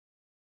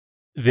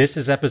This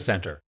is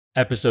Epicenter,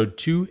 episode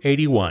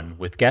 281,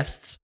 with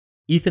guests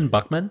Ethan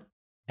Buckman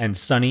and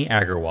Sunny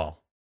Aggarwal.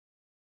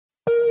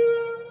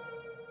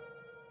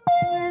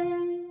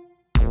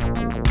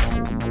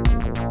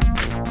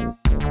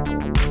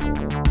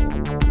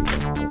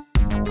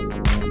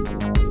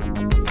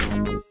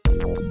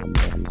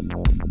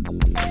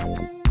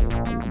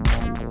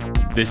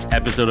 This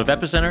episode of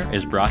Epicenter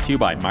is brought to you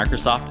by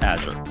Microsoft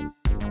Azure.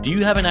 Do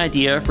you have an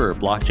idea for a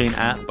blockchain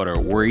app but are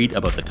worried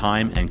about the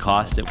time and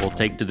cost it will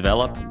take to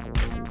develop?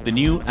 The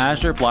new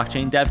Azure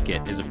Blockchain Dev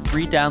Kit is a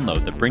free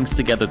download that brings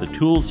together the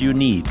tools you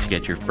need to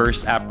get your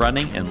first app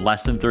running in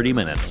less than 30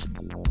 minutes.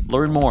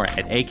 Learn more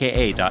at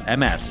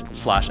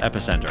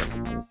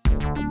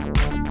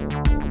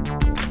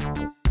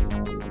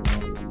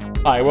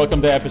aka.ms/epicenter. Hi,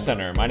 welcome to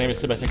Epicenter. My name is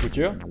Sebastian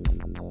Couture.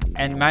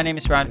 And my name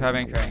is Ryan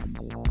Fabian-Craig.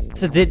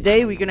 So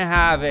today we're going to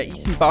have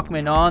Ethan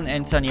Buckman on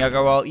and Sunny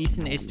Aggarwal.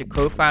 Ethan is the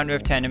co-founder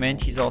of Tendermint.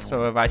 He's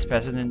also a vice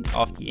president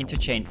of the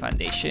Interchain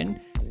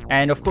Foundation.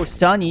 And of course,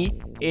 Sunny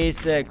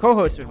is a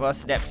co-host with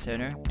us at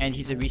Epicenter, and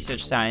he's a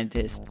research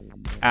scientist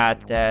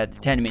at the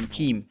Tendermint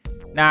team.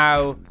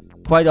 Now,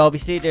 quite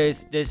obviously,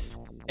 there's this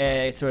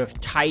sort of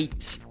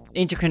tight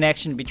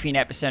interconnection between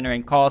Epicenter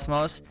and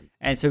Cosmos.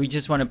 And so we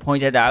just want to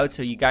point that out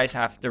so you guys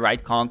have the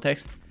right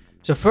context.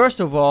 So first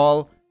of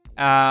all,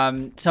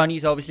 Sunny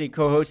is obviously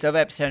co-host of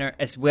Epicenter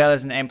as well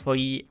as an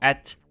employee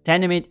at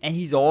Tendermint, and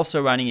he's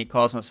also running a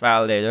Cosmos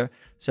validator.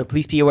 So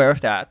please be aware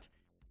of that.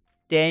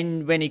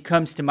 Then when it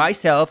comes to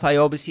myself, I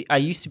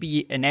used to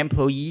be an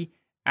employee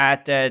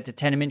at the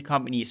Tendermint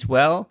company as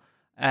well.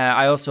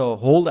 I also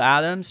hold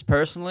Atoms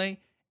personally,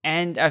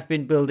 and I've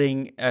been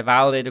building a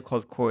validator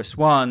called Chorus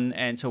One,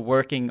 and so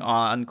working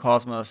on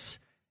Cosmos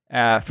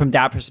from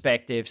that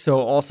perspective.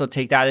 So also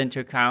take that into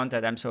account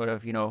that I'm sort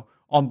of,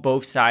 on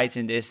both sides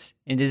in this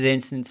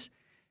instance.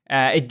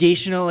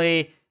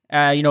 Additionally,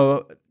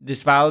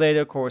 this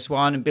validator, Chorus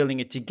One, and building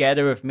it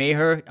together with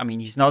Meher. I mean,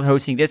 he's not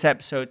hosting this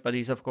episode, but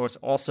he's, of course,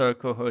 also a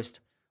co-host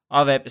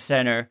of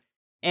Epicenter.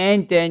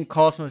 And then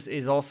Cosmos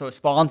is also a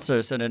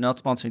sponsor, so they're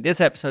not sponsoring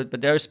this episode, but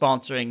they're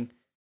sponsoring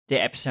the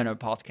Epicenter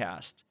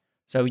podcast.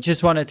 So we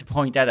just wanted to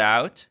point that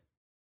out.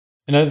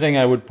 Another thing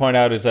I would point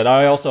out is that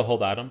I also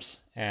hold Atoms,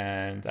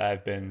 and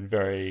I've been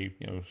very,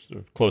 sort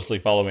of closely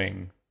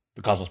following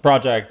the Cosmos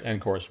project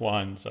and Chorus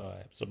One, so I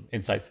have some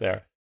insights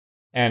there.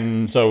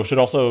 And so should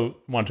also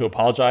want to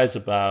apologize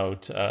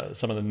about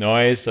some of the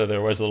noise. So there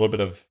was a little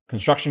bit of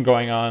construction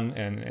going on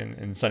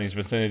in Sunny's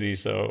vicinity,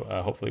 so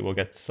hopefully we'll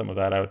get some of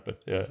that out,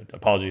 but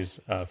apologies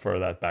for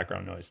that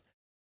background noise.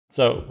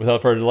 So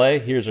without further delay,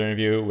 here's our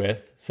interview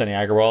with Sunny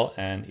Aggarwal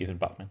and Ethan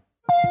Buckman.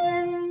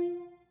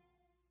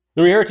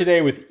 So we're here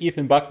today with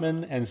Ethan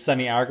Buckman and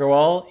Sunny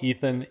Aggarwal.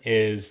 Ethan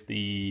is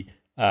the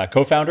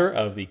co-founder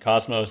of the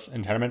Cosmos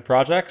and Tendermint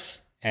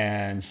projects,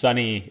 and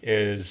Sunny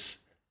is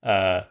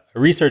a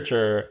research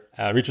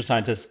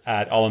scientist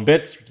at All in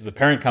Bits, which is the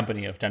parent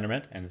company of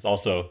Tendermint, and is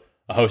also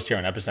a host here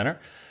on Epicenter.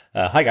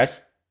 Hi,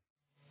 guys.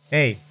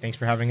 Hey, thanks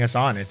for having us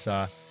on. It's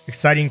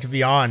exciting to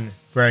be on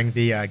wearing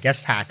the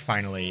guest hat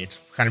finally. It's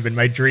kind of been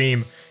my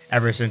dream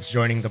ever since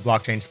joining the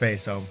blockchain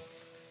space, so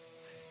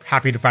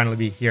happy to finally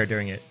be here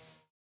doing it.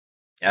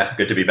 Yeah,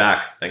 good to be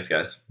back. Thanks,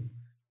 guys.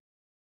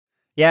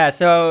 Yeah,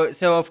 so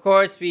of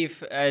course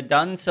we've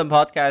done some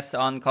podcasts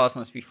on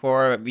Cosmos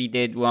before. We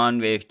did one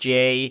with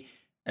Jay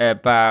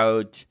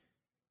about,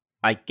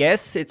 I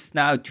guess it's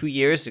now 2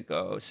 years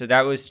ago. So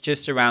that was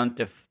just around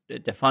the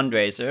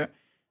fundraiser.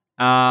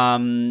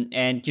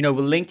 And, we'll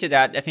link to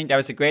that. I think that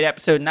was a great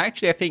episode. And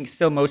actually, I think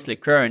still mostly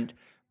current.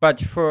 But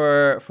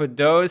for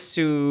those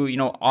who,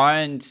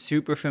 aren't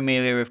super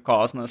familiar with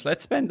Cosmos,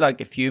 let's spend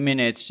like a few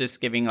minutes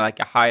just giving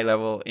like a high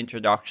level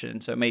introduction.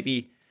 So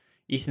maybe,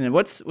 Ethan,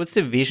 what's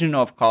the vision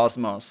of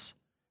Cosmos?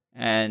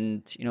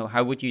 And,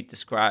 how would you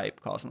describe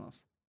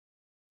Cosmos?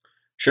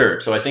 Sure.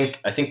 So I think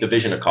the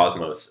vision of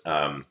Cosmos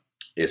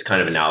is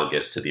kind of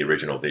analogous to the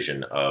original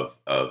vision of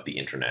the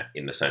internet,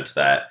 in the sense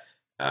that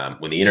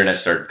when the internet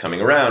started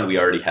coming around, we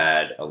already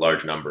had a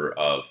large number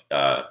of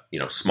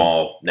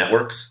small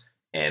networks,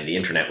 and the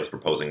internet was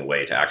proposing a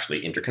way to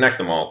actually interconnect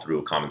them all through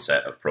a common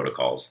set of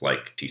protocols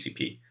like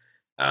TCP.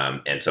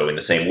 And so in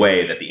the same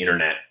way that the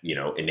internet,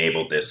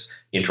 enabled this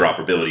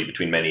interoperability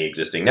between many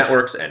existing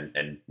networks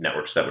and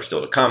networks that were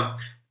still to come,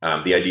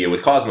 the idea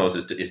with Cosmos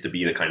is to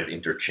be the kind of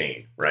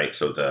interchain, right?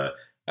 So the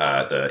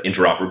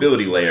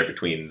interoperability layer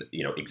between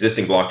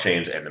existing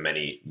blockchains and the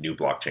many new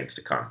blockchains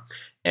to come.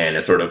 And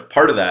as sort of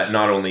part of that,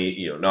 not only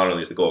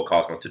is the goal of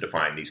Cosmos to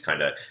define these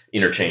kind of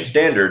interchain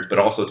standards, but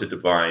also to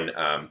define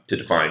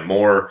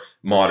more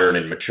modern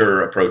and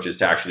mature approaches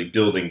to actually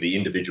building the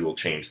individual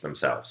chains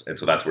themselves. And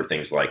so that's where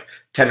things like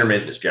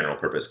Tendermint, this general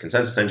purpose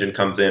consensus engine,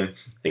 comes in.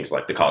 Things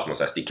like the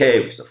Cosmos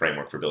SDK, which is a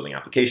framework for building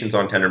applications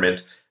on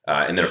Tendermint.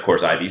 And then, of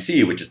course,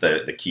 IBC, which is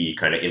the key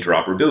kind of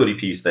interoperability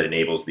piece that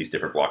enables these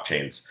different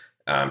blockchains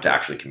to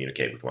actually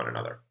communicate with one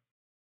another.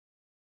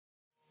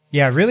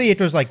 Yeah, really, it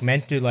was like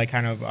meant to like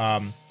kind of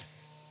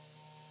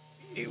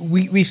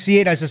we see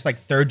it as this like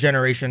third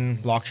generation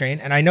blockchain,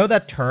 and I know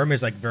that term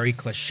is like very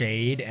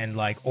cliched and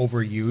like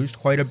overused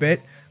quite a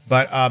bit,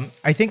 but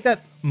I think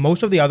that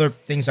most of the other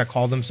things that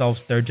call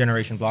themselves third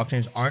generation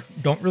blockchains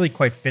don't really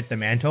quite fit the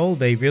mantle.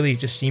 They really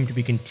just seem to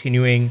be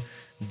continuing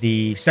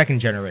the second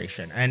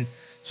generation. And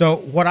so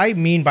what I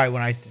mean by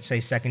when I say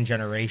second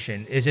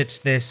generation is it's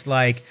this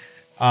like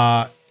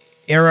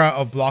era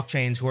of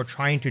blockchains who are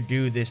trying to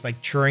do this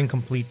like Turing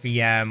complete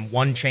VM,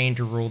 one chain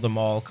to rule them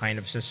all kind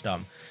of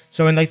system.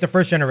 So in like the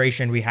first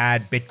generation, we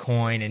had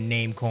Bitcoin and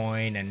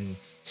Namecoin and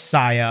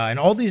Saya and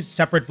all these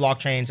separate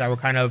blockchains that were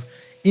kind of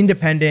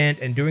independent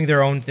and doing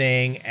their own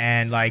thing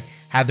and like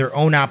had their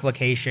own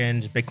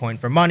applications, Bitcoin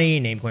for money,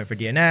 Namecoin for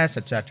DNS,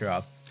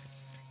 etc.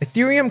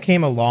 Ethereum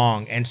came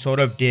along and sort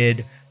of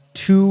did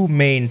two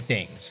main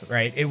things,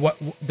 right?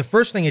 The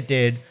first thing it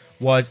did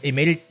was it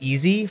made it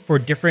easy for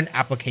different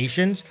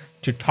applications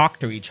to talk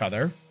to each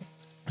other.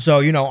 So,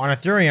 you know, on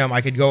Ethereum,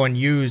 I could go and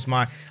use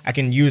my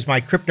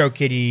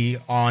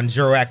CryptoKitty on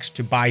 0x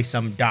to buy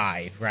some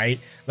DAI, right?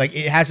 Like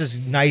it has this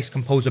nice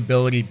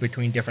composability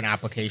between different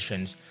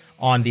applications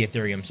on the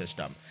Ethereum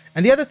system.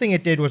 And the other thing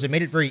it did was it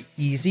made it very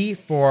easy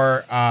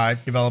for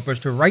developers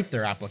to write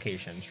their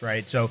applications,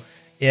 right? So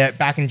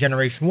back in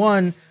generation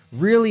one,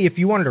 really, if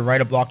you wanted to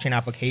write a blockchain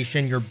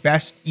application, your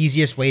best,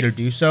 easiest way to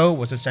do so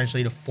was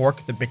essentially to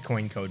fork the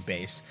Bitcoin code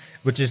base,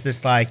 which is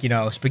this like, you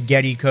know,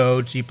 spaghetti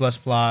code, C++,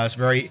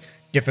 very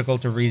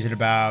difficult to reason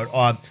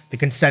about. The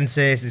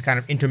consensus is kind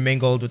of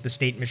intermingled with the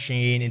state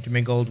machine,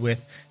 intermingled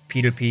with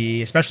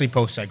P2P, especially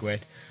post-SegWit.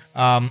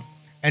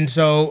 And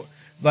so,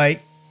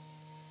 like,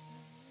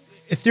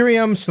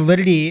 Ethereum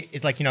Solidity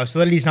is like, you know,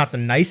 Solidity is not the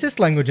nicest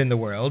language in the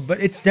world,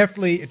 but it's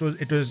definitely,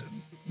 it was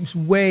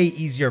way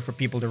easier for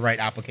people to write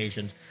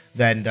applications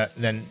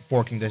than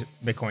forking the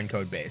Bitcoin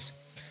code base.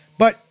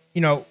 But,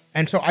 you know,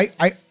 and so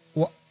I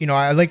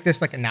like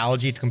this like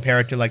analogy to compare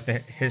it to like the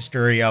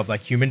history of like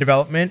human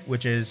development,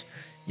 which is,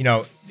 you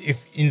know,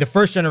 if in the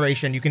first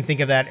generation, you can think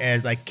of that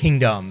as like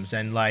kingdoms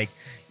and like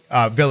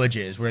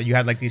villages where you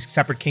had like these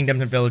separate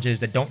kingdoms and villages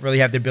that don't really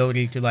have the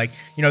ability to like,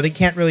 you know, they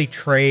can't really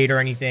trade or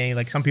anything.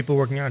 Like some people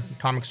working on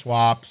atomic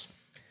swaps.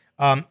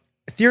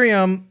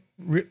 Ethereum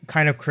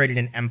kind of created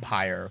an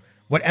empire.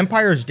 What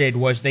empires did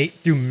was they,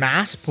 through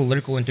mass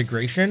political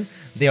integration,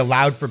 they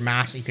allowed for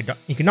mass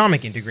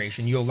economic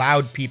integration. You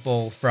allowed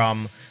people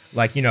from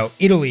like, you know,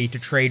 Italy to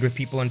trade with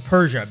people in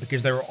Persia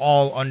because they were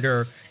all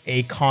under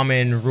a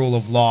common rule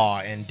of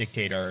law and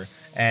dictator.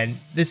 And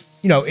this,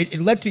 you know, it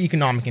led to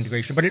economic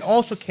integration, but it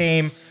also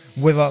came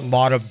with a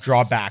lot of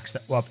drawbacks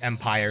of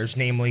empires,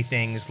 namely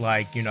things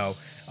like, you know,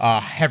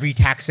 heavy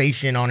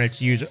taxation on its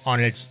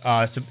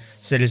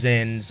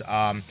citizens,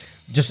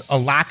 just a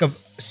lack of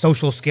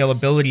social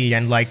scalability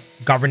and like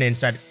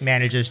governance that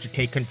manages to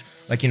take in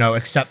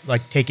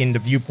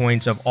the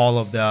viewpoints of all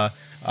of the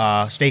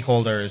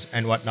stakeholders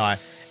and whatnot.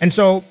 And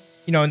so,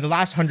 you know, in the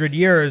last 100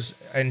 years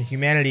in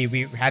humanity,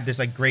 we had this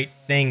like great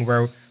thing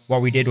where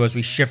what we did was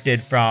we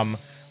shifted from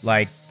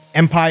like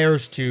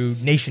empires to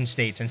nation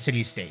states and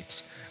city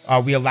states.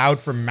 We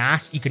allowed for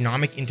mass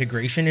economic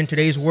integration in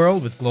today's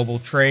world with global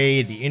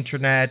trade, the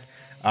internet,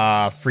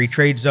 free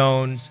trade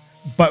zones.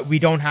 But we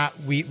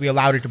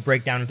allowed it to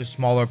break down into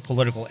smaller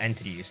political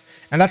entities.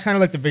 And that's kind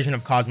of like the vision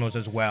of Cosmos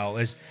as well,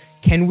 is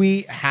can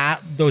we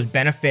have those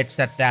benefits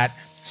that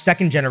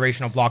second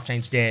generation of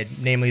blockchains did,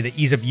 namely the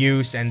ease of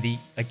use and the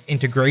like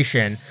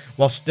integration,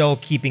 while still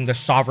keeping the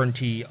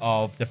sovereignty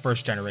of the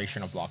first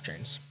generation of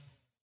blockchains?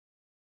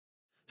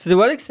 So to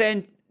what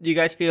extent do you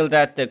guys feel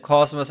that the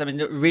Cosmos, I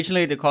mean,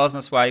 originally the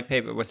Cosmos white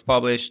paper was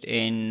published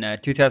in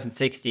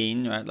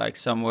 2016, right? Like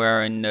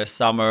somewhere in the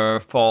summer,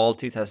 fall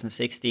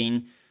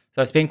 2016.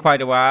 So it's been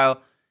quite a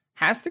while.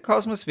 Has the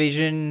Cosmos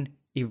vision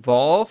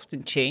evolved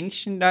and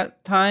changed in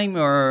that time,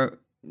 or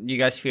do you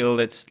guys feel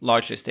it's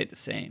largely stayed the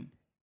same?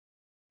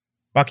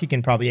 Bucky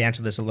can probably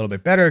answer this a little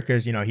bit better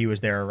because, you know, he was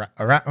there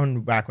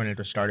around back when it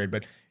was started.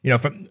 But, you know,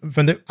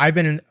 I've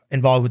been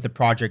involved with the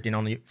project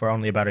for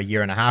only about a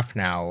year and a half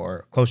now,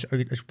 or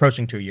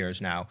approaching 2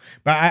 years now.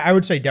 But I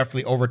would say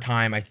definitely over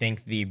time, I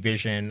think the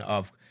vision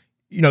of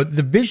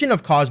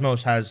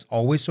Cosmos has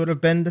always sort of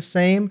been the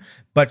same,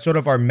 but sort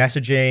of our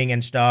messaging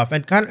and stuff,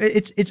 and kind of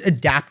it's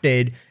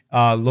adapted,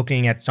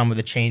 looking at some of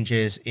the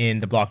changes in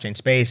the blockchain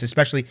space,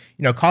 especially,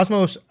 you know,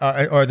 Cosmos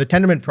or the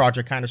Tendermint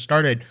project kind of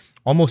started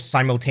almost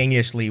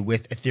simultaneously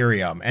with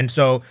Ethereum. And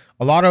so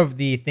a lot of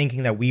the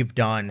thinking that we've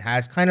done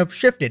has kind of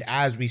shifted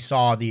as we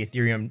saw the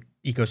Ethereum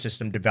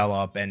ecosystem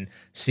develop and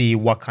see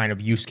what kind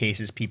of use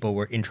cases people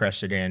were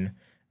interested in.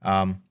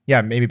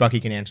 Maybe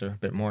Bucky can answer a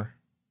bit more.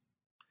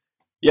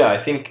 Yeah, I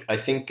think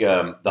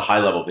the high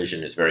level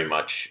vision is very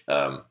much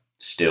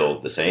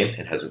still the same.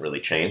 It hasn't really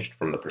changed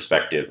from the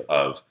perspective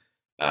of,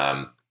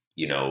 there's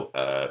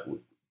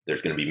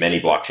going to be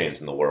many blockchains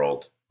in the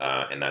world,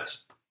 and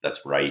that's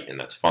right and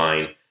that's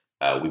fine.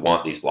 We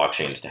want these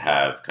blockchains to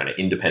have kind of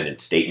independent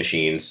state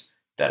machines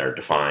that are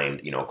defined,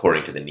 you know,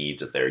 according to the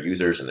needs of their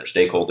users and their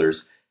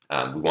stakeholders.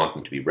 We want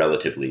them to be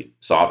relatively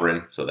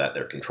sovereign so that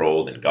they're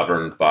controlled and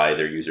governed by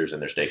their users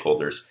and their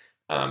stakeholders.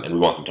 and we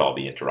want them to all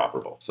be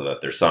interoperable so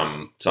that there's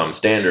some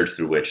standards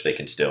through which they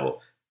can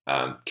still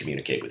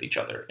communicate with each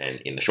other. And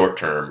in the short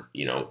term,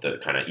 the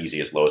kind of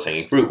easiest, lowest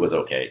hanging fruit was,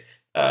 okay,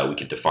 we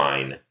could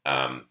define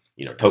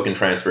token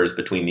transfers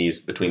between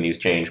these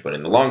chains. But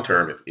in the long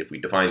term, if we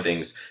define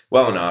things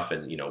well enough,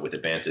 and with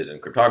advances in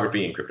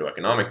cryptography and crypto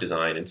economic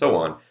design and so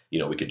on,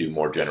 we could do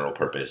more general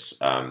purpose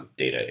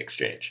data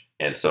exchange.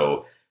 And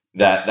so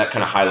that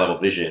kind of high level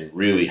vision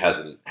really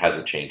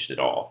hasn't changed at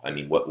all. I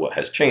mean, what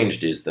has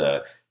changed is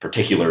the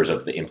particulars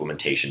of the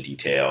implementation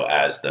detail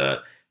as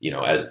the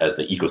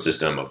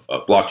ecosystem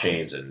of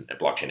blockchains and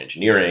blockchain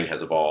engineering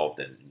has evolved,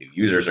 and new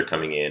users are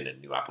coming in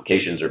and new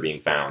applications are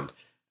being found.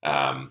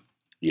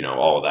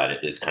 All of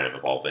that is kind of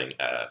evolving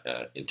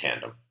in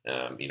tandem.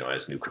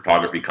 As new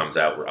cryptography comes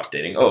out, we're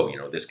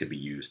updating. This could be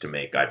used to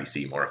make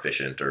IBC more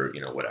efficient, or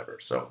whatever.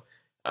 So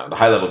the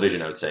high level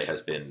vision, I would say,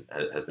 has been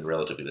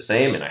relatively the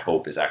same, and I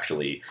hope is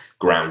actually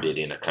grounded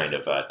in a kind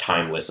of a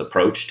timeless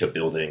approach to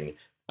building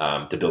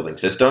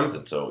systems,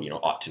 and so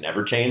ought to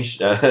never change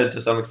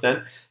to some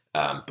extent.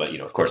 But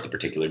of course, the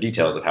particular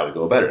details of how we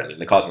go about it. I mean,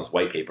 the Cosmos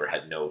white paper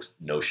had no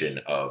notion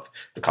of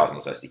the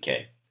Cosmos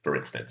SDK, for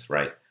instance,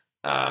 right?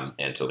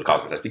 And so the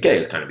Cosmos SDK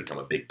has kind of become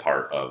a big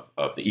part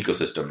of the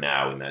ecosystem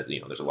now, in that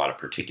there's a lot of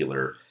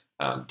particular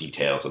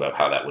details about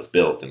how that was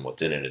built and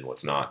what's in it and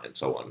what's not, and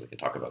so on. We can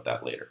talk about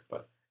that later.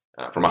 But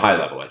from a high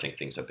level, I think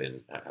things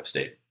have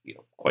stayed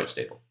quite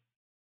stable.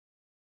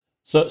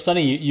 So,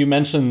 Sunny, you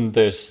mentioned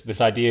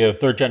this idea of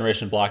third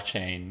generation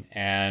blockchain,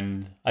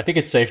 and I think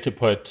it's safe to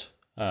put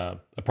a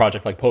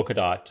project like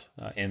Polkadot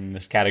in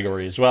this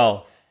category as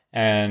well.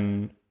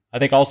 And I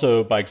think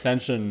also, by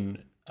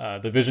extension,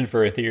 the vision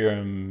for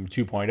Ethereum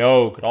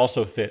 2.0 could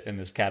also fit in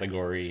this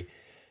category.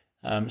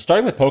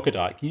 Starting with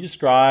Polkadot, can you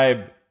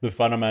describe the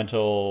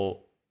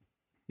fundamental,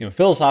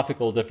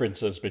 philosophical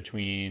differences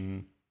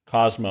between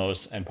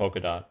Cosmos and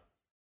Polkadot?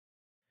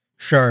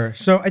 Sure.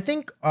 So I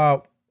think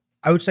I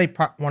would say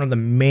one of the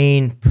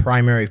main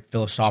primary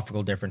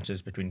philosophical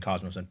differences between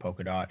Cosmos and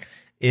Polkadot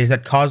is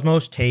that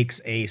Cosmos takes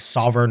a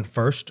sovereign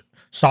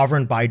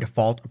by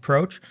default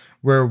approach,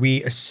 where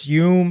we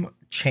assume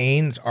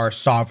chains are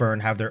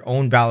sovereign, have their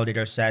own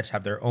validator sets,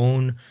 have their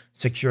own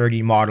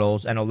security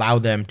models, and allow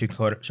them to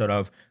sort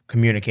of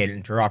communicate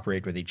and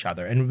interoperate with each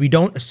other. And we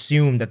don't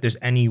assume that there's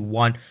any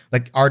one,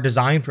 like our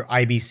design for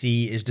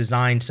IBC is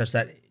designed such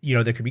that,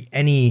 there could be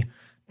any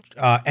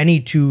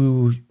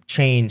two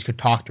chains could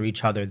talk to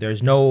each other.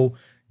 There's no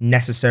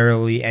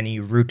necessarily any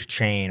root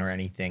chain or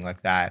anything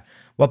like that.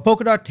 Well,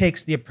 Polkadot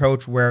takes the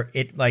approach where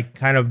it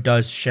kind of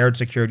does shared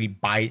security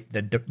by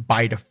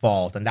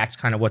default, and that's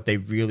kind of what they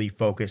really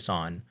focus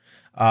on,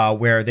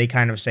 where they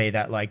kind of say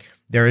that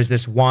there is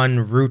this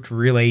one root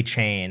relay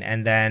chain,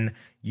 and then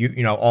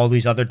all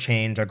these other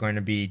chains are going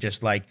to be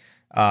just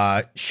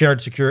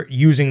shared secure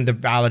using the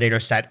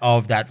validator set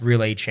of that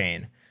relay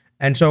chain.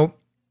 And so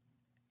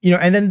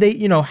and then they,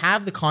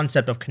 have the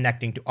concept of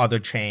connecting to other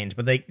chains,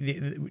 but they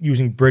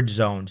using bridge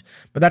zones.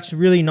 But that's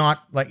really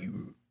not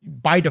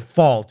by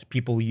default,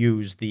 people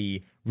use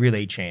the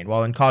relay chain.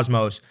 While in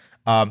Cosmos,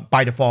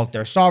 by default,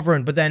 they're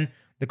sovereign. But then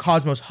the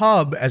Cosmos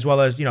hub, as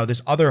well as,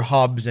 there's other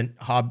hubs and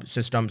hub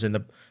systems in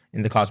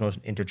the Cosmos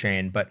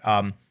interchain. But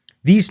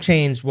these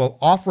chains will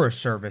offer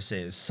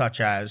services such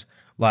as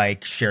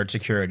shared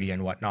security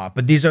and whatnot.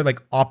 But these are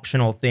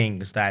optional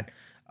things that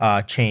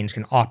chains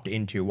can opt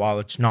into, while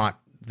it's not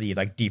the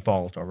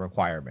default or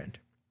requirement.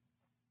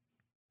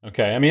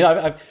 Okay, I mean,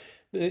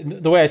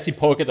 the way I see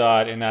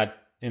Polkadot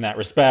in that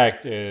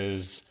respect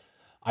is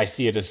I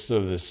see it as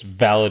sort of this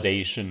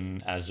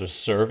validation as a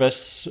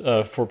service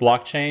for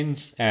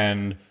blockchains,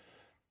 and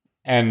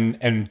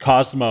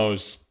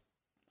Cosmos,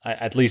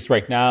 at least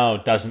right now,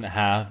 doesn't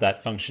have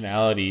that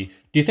functionality.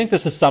 Do you think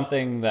this is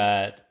something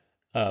that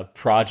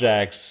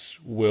projects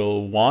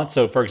will want?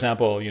 So, for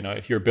example,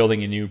 if you're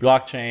building a new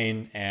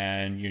blockchain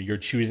and you're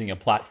choosing a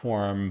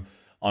platform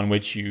on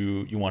which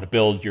you want to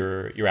build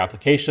your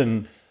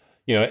application,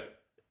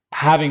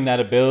 having that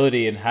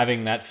ability and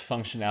having that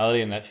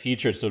functionality and that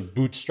feature to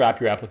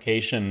bootstrap your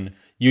application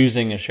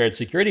using a shared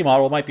security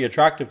model might be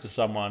attractive to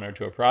someone or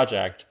to a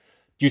project.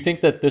 Do you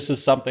think that this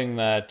is something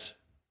that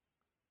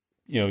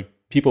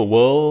people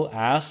will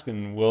ask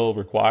and will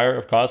require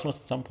of Cosmos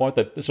at some point,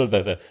 that sort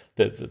of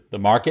the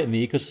market and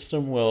the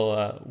ecosystem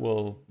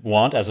will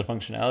want as a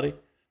functionality?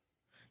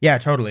 Yeah,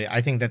 totally.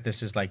 I think that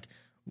this is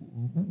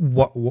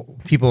what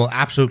people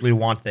absolutely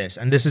want this,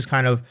 and this is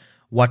kind of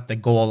what the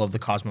goal of the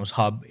Cosmos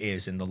Hub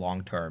is in the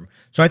long term.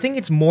 So I think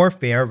it's more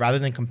fair, rather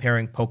than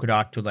comparing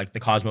Polkadot to the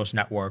Cosmos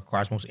network,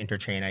 Cosmos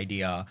interchain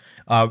idea.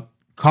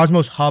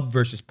 Cosmos Hub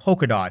versus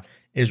Polkadot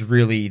is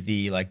really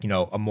the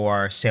a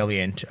more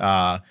salient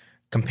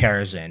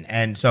comparison.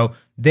 And so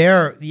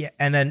the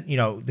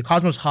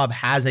Cosmos Hub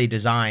has a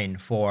design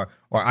for,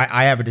 or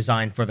I have a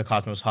design for the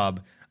Cosmos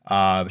Hub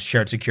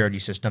shared security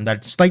system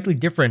that's slightly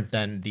different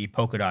than the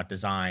Polkadot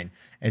design.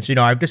 And so,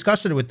 I've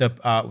discussed it with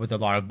a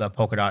lot of the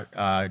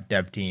Polkadot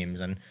dev teams,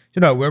 and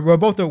we're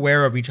both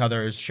aware of each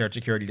other's shared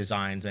security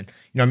designs. And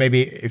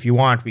maybe if you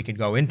want, we could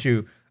go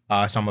into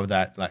some of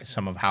that, like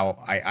some of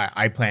how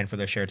I plan for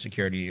the shared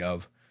security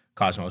of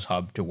Cosmos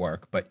Hub to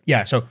work. But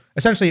yeah, so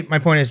essentially my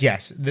point is,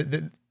 yes,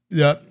 the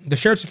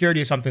shared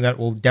security is something that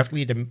will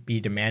definitely be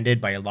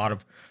demanded by a lot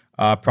of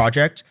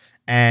projects.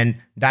 And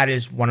that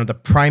is one of the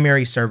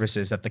primary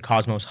services that the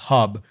Cosmos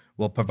Hub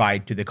will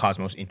provide to the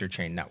Cosmos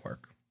Interchain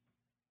network.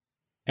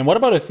 And what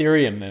about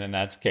Ethereum then in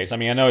that case? I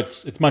mean, I know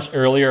it's much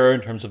earlier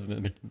in terms of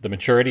the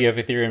maturity of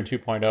Ethereum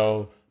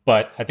 2.0,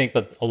 but I think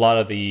that a lot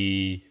of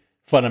the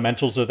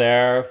fundamentals are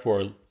there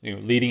for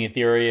leading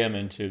Ethereum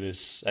into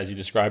this, as you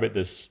describe it,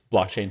 this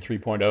blockchain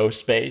 3.0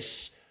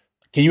 space.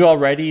 Can you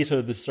already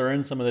sort of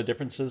discern some of the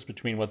differences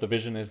between what the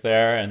vision is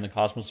there and the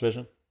Cosmos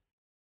vision?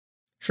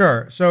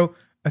 Sure. So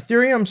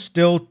Ethereum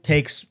still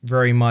takes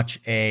very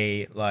much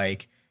a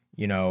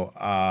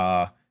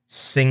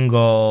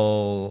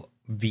single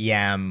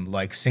VM,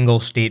 like single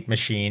state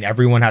machine.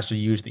 Everyone has to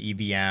use the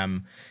EVM.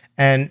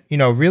 And,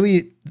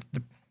 really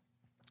the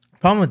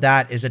problem with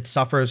that is it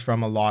suffers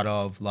from a lot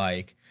of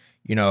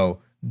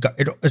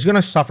it's going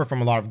to suffer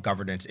from a lot of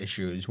governance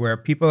issues where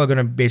people are going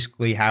to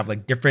basically have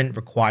like different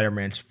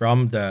requirements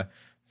from this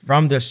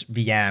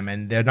VM,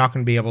 and they're not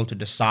going to be able to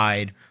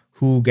decide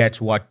who gets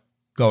what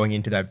going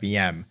into that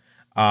VM.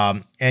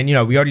 And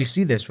we already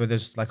see this where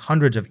there's like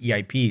hundreds of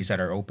EIPs that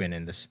are open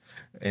in the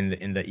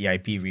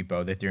EIP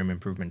repo, the Ethereum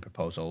improvement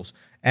proposals,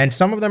 and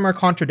some of them are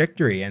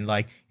contradictory. And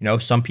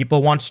some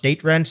people want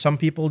state rent, some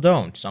people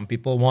don't. Some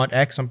people want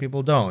X, some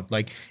people don't.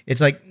 Like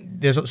it's like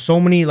there's so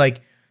many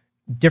like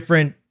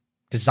different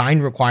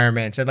design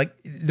requirements, and like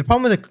the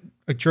problem with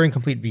the Turing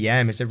complete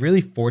VM is it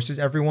really forces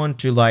everyone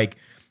to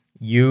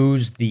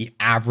use the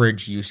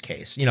average use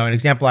case. An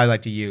example I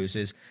like to use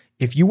is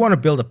if you want to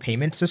build a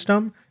payment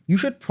system, you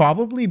should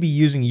probably be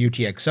using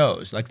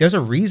UTXOs. Like there's a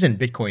reason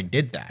Bitcoin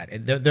did that.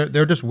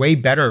 They're just way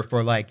better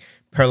for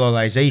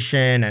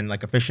parallelization and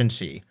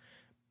efficiency.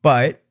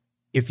 But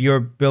if you're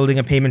building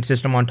a payment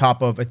system on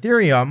top of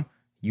Ethereum,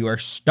 you are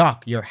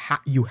stuck.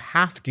 You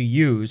have to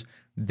use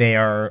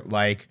their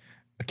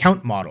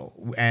account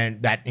model,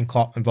 and that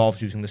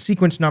involves using the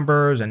sequence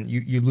numbers, and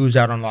you lose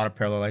out on a lot of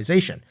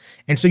parallelization.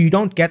 And so you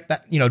don't get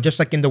that, just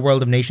like in the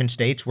world of nation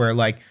states where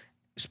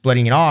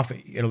splitting it off,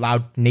 it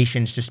allowed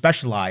nations to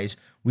specialize.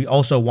 We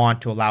also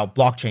want to allow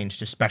blockchains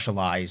to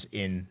specialize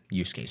in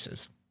use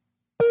cases.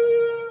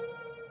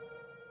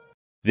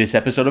 This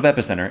episode of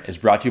Epicenter is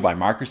brought to you by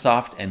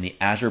Microsoft and the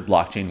Azure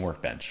Blockchain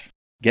Workbench.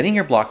 Getting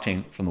your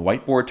blockchain from the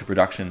whiteboard to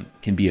production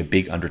can be a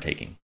big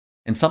undertaking.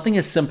 And something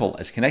as simple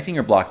as connecting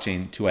your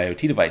blockchain to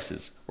IoT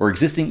devices or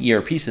existing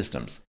ERP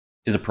systems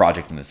is a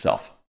project in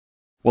itself.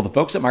 Well, the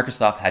folks at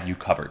Microsoft have you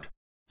covered.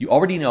 You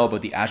already know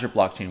about the Azure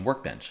Blockchain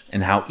Workbench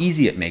and how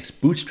easy it makes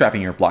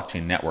bootstrapping your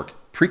blockchain network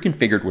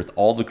pre-configured with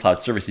all the cloud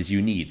services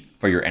you need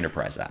for your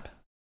enterprise app.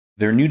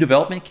 Their new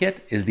development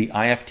kit is the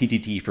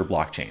IFTTT for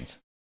blockchains.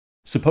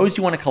 Suppose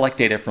you want to collect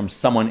data from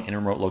someone in a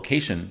remote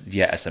location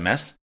via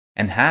SMS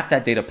and have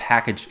that data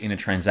packaged in a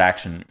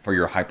transaction for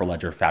your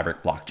Hyperledger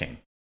Fabric blockchain.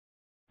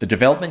 The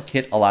development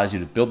kit allows you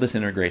to build this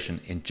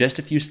integration in just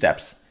a few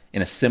steps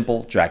in a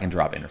simple drag and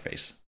drop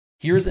interface.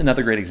 Here's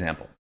another great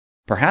example.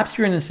 Perhaps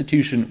you're an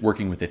institution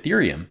working with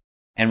Ethereum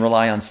and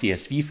rely on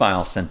CSV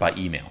files sent by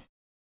email.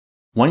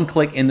 One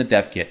click in the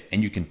dev kit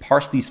and you can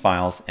parse these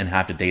files and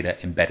have the data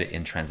embedded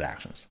in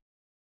transactions.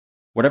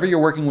 Whatever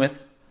you're working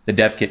with, the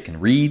dev kit can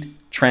read,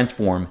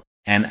 transform,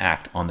 and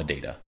act on the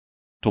data.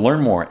 To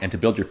learn more and to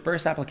build your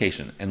first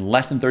application in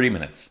less than 30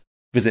 minutes,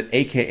 visit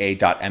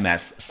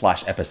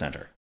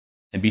aka.ms/epicenter.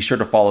 And be sure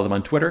to follow them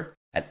on Twitter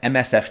at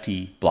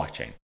MSFT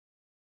Blockchain.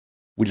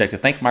 We'd like to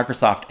thank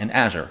Microsoft and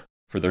Azure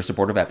for their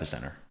support of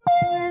Epicenter.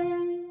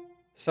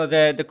 So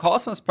the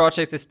Cosmos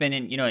project has been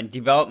in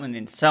development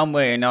in some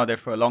way or another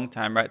for a long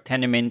time, right?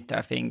 Tendermint,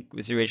 I think,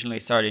 was originally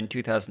started in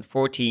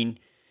 2014.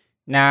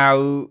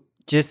 Now,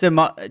 just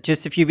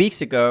a few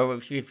weeks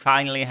ago, we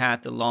finally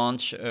had the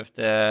launch of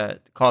the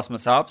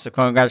Cosmos Hub. So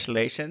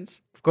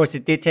congratulations. Of course,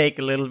 it did take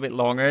a little bit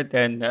longer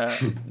than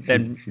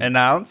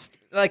announced.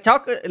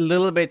 Talk a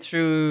little bit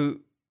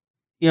through,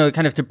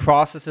 kind of the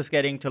process of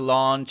getting to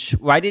launch.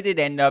 Why did it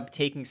end up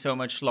taking so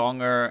much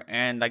longer?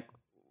 And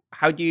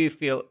how do you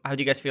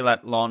guys feel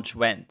that launch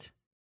went?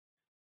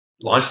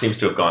 Launch seems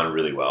to have gone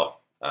really well.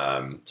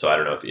 So I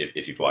don't know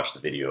if you've watched the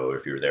video or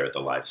if you were there at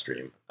the live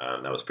stream.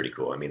 That was pretty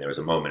cool. I mean, there was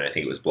a moment, I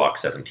think it was block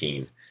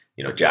 17.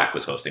 Jack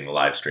was hosting the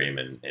live stream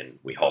and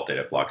we halted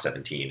at block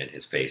 17 and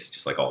his face,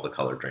 just all the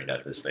color drained out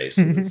of his face.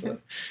 It's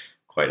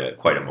quite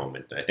a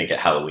moment. I think at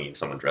Halloween,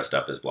 someone dressed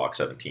up as block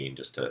 17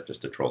 just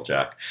to troll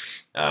Jack.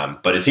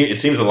 But it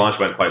seems the launch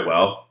went quite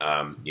well.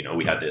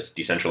 We had this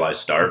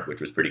decentralized start, which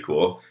was pretty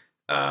cool.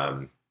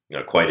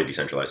 Quite a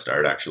decentralized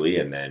start actually.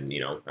 And then,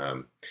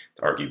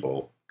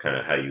 arguable kind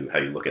of how you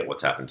look at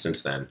what's happened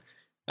since then.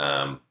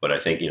 But I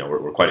think,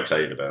 we're quite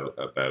excited about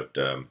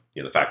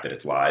the fact that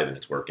it's live and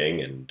it's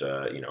working and,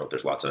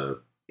 there's lots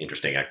of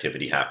interesting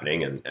activity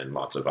happening and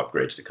lots of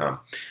upgrades to come.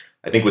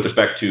 I think with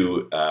respect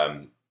to,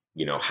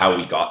 how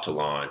we got to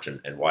launch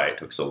and why it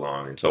took so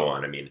long and so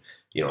on. I mean,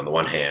 on the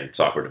one hand,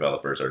 software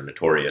developers are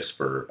notorious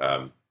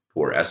for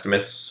poor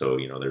estimates. So,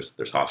 there's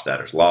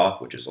Hofstadter's law,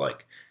 which is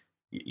like,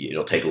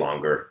 it'll take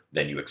longer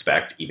than you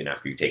expect, even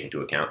after you take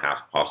into account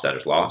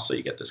Hofstadter's law. So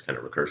you get this kind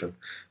of recursion,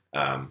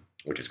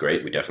 which is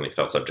great. We definitely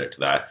fell subject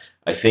to that.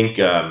 I think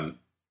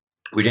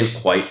we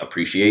didn't quite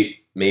appreciate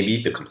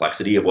maybe the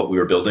complexity of what we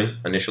were building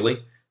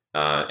initially.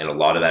 And a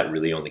lot of that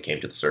really only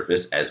came to the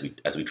surface as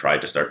we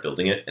tried to start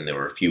building it. And there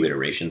were a few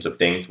iterations of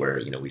things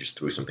where, we just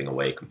threw something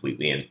away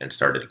completely and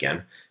started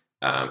again.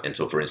 And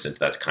so, for instance,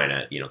 that's kind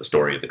of, the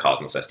story of the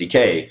Cosmos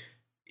SDK.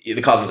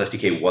 The Cosmos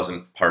SDK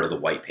wasn't part of the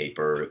white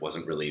paper. It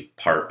wasn't really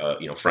part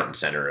of, front and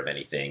center of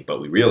anything.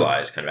 But we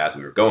realized kind of as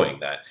we were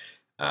going that,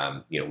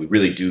 we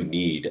really do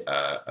need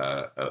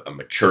a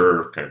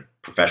mature kind of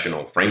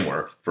professional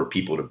framework for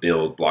people to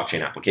build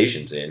blockchain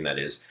applications in that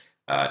is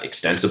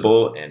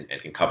extensible and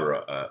can cover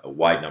a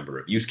wide number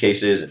of use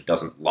cases and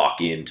doesn't lock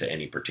into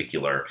any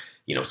particular,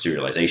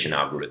 serialization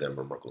algorithm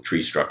or Merkle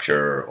tree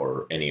structure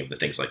or any of the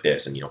things like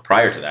this. And,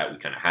 prior to that, we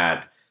kind of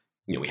had,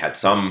 we had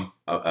some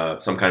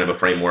kind of a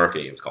framework.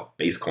 It was called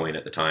Basecoin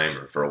at the time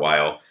or for a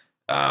while,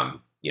 and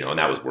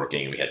that was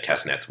working. We had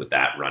test nets with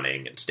that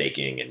running and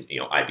staking and,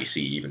 IBC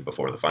even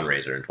before the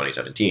fundraiser in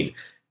 2017.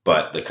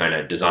 But the kind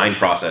of design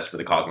process for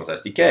the Cosmos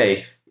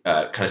SDK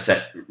kind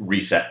of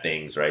reset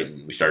things, right?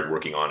 And we started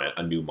working on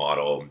a new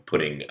model,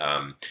 putting,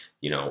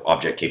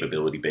 object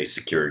capability based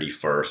security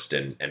first,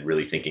 and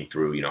really thinking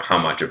through, how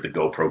much of the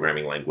Go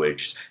programming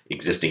language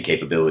existing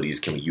capabilities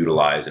can we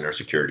utilize in our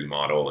security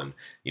model, and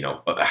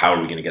how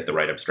are we going to get the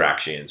right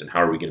abstractions, and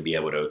how are we going to be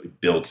able to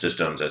build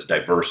systems as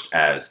diverse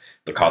as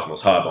the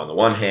Cosmos Hub on the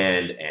one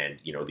hand, and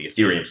the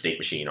Ethereum state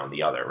machine on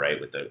the other, right?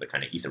 With the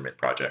kind of Ethermint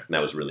project, and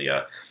that was really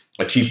a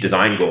chief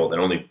design goal that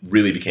only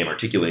really became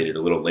articulated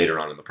a little later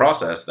on in the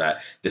process.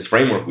 That this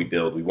framework we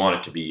build, we want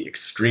it to be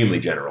extremely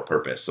general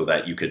purpose, so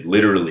that you could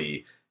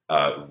literally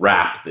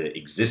wrap the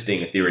existing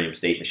Ethereum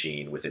state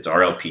machine with its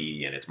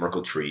RLP and its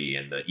Merkle tree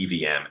and the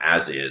EVM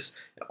as is,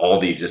 all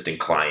the existing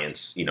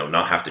clients,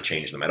 not have to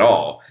change them at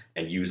all,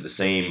 and use the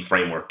same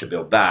framework to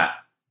build that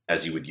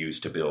as you would use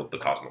to build the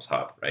Cosmos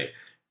Hub, right?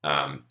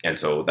 And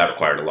so that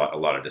required a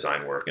lot of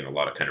design work and a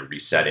lot of kind of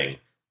resetting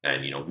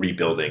and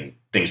rebuilding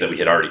things that we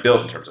had already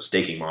built in terms of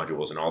staking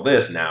modules and all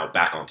this now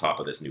back on top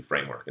of this new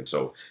framework. And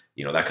so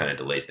that kind of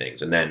delayed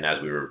things. And then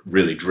as we were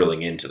really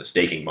drilling into the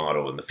staking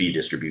model and the fee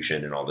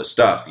distribution and all this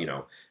stuff,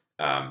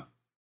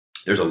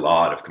 there's a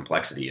lot of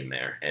complexity in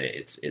there, and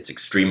it's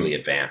extremely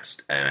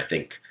advanced. And I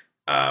think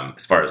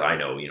as far as I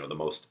know, the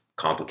most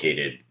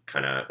complicated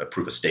kind of a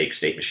proof of stake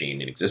state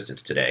machine in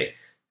existence today,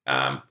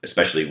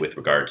 especially with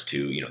regards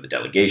to the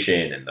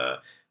delegation and the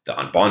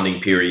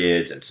unbonding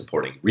periods and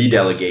supporting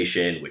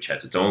redelegation, which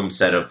has its own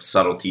set of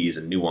subtleties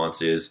and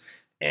nuances,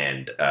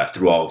 and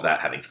through all of that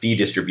having fee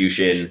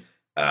distribution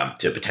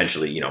to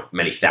potentially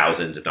many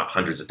thousands, if not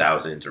hundreds of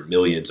thousands or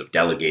millions of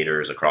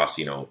delegators across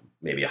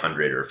maybe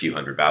 100 or a few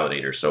hundred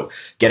validators. So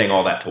getting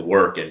all that to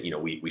work, and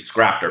we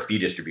scrapped our fee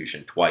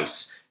distribution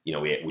twice.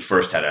 We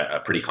first had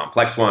a pretty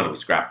complex one, and we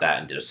scrapped that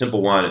and did a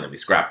simple one, and then we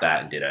scrapped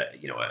that and did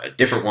a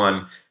different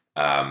one.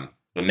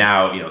 And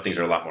now, things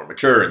are a lot more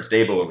mature and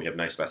stable, and we have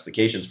nice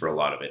specifications for a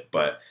lot of it.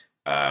 But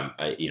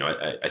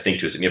I think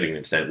to a significant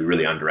extent, we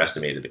really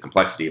underestimated the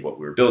complexity of what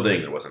we were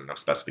building. There wasn't enough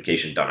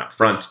specification done up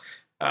front.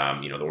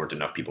 There weren't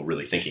enough people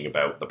really thinking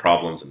about the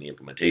problems and the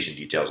implementation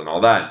details and all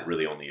that. It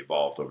really only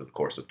evolved over the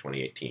course of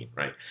 2018,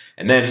 right?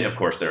 And then, of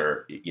course,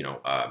 there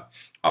are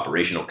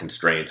operational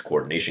constraints,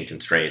 coordination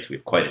constraints. We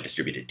have quite a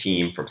distributed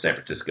team from San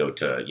Francisco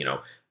to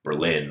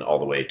Berlin all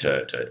the way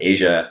to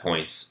Asia at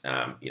points.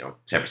 San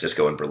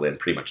Francisco and Berlin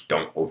pretty much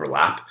don't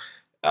overlap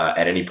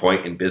at any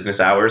point in business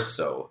hours.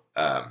 So,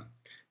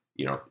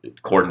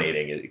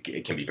 coordinating,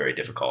 it can be very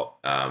difficult.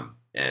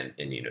 And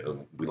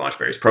we launched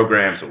various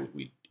programs. So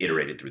we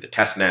iterated through the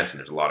test nets, and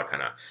there's a lot of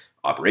kind of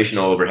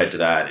operational overhead to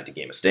that, and to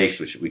game mistakes,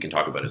 which we can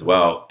talk about as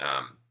well.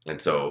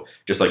 And so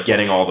just like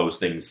getting all those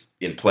things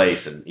in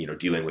place and,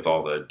 dealing with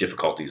all the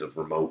difficulties of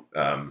remote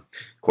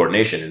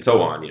coordination and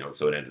so on,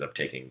 so it ended up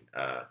taking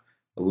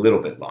a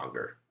little bit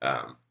longer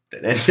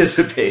than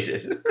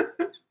anticipated.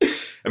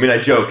 I mean, I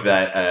joke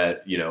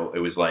that,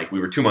 it was like we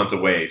were 2 months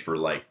away for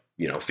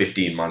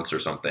 15 months or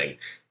something.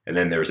 And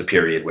then there was a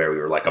period where we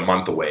were like a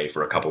month away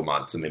for a couple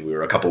months, and then we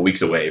were a couple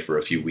weeks away for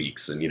a few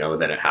weeks, and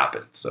then it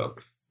happened. So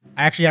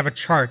I actually have a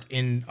chart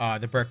in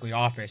the Berkeley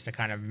office that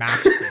kind of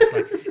maps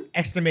this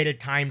estimated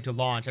time to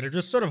launch, and they're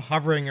just sort of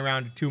hovering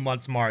around the 2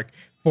 months mark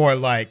for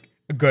a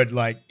good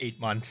 8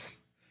 months.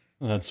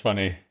 That's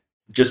funny.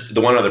 Just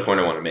the one other point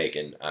I want to make,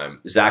 and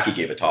Zaki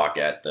gave a talk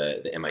at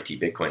the MIT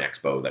Bitcoin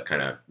Expo that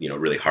kind of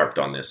really harped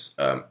on this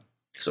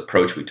this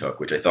approach we took,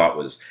 which I thought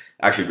was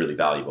actually really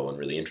valuable and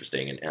really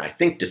interesting, and I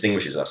think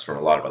distinguishes us from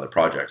a lot of other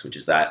projects, which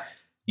is that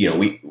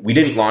we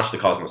didn't launch the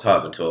Cosmos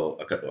Hub until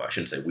I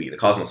shouldn't say we. The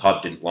Cosmos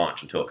Hub didn't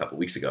launch until a couple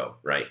weeks ago,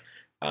 right?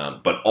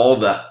 But all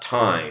that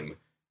time,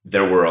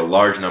 there were a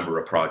large number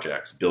of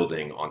projects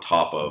building on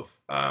top of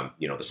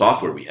the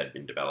software we had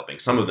been developing.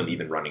 Some of them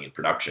even running in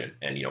production.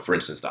 And for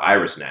instance, the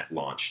IrisNet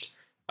launched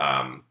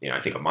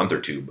I think a month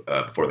or two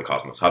before the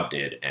Cosmos Hub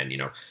did. And,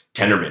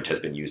 Tendermint has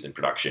been used in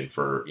production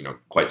for,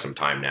 quite some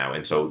time now.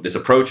 And so this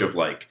approach of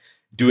like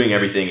doing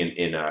everything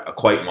in a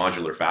quite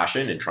modular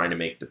fashion and trying to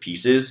make the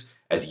pieces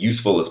as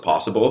useful as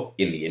possible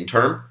in the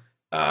interim,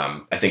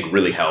 I think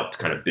really helped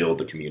kind of build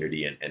the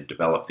community and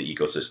develop the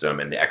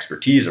ecosystem and the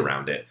expertise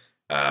around it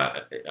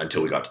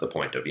until we got to the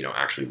point of,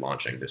 actually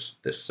launching this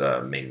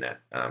mainnet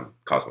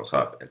Cosmos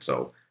Hub. And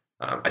so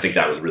I think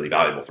that was really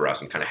valuable for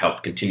us and kind of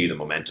helped continue the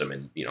momentum.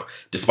 And,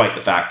 despite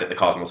the fact that the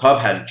Cosmos Hub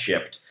hadn't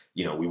shipped,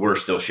 we were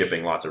still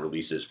shipping lots of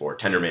releases for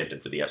Tendermint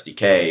and for the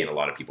SDK, and a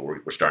lot of people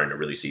were starting to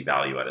really see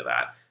value out of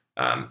that,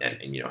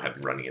 and have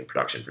been running in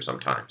production for some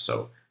time.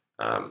 So,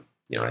 I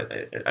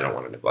don't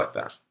want to neglect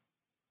that.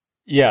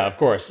 Yeah, of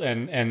course,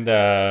 and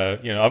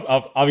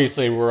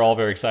obviously we're all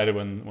very excited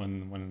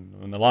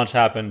when the launch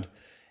happened,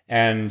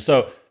 and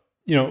so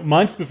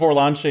months before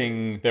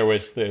launching there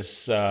was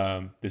this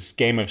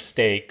game of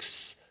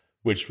stakes,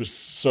 which was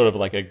sort of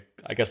like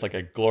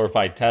a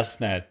glorified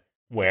test net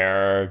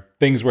where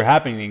things were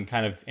happening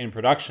kind of in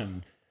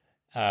production,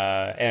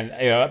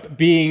 and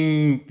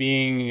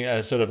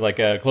being sort of like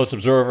a close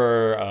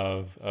observer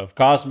of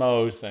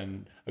Cosmos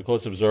and a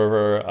close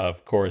observer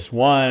of Chorus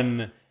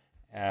One.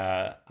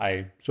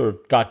 I sort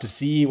of got to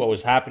see what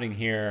was happening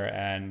here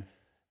and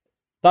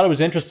thought it was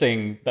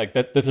interesting. Like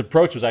that, this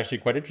approach was actually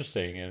quite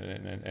interesting,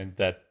 and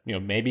that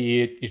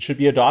maybe it should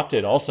be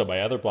adopted also by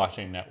other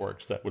blockchain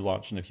networks that would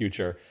launch in the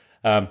future.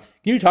 Can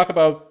you talk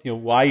about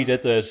why you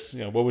did this?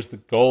 What was the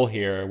goal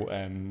here,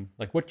 and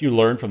like what you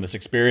learned from this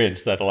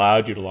experience that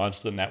allowed you to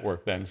launch the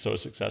network then so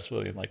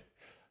successfully and like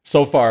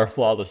so far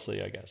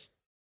flawlessly, I guess.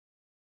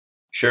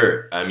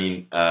 Sure. I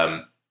mean,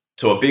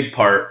 so a big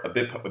part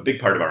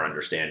of our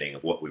understanding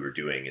of what we were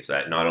doing is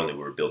that not only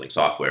were we building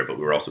software, but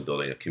we were also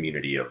building a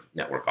community of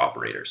network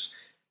operators.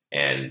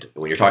 And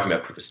when you're talking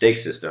about proof of stake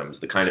systems,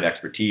 the kind of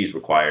expertise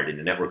required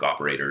in a network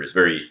operator is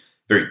very,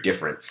 very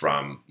different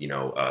from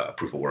a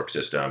proof of work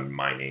system,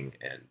 mining,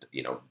 and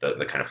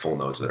the kind of full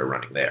nodes that are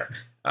running there.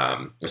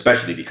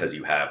 Especially because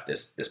you have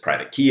this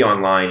private key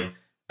online.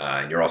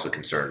 And you're also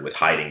concerned with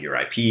hiding your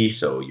IP,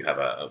 so you have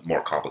a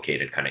more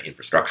complicated kind of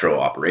infrastructural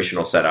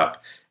operational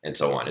setup, and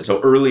so on. And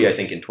so early, I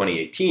think in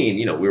 2018,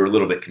 we were a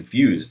little bit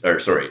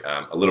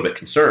a little bit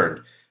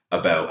concerned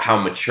about how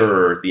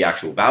mature the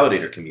actual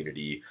validator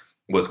community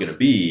was going to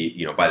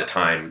be, by the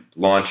time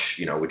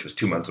launch, which was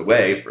 2 months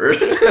away, for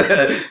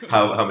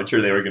how mature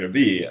they were going to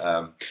be.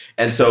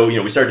 And so,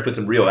 we started to put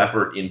some real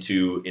effort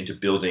into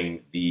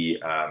building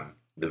the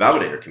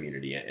validator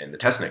community and the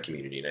testnet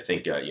community. And I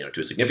think, to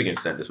a significant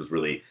extent, this was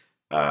really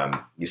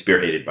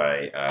spearheaded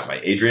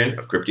by Adrian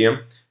of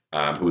Cryptium,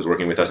 who was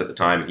working with us at the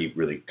time. He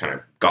really kind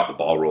of got the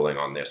ball rolling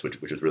on this,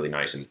 which was really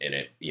nice. And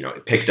it,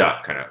 it picked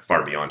up kind of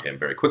far beyond him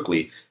very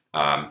quickly,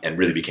 and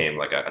really became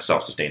like a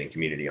self-sustaining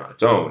community on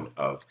its own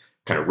of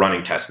kind of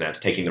running testnets,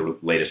 taking the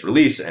latest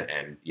release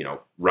and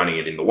running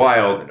it in the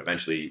wild. And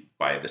eventually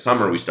by the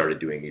summer, we started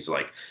doing these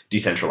like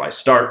decentralized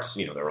starts.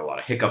 There were a lot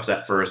of hiccups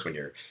at first when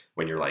you're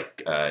like,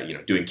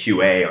 doing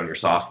QA on your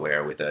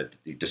software with a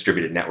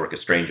distributed network of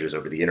strangers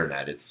over the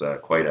internet. It's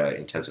quite an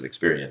intensive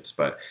experience.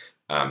 But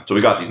so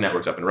we got these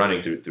networks up and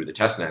running through the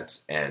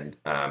testnets, and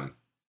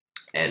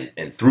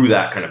through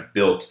that kind of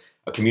built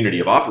a community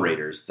of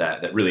operators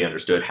that really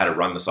understood how to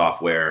run the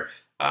software,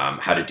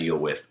 how to deal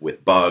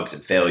with bugs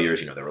and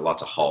failures. There were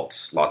lots of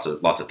halts, lots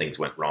of things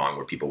went wrong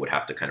where people would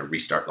have to kind of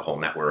restart the whole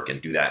network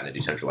and do that in a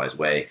decentralized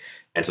way.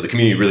 And so the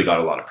community really got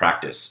a lot of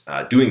practice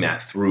doing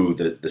that through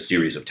the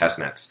series of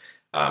testnets,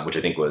 which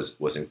I think was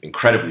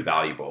incredibly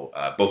valuable,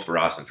 both for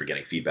us and for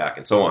getting feedback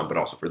and so on, but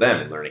also for them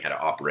in learning how to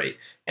operate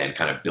and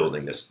kind of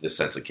building this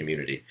sense of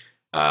community.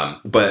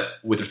 But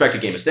with respect to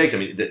game of stakes, I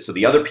mean, so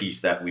the other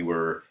piece that we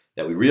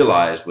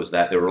realized was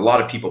that there were a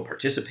lot of people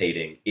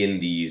participating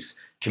in these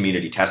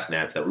community test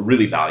nets that were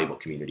really valuable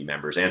community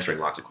members, answering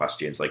lots of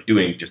questions, like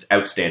doing just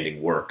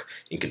outstanding work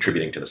in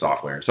contributing to the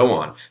software and so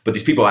on. But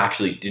these people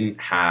actually didn't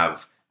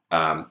have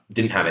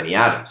any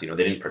atoms. They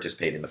didn't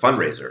participate in the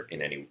fundraiser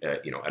in any,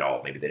 at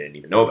all. Maybe they didn't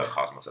even know about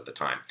Cosmos at the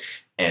time.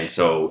 And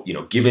so,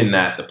 given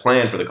that the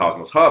plan for the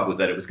Cosmos Hub was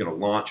that it was going to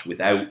launch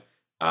without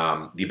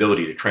the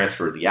ability to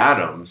transfer the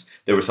atoms,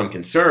 there was some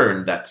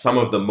concern that some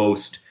of the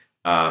most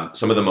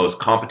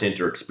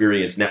competent or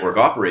experienced network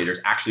operators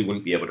actually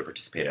wouldn't be able to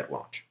participate at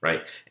launch,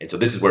 right? And so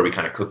this is where we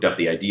kind of cooked up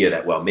the idea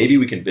that, well, maybe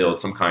we can build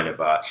some kind of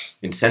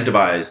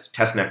incentivized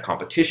testnet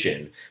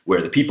competition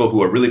where the people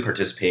who are really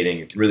participating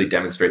and can really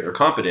demonstrate their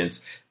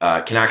competence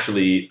can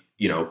actually,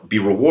 be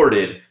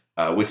rewarded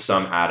with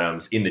some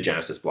atoms in the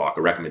Genesis block,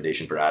 a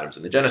recommendation for atoms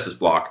in the Genesis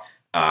block.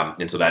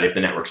 And so that if the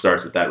network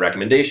starts with that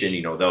recommendation,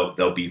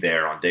 they'll be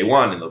there on day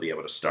one and they'll be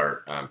able to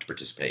start to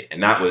participate.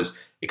 And that was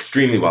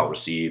extremely well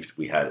received.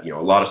 We had a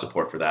lot of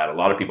support for that. A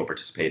lot of people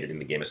participated in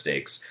the game of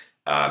stakes,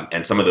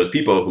 and some of those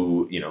people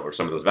who or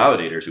some of those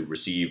validators who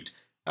received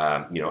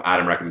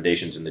atom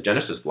recommendations in the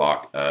Genesis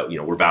block,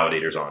 were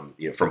validators on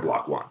from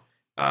block one.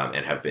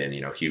 and have been,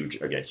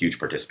 huge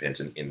participants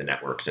in the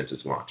network since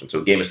its launch. And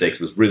so Game Mistakes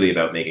was really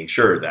about making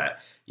sure that,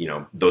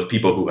 those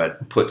people who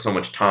had put so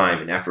much time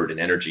and effort and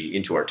energy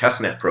into our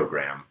testnet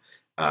program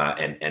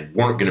and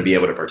weren't going to be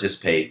able to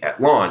participate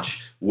at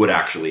launch would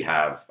actually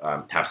have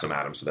some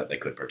atoms so that they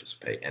could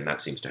participate. And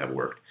that seems to have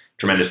worked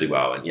tremendously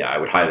well. And yeah, I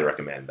would highly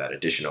recommend that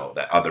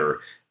other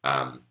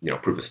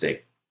proof of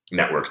stake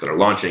networks that are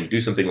launching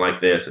do something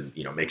like this, and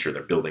make sure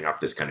they're building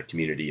up this kind of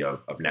community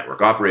of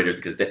network operators,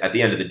 because at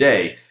the end of the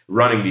day,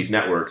 running these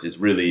networks is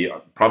really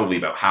probably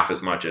about half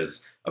as much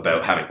as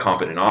about having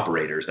competent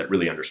operators that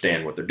really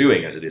understand what they're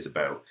doing as it is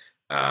about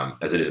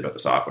the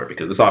software,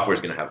 because the software is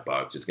going to have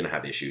bugs, it's going to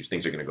have issues,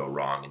 things are going to go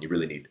wrong, and you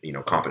really need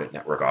competent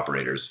network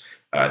operators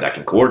that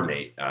can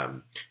coordinate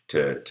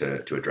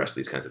to address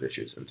these kinds of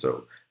issues. And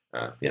so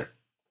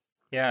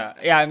yeah.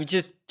 I mean,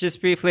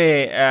 just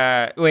briefly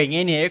weighing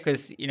in here,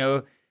 because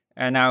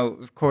now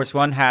of course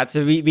one had,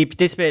 so we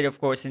participated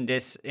of course in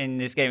this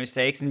Game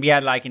Mistakes, and we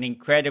had like an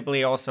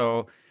incredibly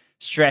also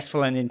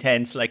stressful and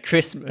intense like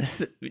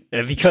Christmas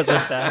because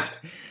of that.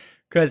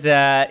 Because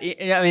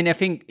I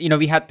think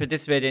we had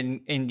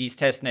participated in these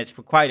test nets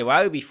for quite a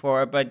while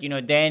before, but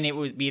then it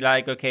would be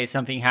like, okay,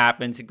 something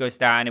happens, it goes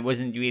down, it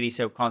wasn't really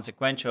so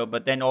consequential,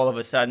 but then all of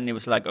a sudden it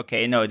was like,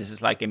 okay, no, this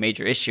is like a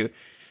major issue.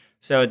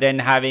 So then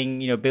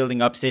having,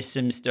 building up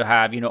systems to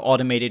have,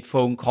 automated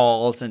phone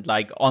calls and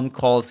like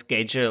on-call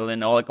schedule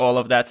and all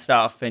of that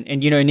stuff. And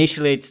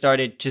initially it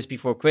started just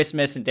before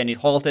Christmas, and then it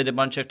halted a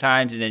bunch of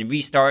times and then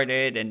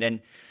restarted. And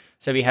then,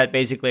 so we had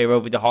basically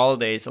over the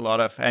holidays, a lot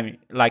of,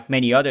 like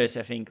many others,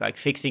 I think, like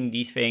fixing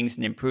these things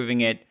and improving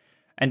it.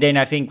 And then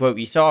I think what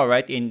we saw,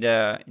 right, in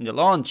the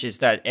launch is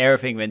that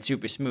everything went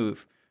super smooth.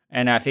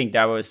 And I think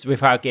that was,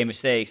 without Game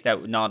Mistakes,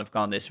 that would not have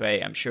gone this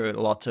way. I'm sure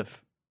lots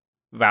of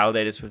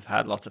validators would have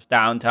had lots of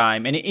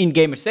downtime, and in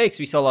Game Mistakes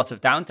we saw lots of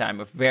downtime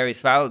with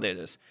various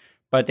validators,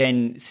 but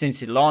then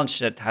since it launched,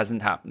 that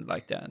hasn't happened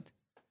like that.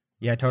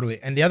 Yeah, totally.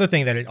 And the other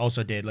thing that it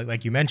also did,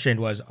 like you mentioned,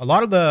 was a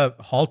lot of the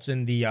halts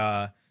in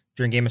the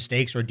during Game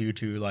Mistakes were due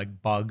to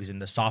like bugs in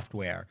the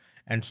software.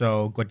 And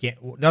so the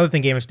other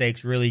thing Game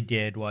Mistakes really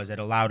did was it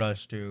allowed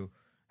us to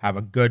have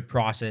a good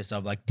process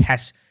of like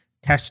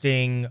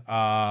testing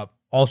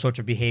all sorts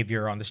of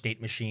behavior on the state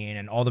machine,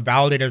 and all the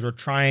validators were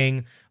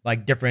trying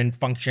like different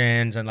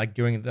functions and like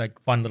doing like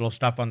fun little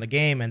stuff on the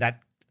game, and that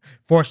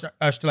forced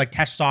us to like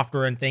test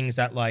software and things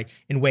that like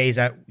in ways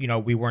that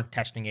we weren't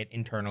testing it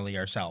internally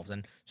ourselves,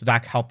 and so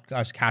that helped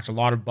us catch a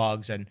lot of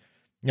bugs. And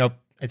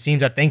it seems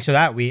that thanks to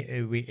that we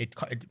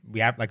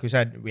have, like we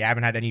said, we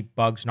haven't had any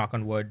bugs, knock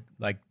on wood,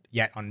 like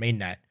yet on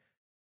mainnet.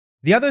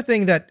 The other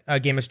thing that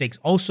Game Mistakes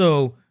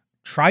also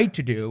tried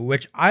to do,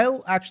 which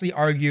I'll actually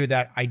argue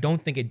that I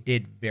don't think it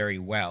did very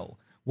well,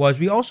 was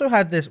we also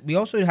had this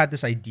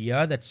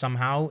idea that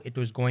somehow it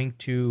was going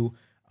to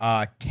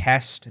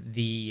test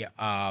the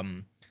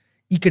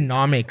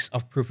economics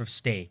of proof of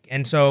stake.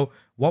 And so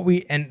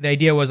the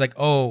idea was like,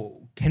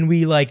 oh, can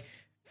we like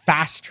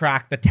fast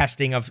track the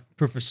testing of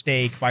proof of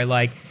stake by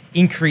like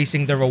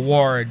increasing the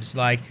rewards,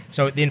 like,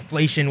 so the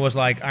inflation was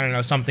like, I don't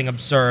know, something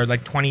absurd,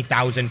 like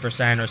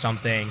 20,000% or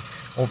something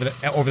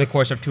over the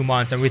course of 2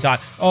 months, and we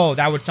thought, oh,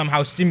 that would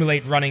somehow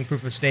simulate running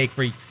proof of stake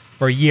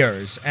for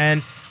years.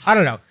 And I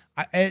don't know,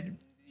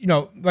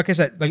 like I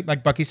said,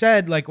 like Bucky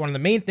said, like one of the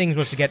main things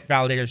was to get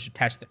validators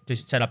to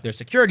set up their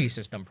security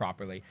system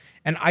properly.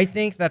 And I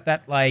think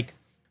that like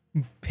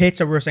pits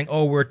that we're saying,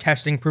 oh, we're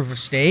testing proof of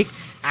stake,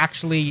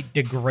 actually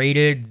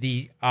degraded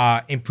the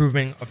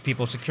improvement of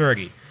people's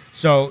security.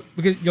 So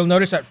because you'll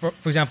notice that,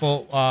 for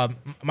example,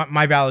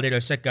 my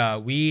validator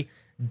Sitka, we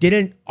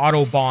didn't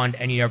auto bond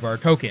any of our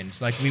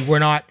tokens. Like we were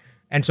not,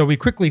 and so we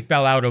quickly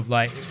fell out of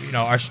like,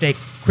 our stake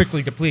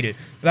quickly depleted.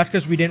 But that's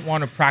because we didn't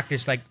want to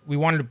practice, like we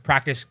wanted to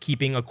practice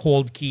keeping a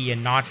cold key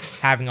and not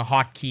having a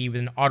hot key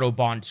with an auto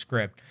bond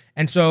script.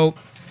 And so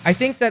I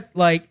think that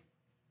like,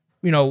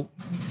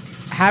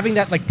 having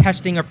that like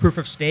testing a proof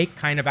of stake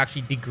kind of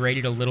actually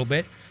degraded a little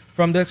bit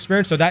from the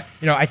experience. So that,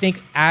 I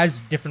think as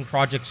different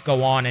projects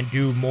go on and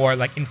do more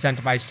like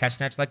incentivized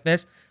testnets like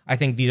this, I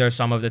think these are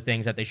some of the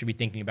things that they should be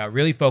thinking about,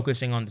 really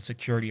focusing on the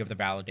security of the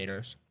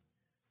validators.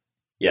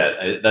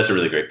 Yeah, that's a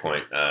really great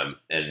point.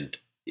 And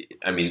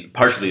I mean,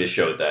 partially it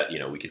showed that,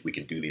 we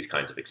can do these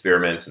kinds of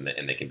experiments and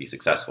they can be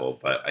successful.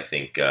 But I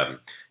think,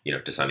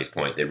 to Sunny's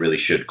point, they really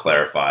should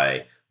clarify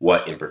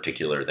what in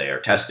particular they are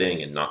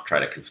testing and not try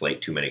to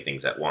conflate too many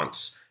things at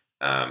once.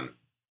 Part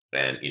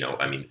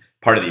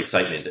of the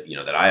excitement,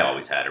 that I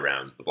always had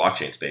around the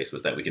blockchain space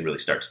was that we can really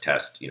start to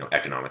test,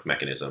 economic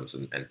mechanisms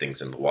and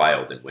things in the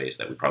wild in ways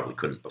that we probably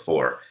couldn't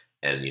before.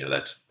 And,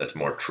 that's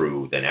more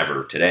true than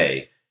ever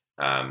today.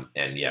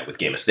 With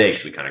Game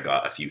Mistakes, we kind of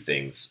got a few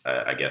things,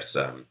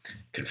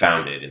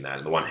 confounded in that.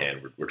 On the one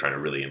hand, we're trying to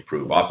really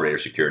improve operator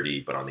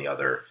security, but on the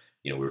other,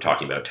 we were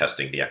talking about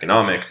testing the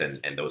economics,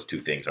 and those two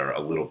things are a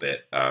little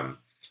bit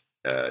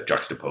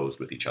juxtaposed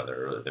with each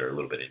other. Or they're a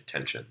little bit in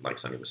tension. Like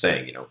Sunny was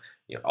saying,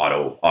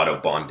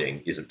 auto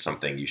bonding isn't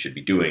something you should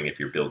be doing if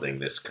you're building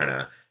this kind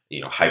of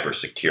hyper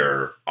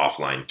secure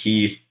offline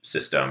key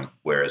system,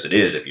 whereas it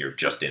is if you're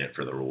just in it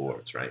for the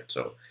rewards, right?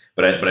 So,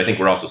 but I think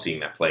we're also seeing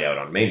that play out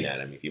on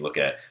mainnet. I mean, if you look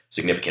at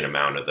significant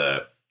amount of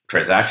the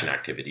transaction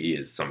activity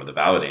is some of the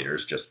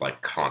validators just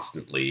like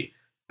constantly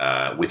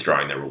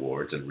withdrawing their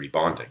rewards and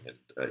rebonding,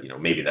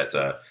 and maybe that's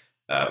a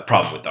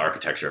problem with the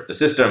architecture of the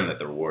system, that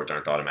the rewards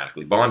aren't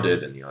automatically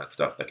bonded, and that's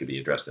stuff that could be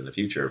addressed in the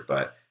future.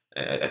 But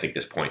I think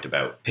this point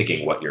about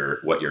picking what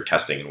you're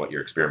testing and what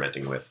you're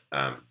experimenting with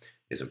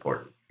is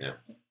important. Yeah.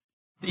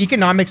 The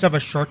economics of a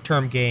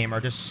short-term game are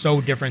just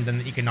so different than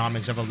the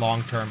economics of a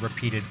long-term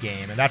repeated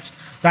game, and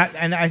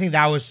and I think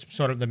that was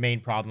sort of the main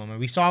problem. And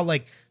we saw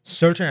like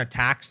certain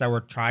attacks that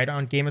were tried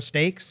on Game of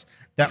Stakes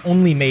that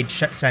only made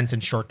sense in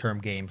short-term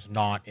games,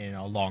 not in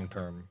a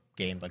long-term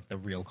game like the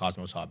real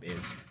Cosmos Hub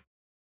is.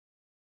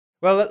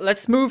 Well,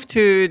 let's move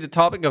to the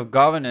topic of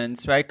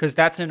governance, right? Because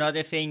that's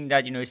another thing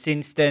that,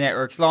 since the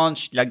network's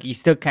launched, like you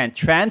still can't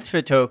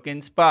transfer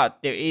tokens, but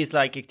there is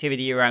like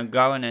activity around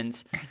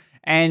governance.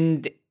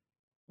 And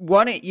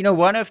one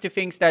of the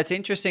things that's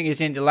interesting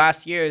is in the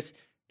last years,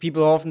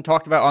 people often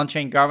talked about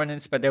on-chain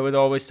governance, but they would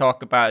always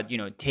talk about,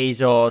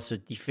 Tezos or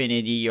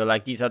Dfinity or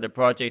like these other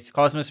projects.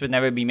 Cosmos would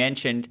never be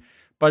mentioned.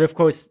 But of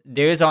course,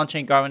 there is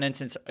on-chain governance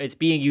and it's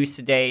being used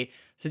today.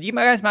 So do you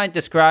guys mind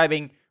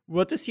describing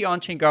what does the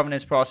on-chain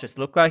governance process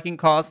look like in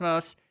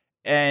Cosmos?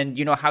 And,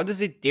 how does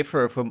it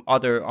differ from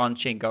other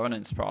on-chain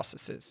governance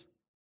processes?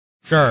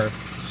 Sure.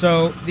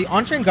 So the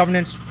on-chain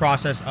governance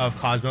process of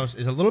Cosmos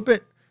is a little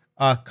bit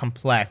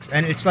complex.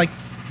 And it's like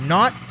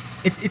not...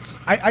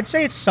 I'd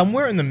say it's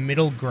somewhere in the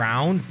middle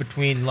ground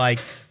between like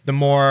the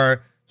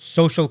more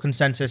social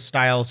consensus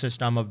style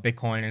system of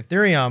Bitcoin and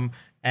Ethereum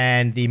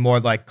and the more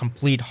like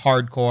complete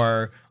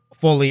hardcore,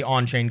 fully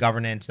on-chain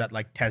governance that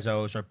like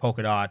Tezos or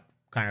Polkadot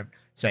kind of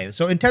say.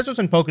 So in Tezos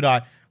and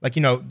Polkadot, like,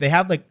 they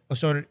have like a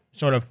sort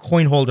of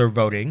coin holder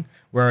voting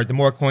where the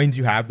more coins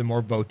you have, the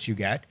more votes you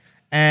get.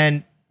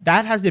 And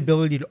that has the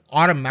ability to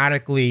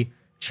automatically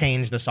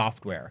change the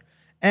software.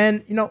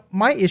 And,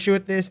 my issue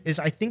with this is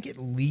I think it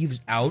leaves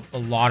out a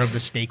lot of the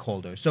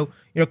stakeholders. So,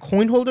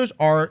 coin holders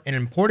are an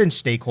important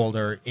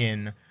stakeholder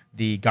in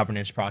the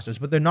governance process,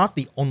 but they're not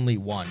the only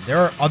one. There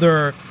are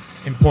other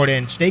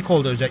important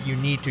stakeholders that you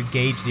need to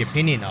gauge the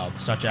opinion of,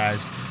 such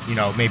as,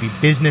 maybe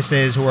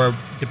businesses who are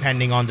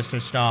depending on the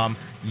system,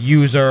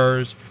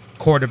 users,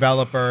 core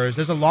developers.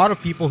 There's a lot of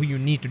people who you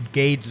need to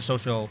gauge the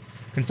social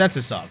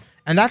consensus of.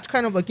 And that's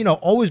kind of like,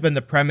 always been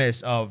the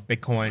premise of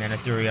Bitcoin and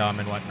Ethereum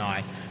and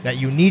whatnot, that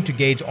you need to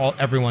gauge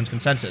everyone's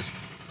consensus.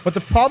 But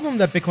the problem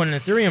that Bitcoin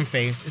and Ethereum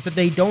face is that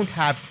they don't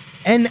have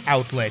an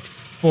outlet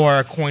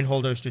for coin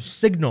holders to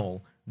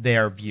signal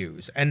their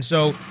views. And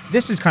so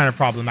this is kind of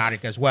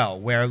problematic as well,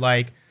 where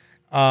like,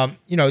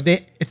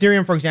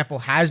 Ethereum, for example,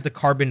 has the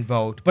carbon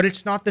vote, but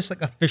it's not this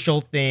like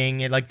official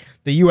thing. And like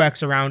the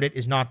UX around it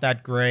is not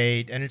that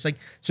great. And it's like,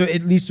 so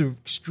it leads to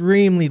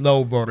extremely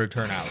low voter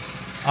turnout.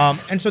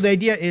 And so the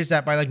idea is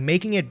that by like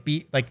making it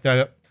be like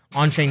the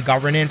on-chain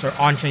governance or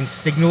on-chain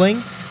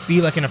signaling be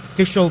like an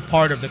official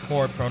part of the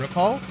core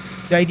protocol,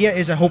 the idea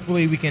is that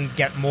hopefully we can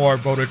get more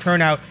voter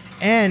turnout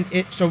and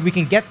so we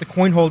can get the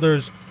coin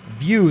holders'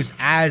 views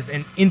as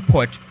an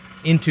input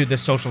into the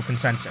social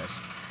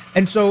consensus.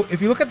 And so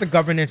if you look at the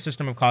governance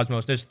system of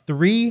Cosmos, there's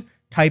 3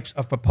 types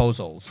of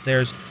proposals.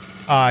 There's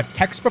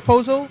text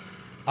proposal,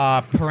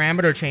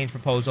 parameter change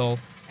proposal,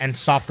 and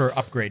software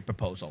upgrade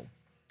proposal.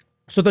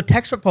 So the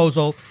text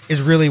proposal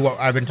is really what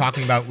I've been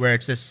talking about, where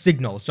it's this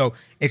signal. So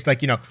it's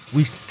like,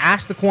 we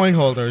ask the coin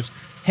holders,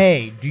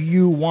 hey, do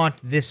you want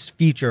this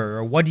feature?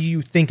 Or what do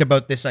you think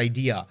about this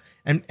idea?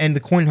 And the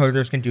coin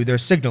holders can do their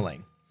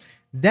signaling.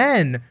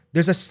 Then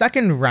there's a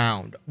second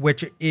round,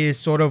 which is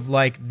sort of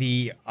like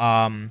the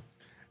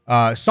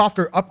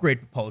software upgrade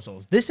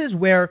proposals. This is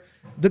where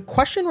the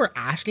question we're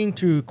asking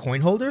to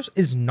coin holders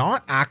is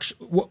not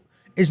actually...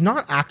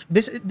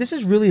 This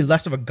is really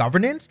less of a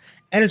governance,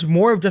 and it's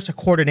more of just a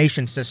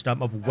coordination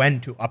system of when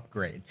to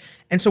upgrade.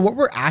 And so what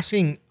we're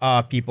asking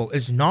people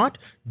is not,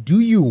 do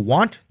you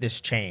want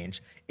this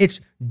change? It's,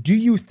 do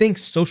you think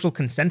social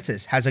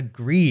consensus has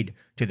agreed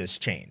to this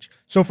change?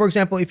 So for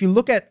example, if you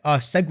look at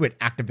SegWit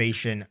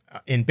activation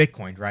in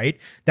Bitcoin, right?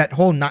 That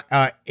whole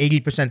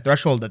 80%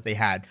 threshold that they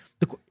had,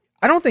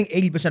 I don't think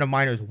 80% of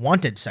miners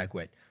wanted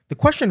SegWit. The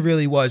question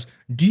really was,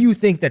 do you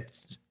think that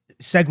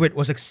SegWit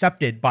was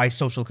accepted by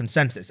social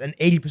consensus? And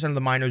 80% of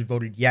the miners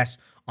voted yes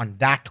on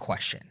that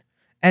question.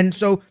 And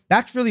so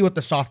that's really what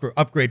the software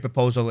upgrade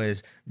proposal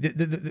is.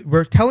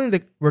 We're telling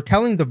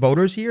the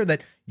voters here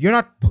that you're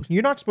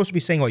not supposed to be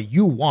saying what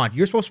you want.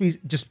 You're supposed to be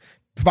just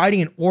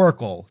providing an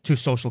oracle to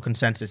social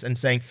consensus and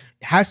saying,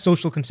 has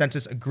social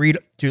consensus agreed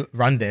to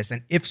run this?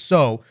 And if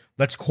so,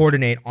 let's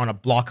coordinate on a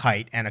block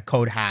height and a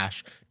code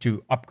hash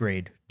to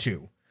upgrade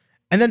to.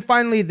 And then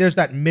finally, there's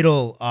that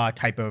middle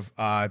type of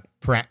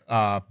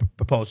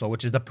proposal,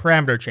 which is the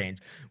parameter change,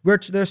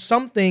 which there's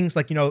some things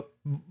like,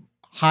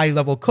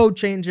 high-level code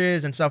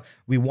changes and stuff.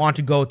 We want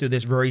to go through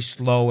this very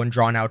slow and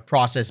drawn-out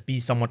process, be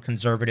somewhat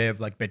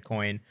conservative like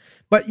Bitcoin.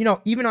 But,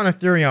 even on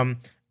Ethereum,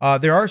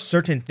 there are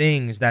certain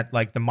things that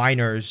like the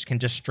miners can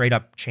just straight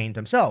up change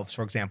themselves.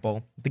 For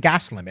example, the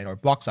gas limit or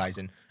block size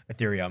in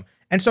Ethereum.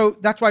 And so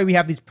that's why we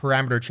have these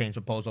parameter change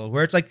proposals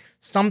where it's like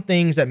some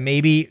things that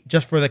maybe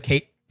just for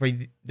the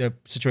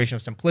situation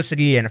of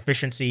simplicity and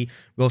efficiency,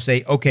 we'll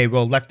say, okay,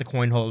 we'll let the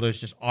coin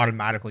holders just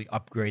automatically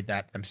upgrade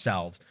that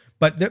themselves.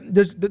 But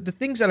the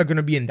things that are going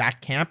to be in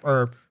that camp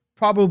are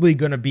probably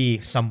going to be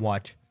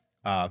somewhat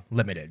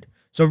limited.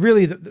 So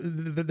really,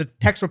 the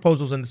text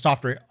proposals and the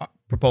software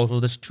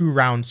proposal, this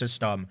 2-round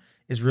system,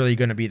 is really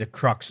going to be the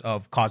crux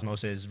of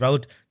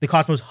the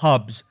Cosmos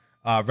Hub's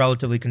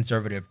relatively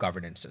conservative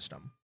governance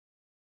system.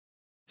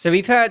 So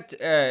we've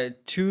had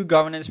 2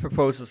 governance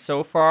proposals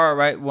so far,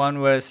 right? One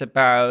was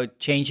about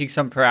changing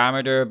some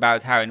parameter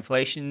about how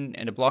inflation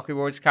and the block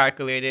reward is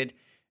calculated,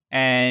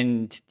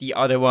 and the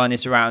other one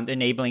is around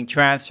enabling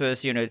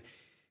transfers.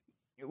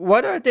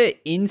 What are the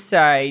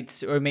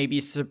insights or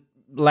maybe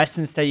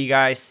lessons that you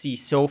guys see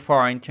so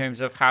far in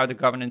terms of how the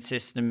governance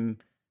system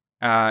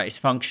is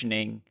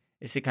functioning?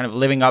 Is it kind of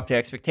living up to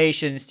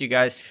expectations? Do you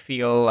guys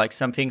feel like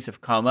some things have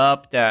come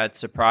up that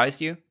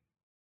surprised you?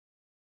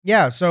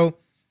 Yeah, so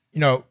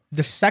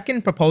the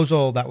second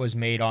proposal that was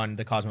made on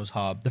the Cosmos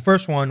Hub, the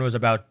first one was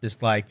about this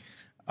thing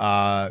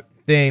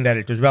that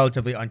it was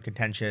relatively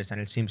uncontentious and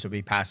it seems to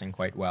be passing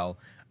quite well.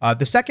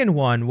 The second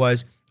one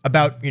was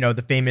about,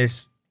 the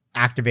famous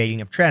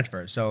activating of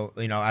transfers. So,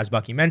 as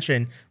Bucky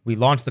mentioned, we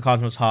launched the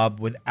Cosmos Hub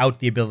without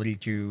the ability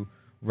to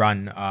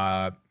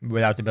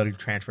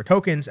transfer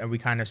tokens. And we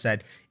kind of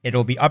said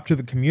it'll be up to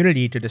the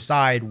community to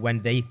decide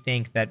when they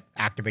think that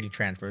activating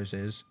transfers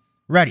is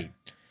ready.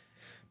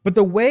 But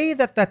the way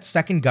that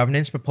second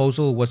governance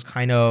proposal was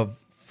kind of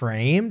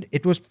framed,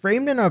 it was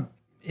framed in a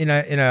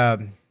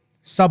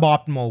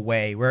suboptimal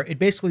way where it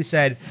basically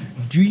said,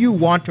 do you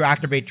want to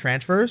activate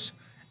transfers?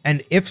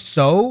 And if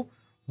so,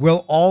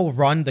 we'll all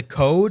run the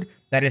code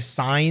that is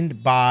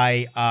signed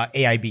by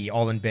AIB,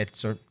 All in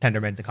Bits, or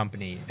Tendermint, the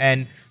company.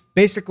 And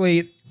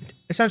basically,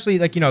 essentially,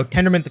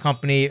 Tendermint, the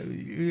company,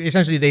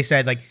 essentially they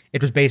said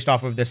it was based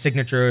off of the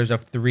signatures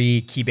of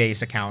 3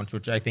 Keybase accounts,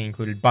 which I think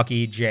included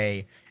Bucky,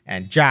 Jay,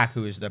 and Jack,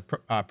 who is the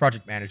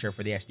project manager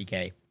for the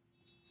SDK.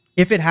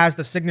 If it has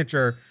the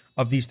signature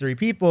of these 3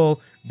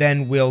 people,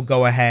 then we'll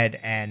go ahead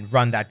and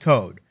run that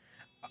code.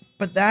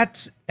 But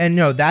that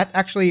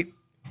actually,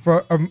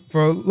 for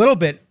a little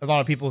bit, a lot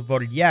of people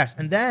voted yes.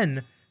 And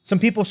then some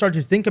people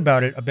started to think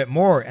about it a bit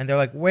more, and they're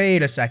like,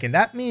 wait a second,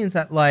 that means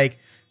that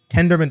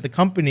Tendermint, the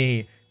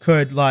company,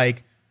 could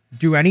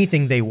do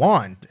anything they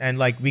want, and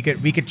we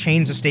could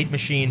change the state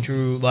machine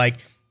to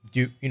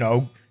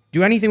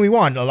do anything we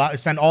want,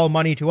 send all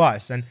money to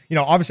us. And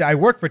obviously I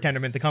work for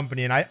Tendermint, the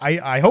company, and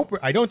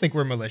I don't think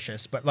we're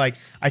malicious, but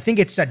I think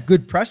it set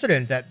good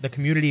precedent that the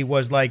community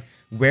was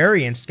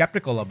wary and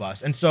skeptical of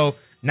us. And so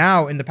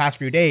now in the past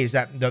few days,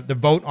 that the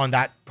vote on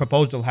that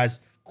proposal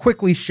has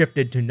quickly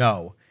shifted to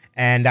no,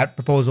 and that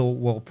proposal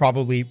will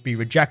probably be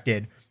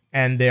rejected.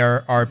 And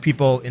there are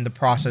people in the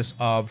process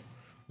of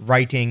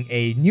writing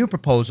a new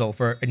proposal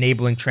for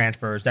enabling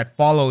transfers that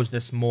follows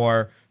this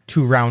more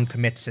 2-round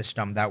commit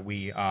system that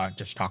we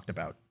just talked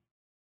about.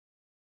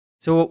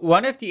 So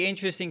one of the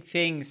interesting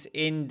things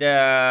in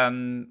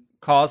the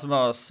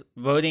Cosmos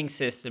voting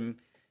system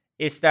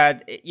is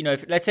that,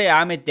 if let's say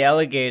I'm a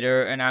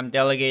delegator and I'm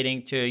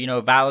delegating to,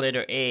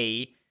 validator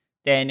A,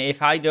 then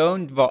if I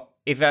don't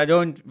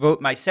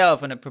vote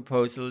myself on a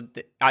proposal,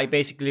 I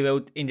basically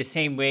vote in the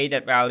same way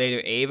that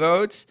validator A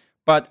votes,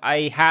 but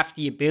I have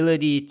the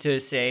ability to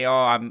say,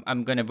 oh,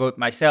 I'm going to vote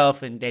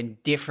myself and then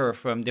differ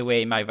from the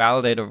way my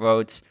validator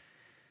votes.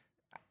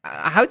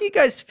 How do you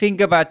guys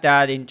think about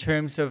that in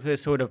terms of the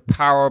sort of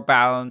power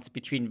balance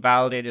between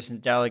validators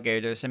and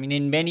delegators? I mean,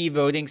 in many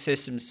voting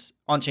systems,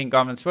 on-chain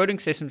governance voting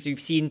systems,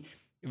 we've seen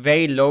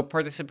very low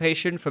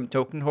participation from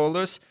token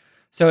holders.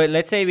 So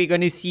let's say we're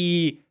going to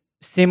see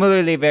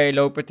similarly very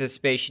low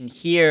participation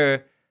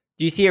here.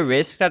 Do you see a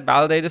risk that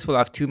validators will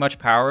have too much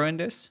power in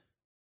this?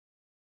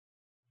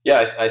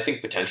 Yeah, I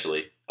think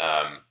potentially.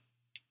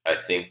 I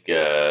think,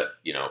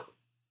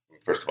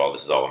 first of all,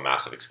 this is all a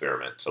massive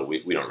experiment, so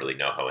we don't really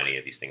know how any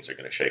of these things are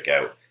going to shake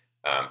out.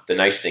 The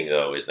nice thing,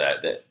 though, is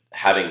that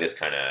having this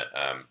kind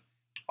of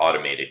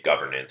automated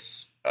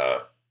governance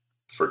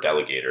for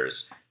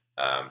delegators,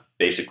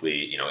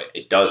 basically,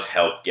 it does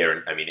help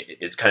guarantee. I mean,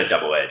 it's kind of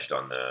double-edged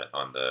on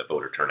the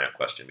voter turnout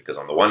question, because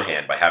on the one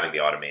hand, by having the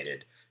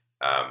automated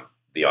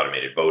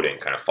voting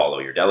kind of follow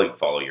your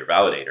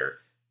validator,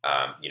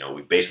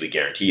 we basically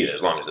guarantee that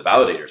as long as the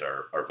validators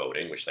are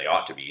voting, which they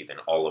ought to be, then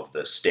all of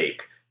the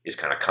stake is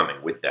kind of coming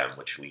with them,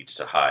 which leads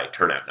to high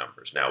turnout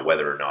numbers. Now,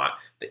 whether or not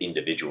the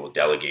individual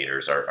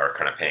delegators are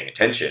kind of paying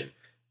attention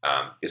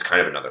is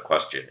kind of another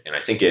question. And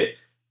I think it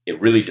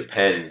really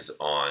depends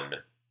on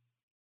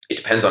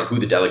who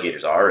the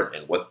delegators are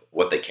and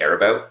what they care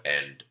about,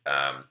 and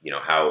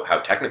how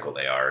technical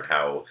they are and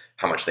how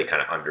much they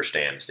kind of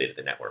understand the state of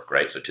the network,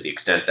 right? So to the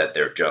extent that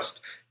they're just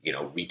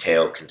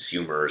retail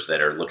consumers that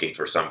are looking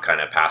for some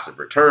kind of passive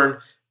return,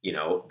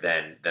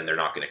 then they're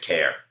not going to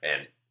care.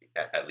 And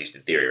at least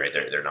in theory, right?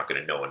 They're not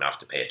going to know enough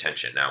to pay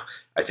attention. Now,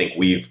 I think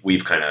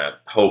we've kind of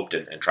hoped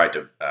and tried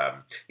to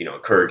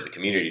encourage the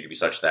community to be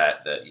such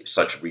that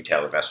such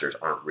retail investors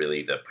aren't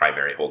really the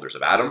primary holders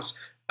of atoms.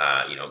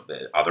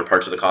 The other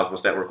parts of the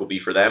Cosmos network will be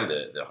for them.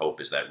 The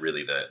hope is that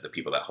really the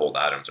people that hold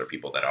atoms are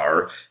people that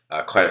are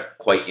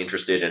quite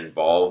interested and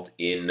involved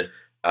in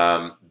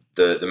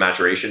the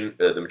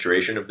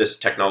maturation of this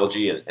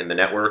technology and the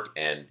network,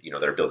 and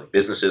that are building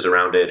businesses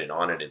around it and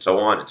on it and so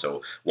on, and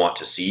so want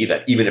to see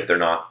that even if they're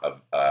not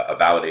a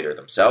validator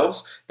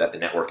themselves, that the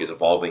network is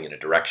evolving in a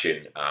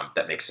direction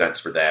that makes sense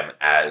for them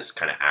as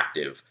kind of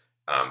active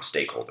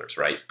stakeholders,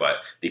 right? But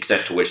the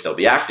extent to which they'll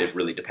be active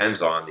really depends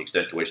on the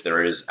extent to which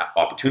there is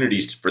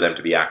opportunities for them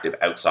to be active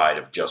outside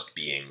of just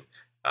being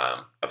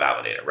a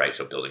validator, right?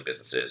 So building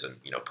businesses and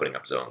putting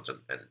up zones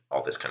and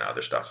all this kind of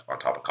other stuff on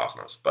top of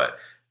Cosmos. But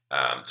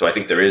so I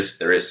think there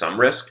is some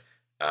risk.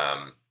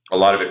 A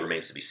lot of it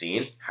remains to be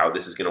seen how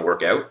this is going to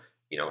work out.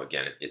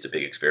 Again, it's a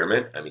big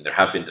experiment. I mean, there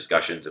have been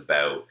discussions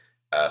about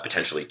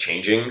potentially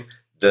changing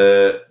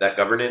that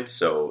governance.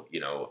 So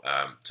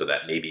so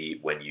that maybe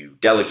when you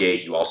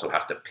delegate, you also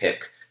have to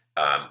pick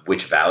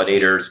which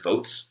validator's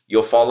votes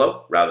you'll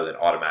follow, rather than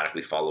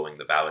automatically following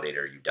the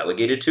validator you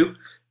delegated to.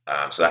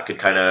 So that could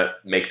kind of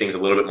make things a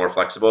little bit more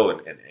flexible,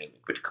 and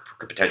which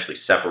could potentially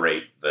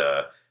separate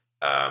the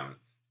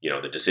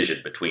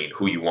decision between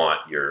who you want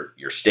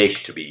your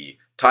stake to be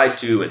tied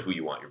to and who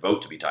you want your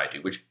vote to be tied to,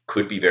 which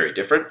could be very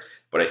different.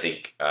 But I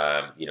think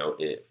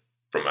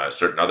from a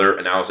certain other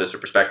analysis or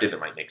perspective, it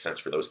might make sense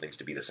for those things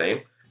to be the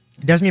same.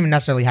 It doesn't even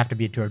necessarily have to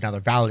be to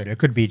another validator. It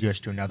could be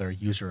just to another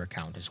user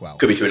account as well.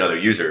 Could be to another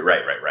user,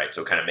 right.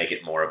 So kind of make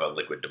it more of a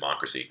liquid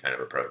democracy kind of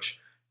approach.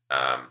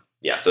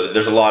 So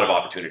there's a lot of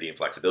opportunity and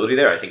flexibility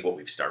there. I think what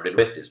we've started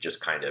with is just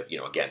kind of,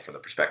 again, from the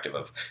perspective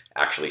of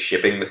actually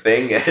shipping the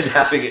thing and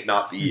having it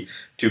not be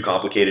too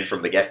complicated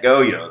from the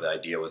get-go. The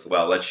idea was,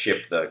 well, let's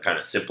ship the kind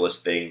of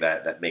simplest thing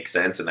that makes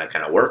sense and that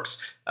kind of works,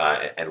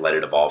 and let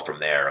it evolve from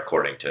there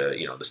according to,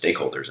 the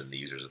stakeholders and the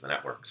users of the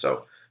network.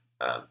 So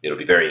it'll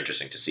be very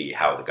interesting to see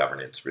how the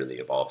governance really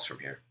evolves from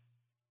here.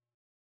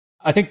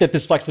 I think that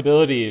this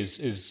flexibility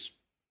is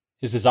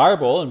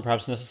desirable and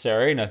perhaps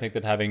necessary, and I think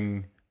that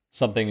having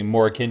something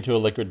more akin to a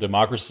liquid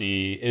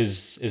democracy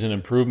is an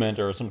improvement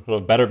or some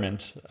sort of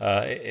betterment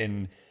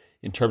in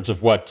terms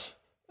of what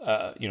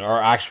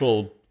our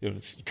actual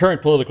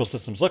current political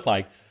systems look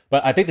like.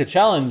 But I think the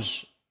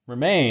challenge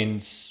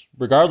remains,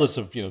 regardless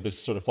of this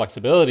sort of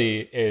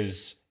flexibility,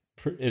 is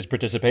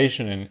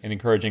participation and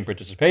encouraging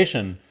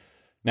participation.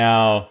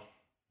 Now,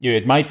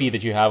 it might be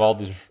that you have all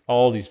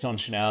these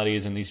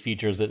functionalities and these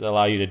features that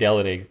allow you to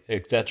delegate,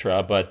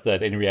 etc. But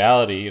that in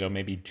reality,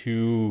 maybe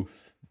two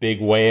big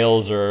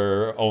whales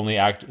or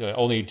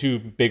only two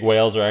big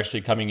whales are actually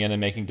coming in and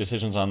making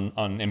decisions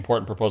on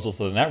important proposals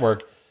to the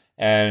network.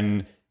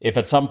 And if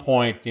at some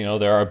point,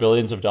 there are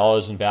billions of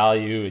dollars in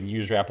value in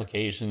user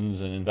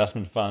applications and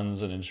investment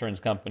funds and insurance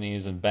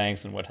companies and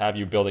banks and what have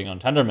you building on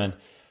Tendermint,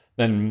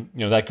 then,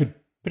 that could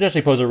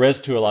potentially pose a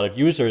risk to a lot of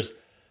users.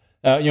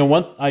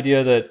 One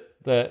idea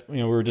that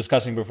we were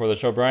discussing before the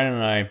show, Brian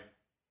and I,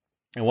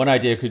 and one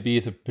idea could be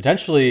to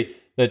potentially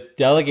that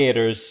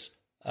delegators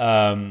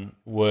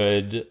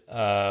would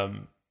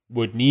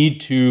need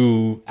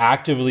to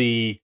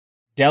actively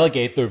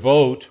delegate their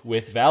vote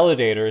with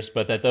validators,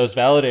 but that those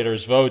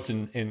validators' votes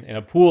in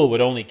a pool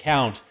would only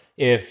count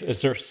if a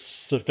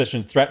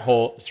sufficient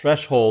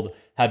threshold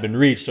had been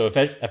reached. So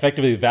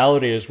effectively,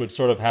 validators would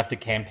sort of have to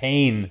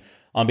campaign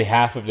on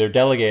behalf of their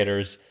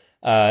delegators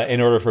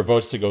in order for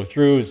votes to go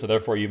through, and so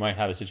therefore you might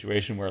have a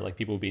situation where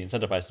people would be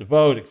incentivized to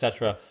vote,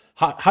 etc.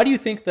 How do you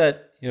think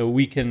that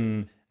we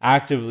can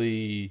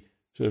actively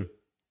sort of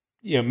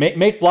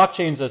make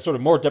blockchains a sort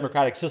of more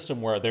democratic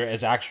system where there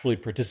is actually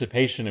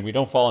participation, and we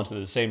don't fall into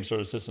the same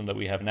sort of system that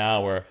we have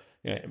now, where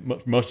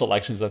most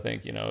elections, I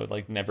think,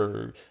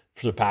 never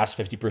surpass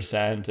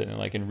 50%,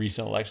 and in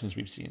recent elections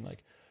we've seen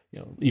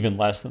even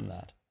less than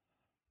that.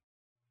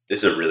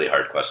 This is a really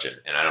hard question,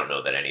 and I don't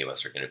know that any of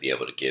us are going to be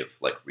able to give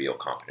real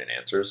competent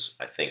answers.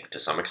 I think to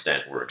some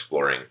extent we're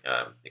exploring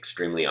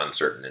extremely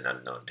uncertain and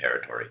unknown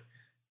territory.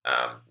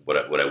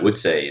 What I would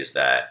say is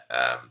that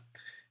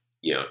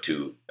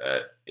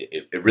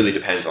it really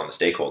depends on the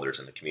stakeholders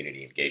and the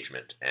community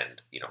engagement,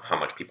 and how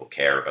much people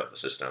care about the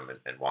system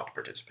and want to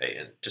participate.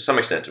 And to some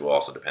extent, it will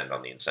also depend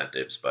on the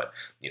incentives. But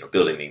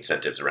building the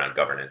incentives around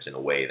governance in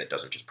a way that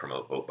doesn't just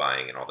promote vote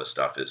buying and all this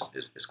stuff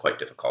is quite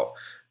difficult.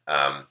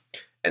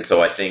 And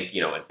so I think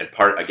and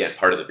part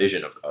of the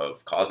vision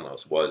of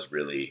Cosmos was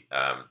really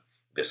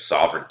this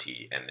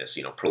sovereignty and this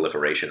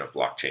proliferation of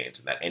blockchains,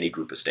 and that any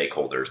group of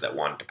stakeholders that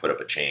wanted to put up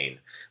a chain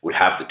would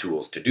have the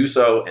tools to do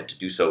so, and to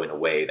do so in a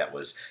way that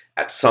was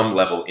at some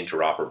level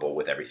interoperable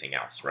with everything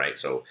else, right?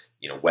 So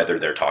whether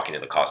they're talking to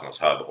the Cosmos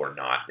Hub or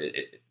not,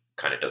 it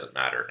kind of doesn't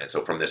matter. And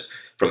so from this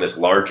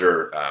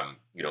larger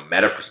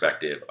meta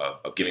perspective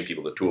of giving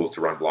people the tools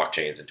to run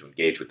blockchains and to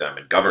engage with them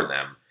and govern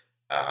them,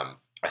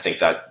 I think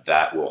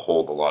that will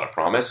hold a lot of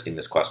promise in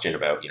this question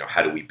about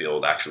how do we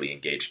build actually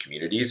engaged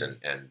communities and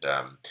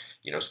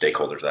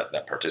stakeholders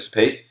that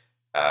participate.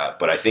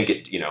 But I think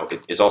it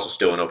is also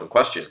still an open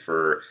question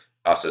for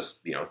us as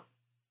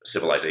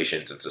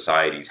civilizations and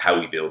societies, how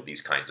we build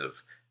these kinds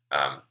of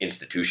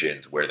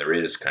institutions where there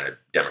is kind of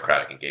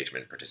democratic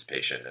engagement,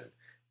 participation, and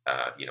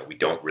we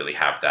don't really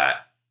have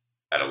that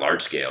at a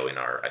large scale in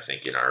our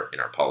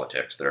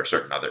politics. There are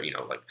certain other,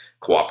 like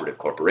cooperative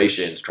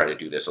corporations try to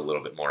do this a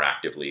little bit more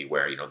actively,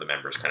 where the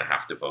members kind of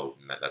have to vote,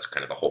 and that's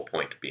kind of the whole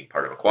point of being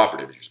part of a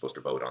cooperative, is you're supposed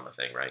to vote on the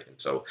thing, right? And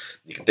so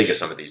you can think of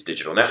some of these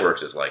digital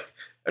networks as like,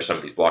 or some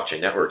of these blockchain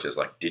networks as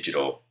like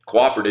digital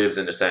cooperatives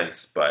in a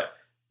sense, but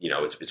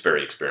it's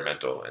very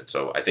experimental. And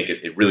so I think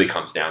it really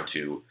comes down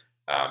to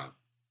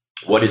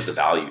what is the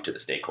value to the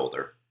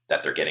stakeholder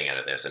that they're getting out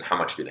of this, and how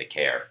much do they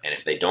care? And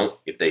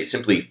if they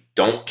simply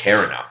don't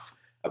care enough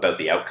about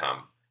the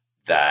outcome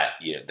that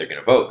they're going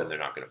to vote, then they're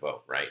not going to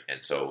vote, right?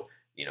 And so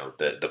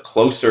the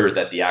closer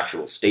that the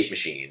actual state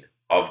machine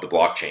of the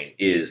blockchain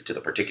is to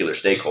the particular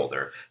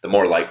stakeholder, the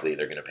more likely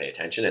they're going to pay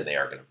attention and they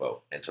are going to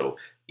vote. And so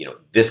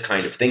this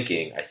kind of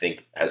thinking, I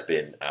think, has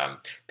been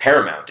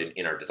paramount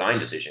in our design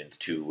decisions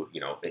to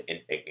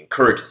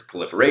encourage this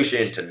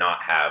proliferation, to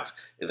not have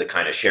the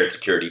kind of shared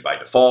security by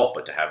default,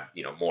 but to have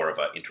more of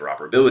a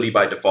interoperability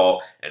by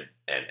default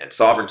and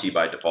sovereignty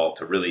by default,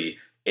 to really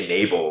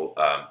enable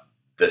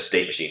the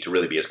state machine to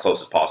really be as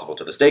close as possible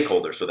to the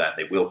stakeholders, so that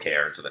they will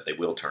care and so that they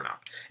will turn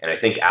up. And I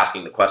think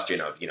asking the question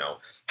of,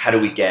 how do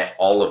we get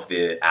all of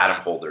the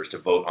Atom holders to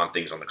vote on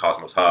things on the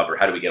Cosmos Hub, or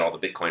how do we get all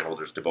the Bitcoin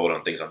holders to vote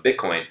on things on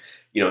Bitcoin,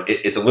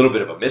 it's a little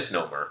bit of a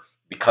misnomer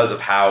because of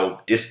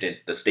how distant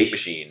the state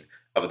machine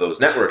of those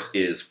networks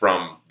is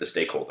from the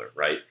stakeholder,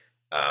 right?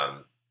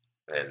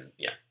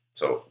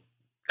 So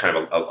kind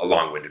of a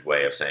long-winded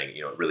way of saying,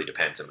 it really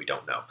depends and we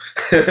don't know.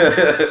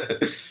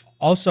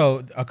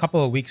 Also, a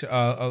couple of weeks,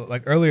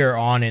 like earlier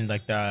on in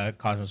like the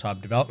Cosmos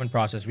Hub development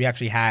process, we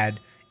actually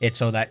had it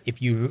so that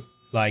if you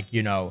if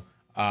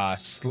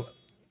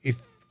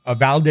a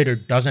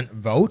validator doesn't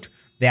vote,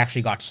 they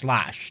actually got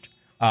slashed.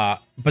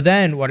 But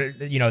then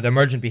the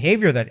emergent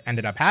behavior that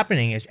ended up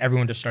happening is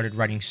everyone just started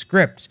writing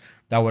scripts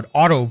that would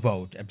auto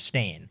vote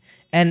abstain.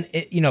 And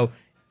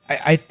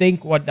I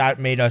think what that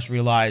made us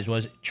realize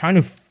was trying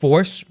to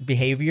force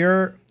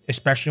behavior,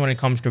 especially when it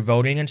comes to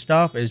voting and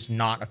stuff, is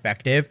not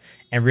effective.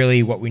 And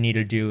really what we need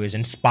to do is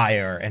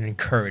inspire and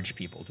encourage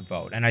people to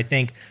vote. And I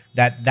think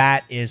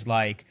that is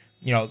like,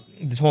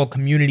 this whole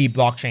community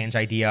blockchains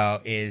idea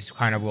is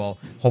kind of will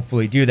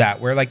hopefully do that,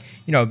 where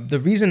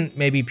the reason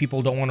maybe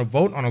people don't want to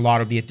vote on a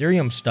lot of the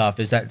Ethereum stuff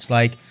is that it's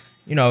like,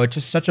 it's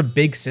just such a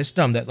big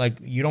system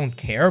that you don't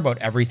care about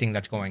everything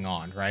that's going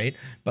on, right?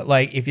 But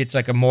if it's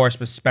like a more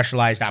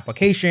specialized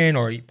application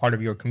or part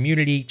of your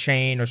community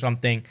chain or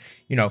something,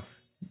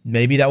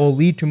 maybe that will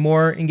lead to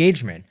more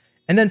engagement.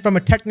 And then from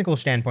a technical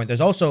standpoint,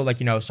 there's also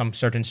some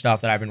certain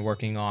stuff that I've been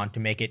working on to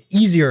make it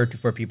easier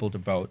for people to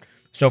vote.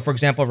 So for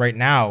example, right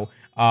now,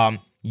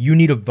 you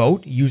need to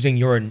vote using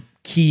your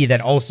key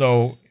that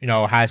also,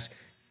 has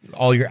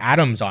all your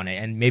atoms on it.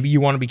 And maybe you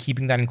want to be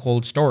keeping that in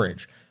cold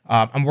storage.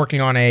 I'm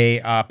working on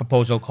a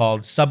proposal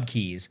called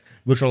subkeys,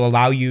 which will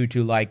allow you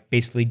to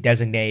basically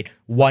designate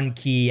one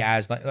key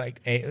as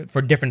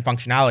for different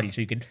functionality.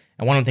 So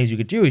and one of the things you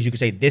could do is you could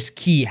say this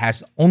key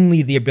has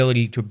only the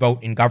ability to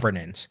vote in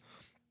governance,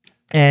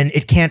 and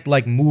it can't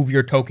move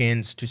your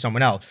tokens to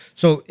someone else.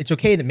 So it's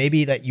okay that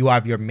maybe that you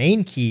have your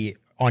main key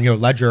on your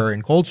ledger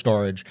in cold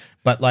storage,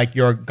 but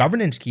your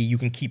governance key, you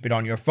can keep it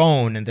on your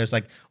phone. And there's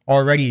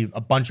already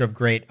a bunch of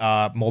great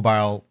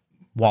mobile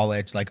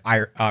wallets like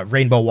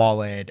Rainbow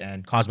Wallet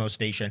and Cosmos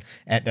Station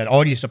that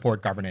already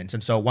support governance.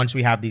 And so once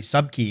we have these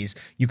sub keys,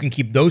 you can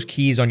keep those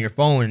keys on your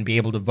phone and be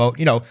able to vote.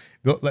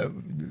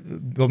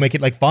 We'll make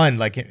it fun.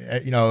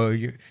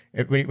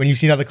 When you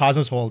see another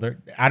Cosmos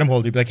Atom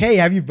holder, you'll be like, hey,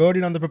 have you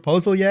voted on the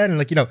proposal yet? And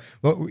we got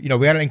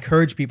to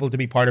encourage people to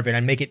be part of it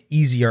and make it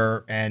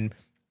easier and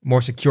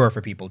more secure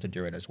for people to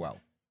do it as well.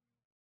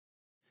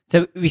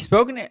 So we've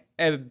spoken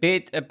a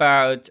bit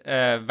about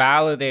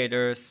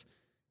validators.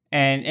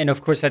 And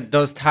of course, that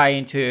does tie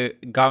into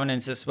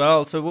governance as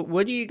well. So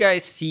what do you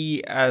guys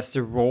see as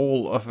the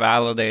role of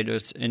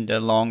validators in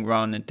the long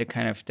run and the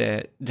kind of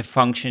the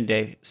function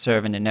they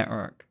serve in the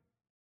network?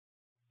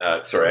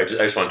 Sorry, I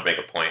just wanted to make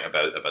a point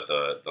about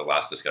the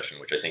last discussion,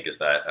 which I think is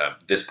that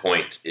this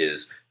point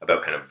is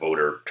about kind of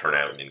voter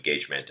turnout and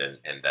engagement, and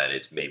that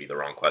it's maybe the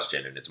wrong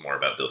question, and it's more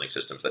about building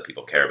systems that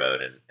people care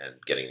about and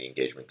getting the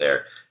engagement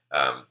there.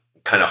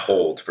 Kind of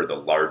holds for the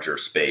larger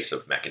space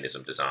of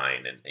mechanism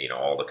design and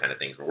all the kind of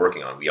things we're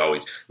working on.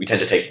 We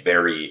tend to take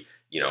very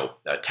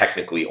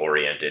technically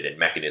oriented and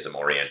mechanism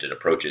oriented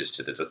approaches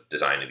to the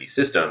design of these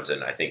systems,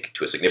 and I think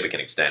to a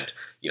significant extent,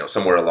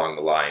 somewhere along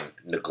the line,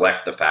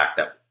 neglect the fact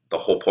that the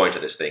whole point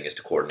of this thing is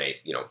to coordinate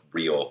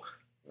real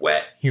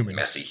wet humans.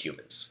 Messy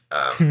humans,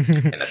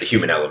 and that the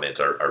human elements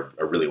are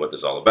really what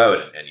this is all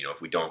about. And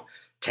if we don't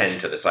tend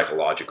to the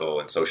psychological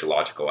and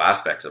sociological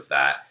aspects of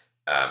that.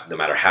 No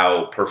matter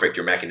how perfect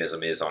your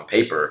mechanism is on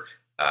paper,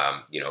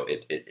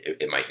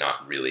 it might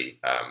not really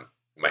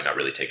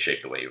take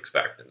shape the way you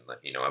expect. And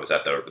I was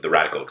at the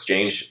Radical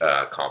Exchange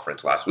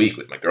conference last week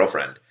with my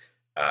girlfriend,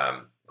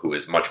 who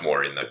is much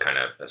more in the kind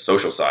of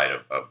social side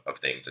of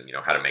things and,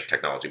 how to make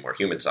technology more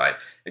human side.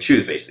 And she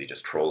was basically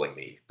just trolling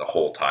me the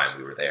whole time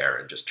we were there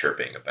and just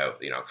chirping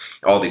about,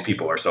 all these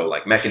people are so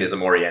like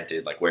mechanism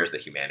oriented, like where's the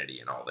humanity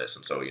in all this?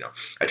 And so,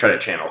 I try to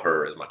channel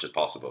her as much as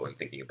possible in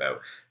thinking about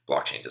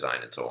blockchain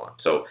design and so on.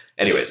 So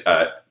anyways,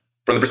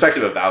 from the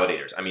perspective of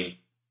validators, I mean,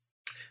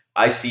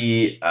 I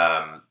see,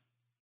 I'm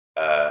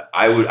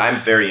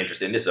very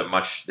interested, and this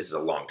is a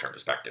long-term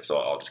perspective, so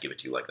I'll just give it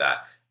to you like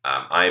that.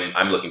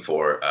 I'm looking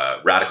for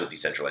radical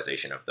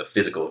decentralization of the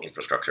physical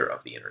infrastructure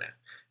of the internet,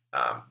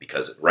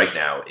 because right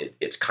now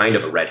it's kind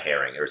of a red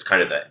herring, or it's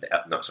kind of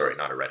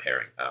not a red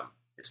herring.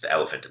 It's the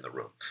elephant in the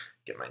room.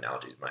 Get my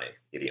analogies, my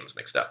idioms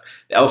mixed up.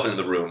 The elephant in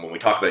the room when we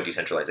talk about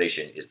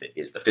decentralization is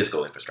the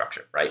physical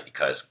infrastructure, right?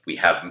 Because we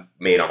have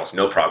made almost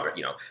no progress.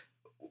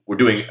 We're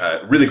doing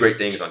really great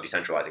things on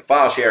decentralizing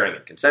file sharing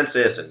and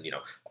consensus, and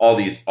all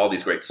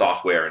these great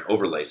software and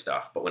overlay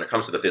stuff. But when it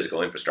comes to the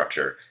physical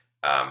infrastructure,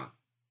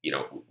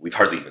 we've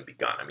hardly even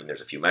begun. I mean,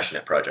 there's a few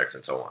meshnet projects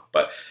and so on.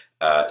 But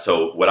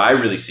so what I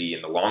really see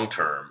in the long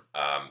term,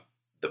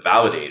 the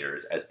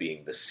validators as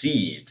being the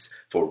seeds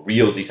for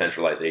real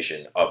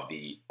decentralization of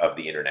the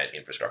internet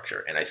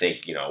infrastructure. And I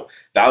think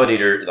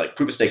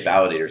proof of stake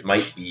validators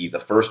might be the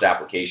first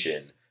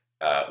application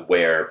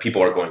where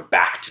people are going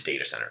back to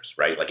data centers,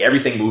 right? Like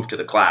everything moved to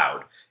the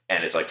cloud,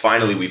 and it's like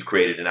finally we've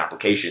created an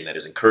application that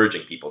is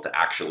encouraging people to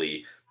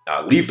actually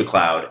leave the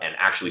cloud and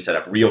actually set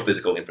up real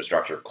physical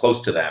infrastructure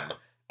close to them,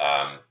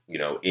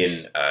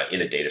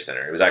 in a data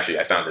center. It was actually,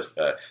 I found this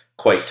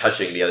quite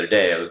touching the other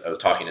day. I was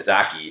talking to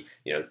Zaki.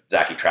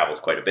 Zaki travels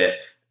quite a bit,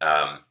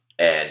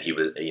 and he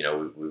was,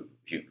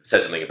 he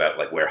said something about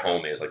like where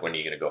home is, like when are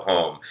you going to go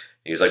home?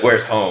 He was like,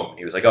 "Where's home?"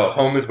 He was like, "Oh,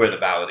 home is where the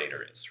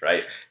validator is,"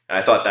 right? And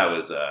I thought that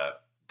was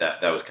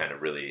that was kind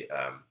of really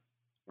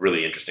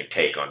really interesting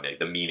take on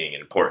the meaning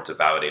and importance of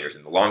validators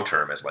in the long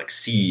term as like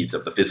seeds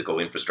of the physical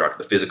infrastructure,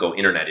 the physical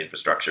internet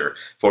infrastructure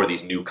for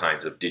these new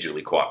kinds of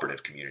digitally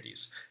cooperative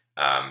communities.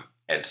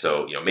 And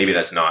so, maybe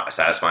that's not a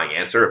satisfying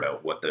answer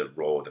about what the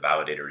role of the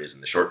validator is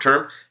in the short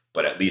term,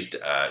 but at least,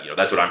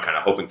 that's what I'm kind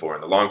of hoping for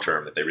in the long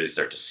term, that they really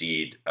start to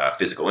seed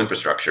physical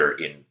infrastructure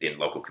in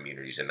local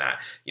communities, and that,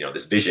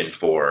 this vision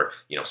for,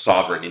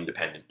 sovereign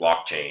independent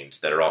blockchains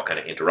that are all kind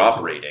of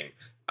interoperating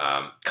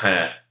kind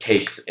of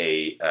takes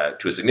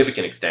to a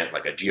significant extent,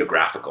 like a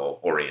geographical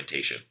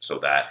orientation, so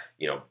that,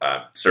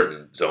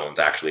 certain zones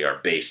actually are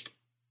based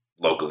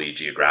locally,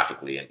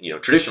 geographically, and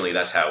traditionally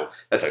that's how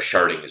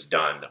sharding is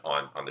done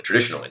on the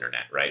traditional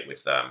internet, right?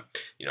 With the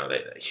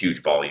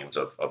huge volumes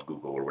of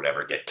Google or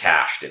whatever get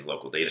cached in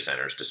local data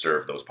centers to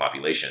serve those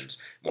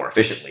populations more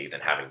efficiently than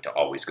having to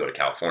always go to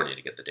California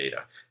to get the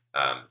data.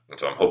 And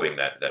so I'm hoping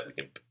that we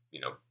can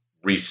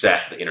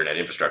reset the internet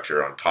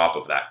infrastructure on top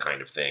of that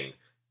kind of thing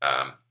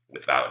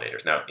with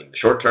validators. Now, in the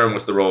short term,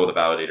 what's the role of the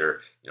validator?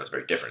 It's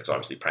very different. It's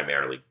obviously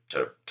primarily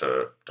to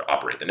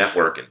operate the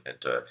network and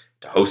to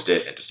host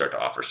it and to start to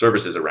offer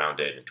services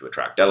around it and to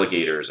attract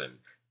delegators and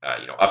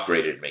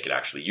upgrade it and make it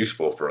actually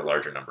useful for a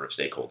larger number of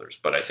stakeholders.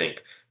 But I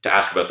think to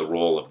ask about the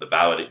role of the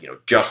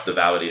just the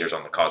validators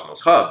on the Cosmos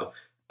Hub,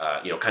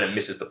 kind of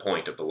misses the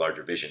point of the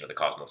larger vision of the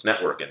Cosmos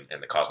network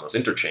and the Cosmos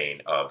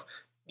interchain of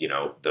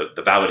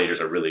the validators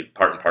are really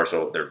part and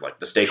parcel. They're like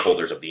the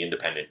stakeholders of the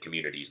independent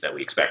communities that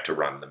we expect to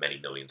run the many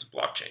millions of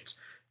blockchains.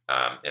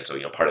 And so,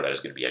 part of that is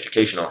going to be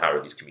educational. How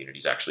are these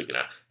communities actually going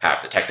to have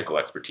the technical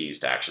expertise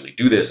to actually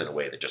do this in a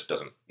way that just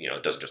doesn't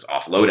just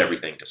offload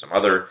everything to some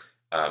other,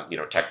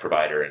 tech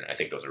provider? And I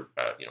think those are,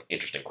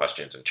 interesting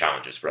questions and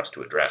challenges for us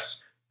to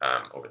address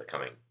over the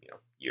coming,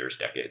 years,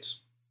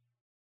 decades.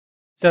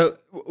 So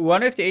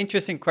one of the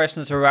interesting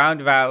questions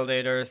around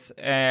validators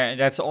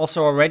that's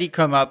also already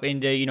come up in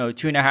the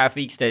 2.5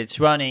 weeks that it's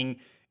running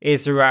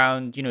is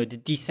around the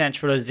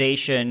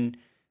decentralization.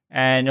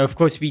 And of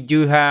course we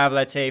do have,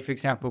 let's say for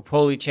example,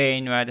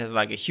 Polychain, right, has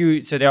like a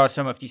huge, so there are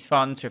some of these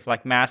funds with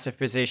like massive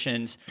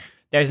positions.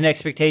 There's an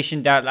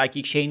expectation that like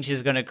exchange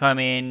is going to come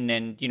in,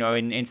 and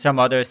in some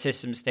other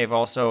systems they've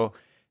also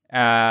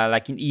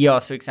like in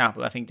EOS, for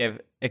example, I think they've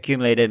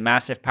accumulated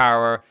massive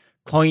power.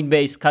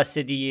 Coinbase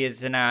custody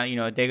is now,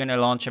 they're going to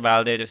launch a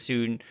validator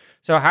soon.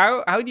 So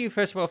how do you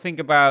first of all think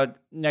about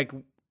like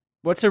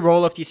what's the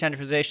role of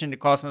decentralization in the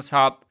Cosmos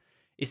Hub?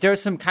 Is there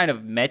some kind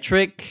of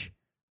metric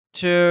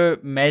to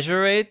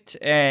measure it?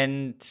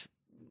 And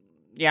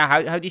yeah,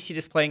 how do you see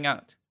this playing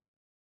out?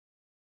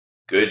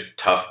 Good,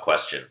 tough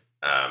question.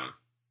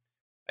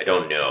 I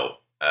don't know.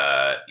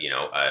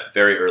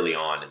 Very early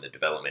on in the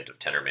development of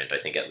Tendermint, I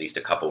think at least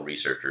a couple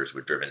researchers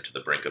were driven to the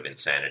brink of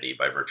insanity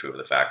by virtue of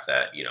the fact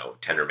that,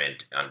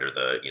 Tendermint under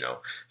the,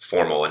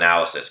 formal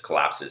analysis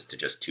collapses to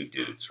just two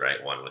dudes,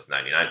 right? One with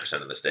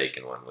 99% of the stake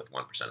and one with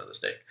 1% of the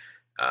stake.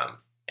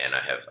 And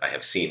I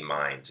have seen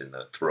minds in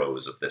the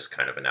throes of this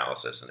kind of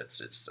analysis, and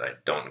it's I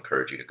don't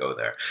encourage you to go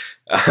there.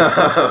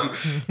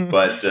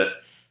 But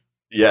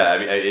yeah, I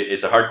mean,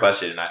 it's a hard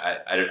question, and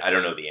I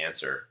don't know the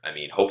answer. I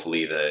mean,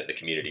 hopefully the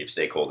community of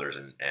stakeholders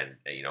and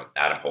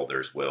atom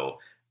holders will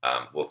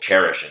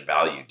cherish and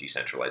value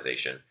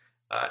decentralization.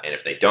 And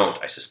if they don't,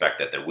 I suspect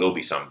that there will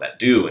be some that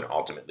do, and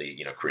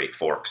ultimately, create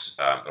forks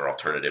or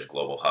alternative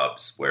global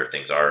hubs where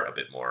things are a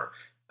bit more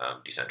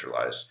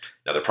decentralized.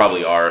 Now, there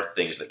probably are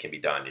things that can be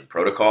done in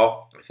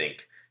protocol. I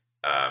think,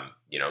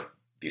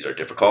 these are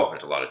difficult.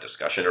 There's a lot of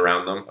discussion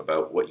around them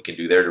about what you can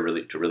do there to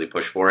really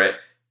push for it.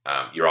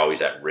 You're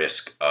always at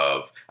risk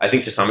of, I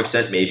think, to some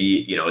extent,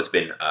 maybe it's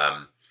been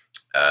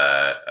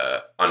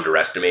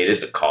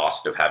underestimated the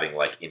cost of having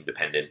like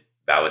independent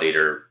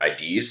validator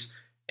IDs.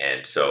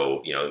 And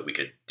so,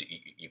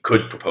 you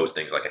could propose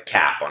things like a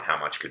cap on how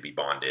much could be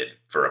bonded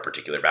for a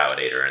particular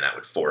validator, and that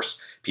would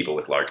force people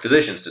with large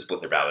positions to split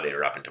their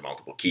validator up into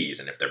multiple keys.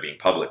 And if they're being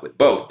public with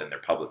both, then they're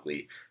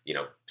publicly,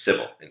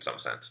 civil in some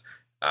sense.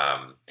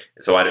 And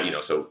so I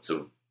don't,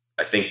 so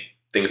I think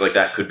things like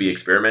that could be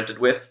experimented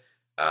with.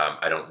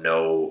 I don't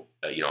know,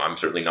 I'm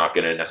certainly not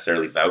going to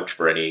necessarily vouch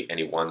for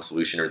any one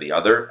solution or the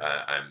other.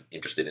 I'm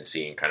interested in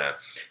seeing kind of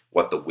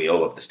what the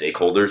will of the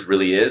stakeholders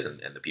really is, and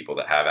the people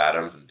that have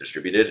atoms and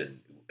distributed. And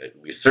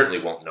we certainly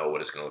won't know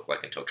what it's going to look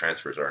like until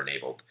transfers are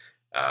enabled.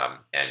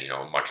 And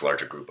a much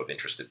larger group of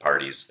interested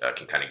parties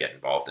can kind of get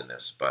involved in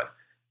this. But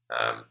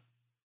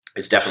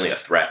it's definitely a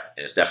threat,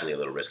 and it's definitely a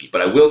little risky.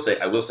 But I will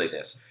say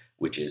this,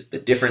 which is the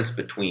difference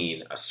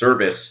between a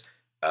service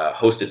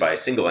hosted by a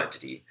single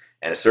entity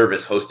and a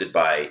service hosted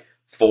by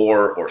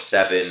 4 or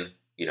 7,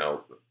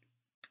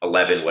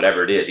 11,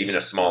 whatever it is, even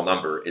a small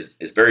number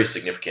is very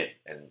significant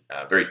and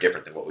very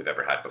different than what we've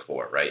ever had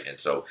before, right? And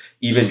so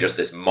even just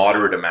this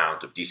moderate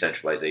amount of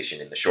decentralization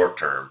in the short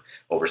term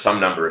over some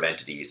number of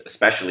entities,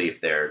 especially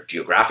if they're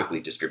geographically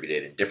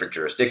distributed in different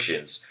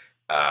jurisdictions,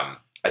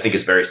 I think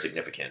is very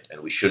significant,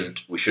 and we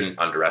shouldn't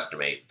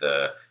underestimate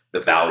the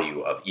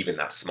value of even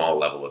that small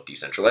level of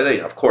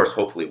decentralization. Of course,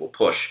 hopefully we'll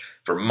push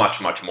for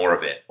much, much more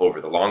of it over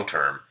the long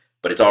term,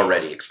 but it's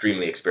already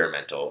extremely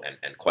experimental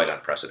and quite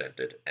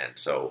unprecedented. And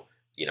so,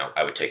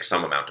 I would take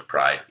some amount of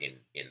pride in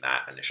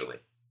that initially.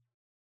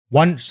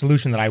 One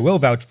solution that I will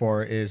vouch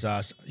for is,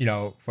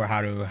 for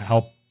how to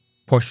help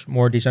push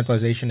more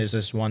decentralization is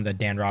this one that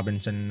Dan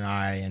Robinson and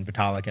I and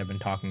Vitalik have been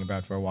talking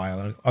about for a while,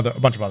 and a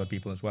bunch of other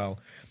people as well,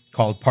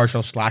 called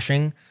partial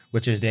slashing,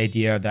 which is the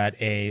idea that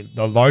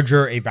the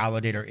larger a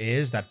validator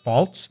is that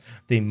faults,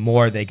 the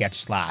more they get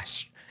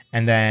slashed.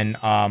 And then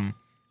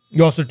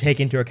you also take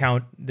into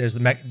account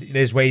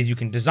there's ways you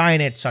can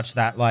design it such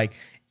that, like,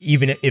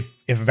 even if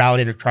a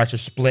validator tries to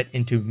split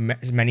into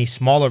many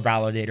smaller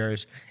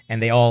validators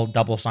and they all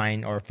double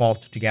sign or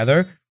fault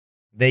together,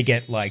 they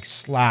get like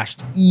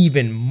slashed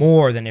even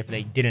more than if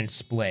they didn't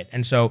split.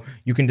 And so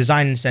you can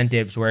design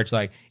incentives where it's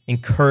like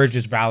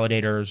encourages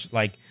validators,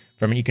 like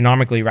from an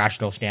economically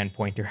rational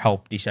standpoint, to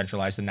help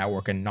decentralize the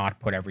network and not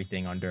put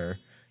everything under,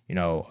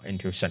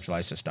 into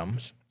centralized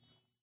systems.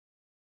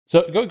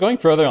 So going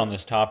further on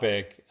this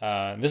topic,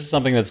 this is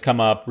something that's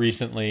come up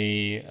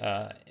recently,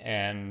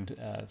 and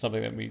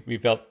something that we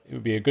felt it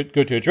would be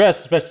good to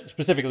address,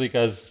 specifically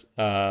because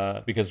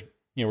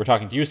we're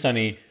talking to you,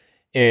 Sunny,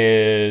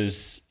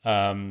 is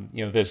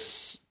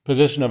this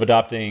position of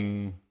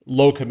adopting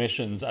low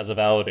commissions as a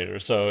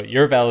validator. So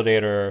your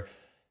validator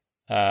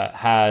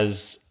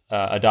has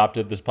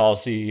adopted this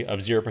policy of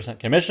 0%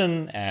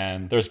 commission,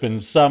 and there's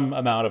been some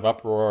amount of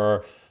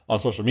uproar on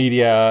social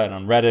media and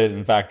on Reddit.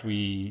 In fact,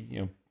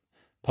 we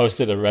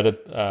posted a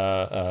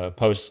Reddit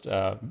post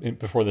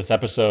before this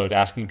episode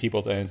asking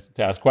people to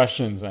ask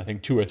questions, and I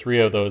think 2 or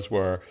 3 of those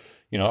were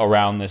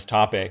around this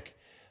topic.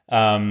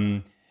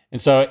 And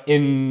so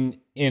in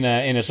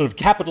a sort of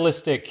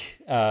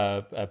capitalistic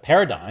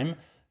paradigm,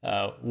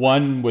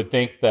 one would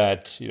think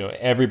that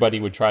everybody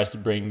would try to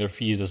bring their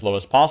fees as low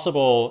as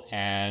possible,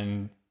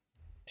 and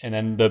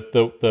then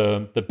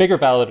the bigger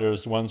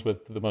validators, the ones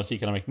with the most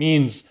economic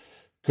means,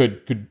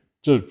 could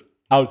sort of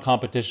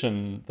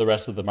out-competition the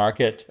rest of the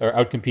market, or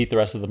out-compete the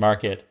rest of the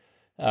market,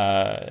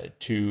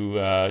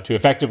 to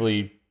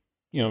effectively,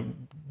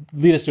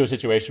 lead us to a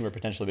situation where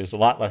potentially there's a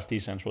lot less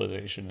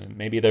decentralization, and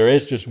maybe there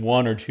is just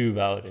 1 or 2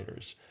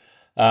 validators.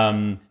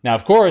 Now,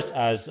 of course,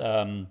 as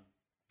a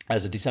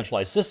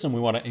decentralized system, we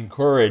want to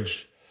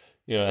encourage,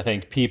 I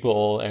think,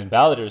 people and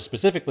validators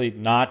specifically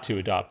not to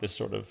adopt this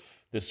sort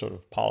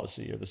of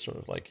policy, or this sort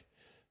of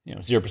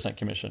 0%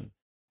 commission.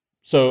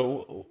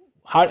 So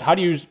how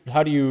do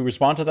you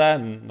respond to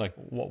that, and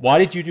why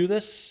did you do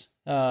this,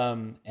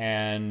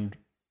 and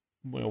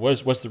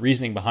what's the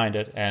reasoning behind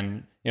it,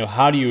 and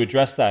how do you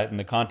address that in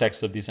the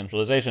context of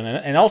decentralization,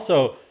 and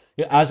also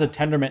as a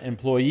Tendermint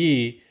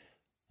employee,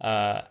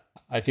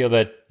 I feel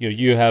that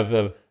you have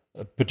a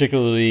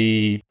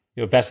particularly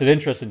vested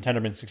interest in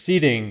Tendermint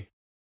succeeding.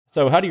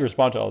 So how do you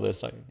respond to all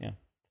this?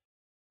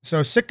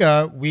 So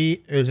Sitka,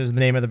 is the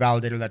name of the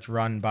validator that's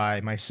run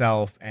by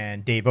myself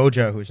and Dave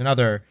Oja, who's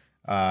another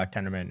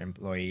Tendermint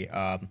employee.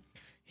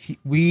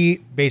 We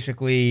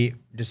basically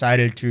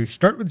decided to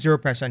start with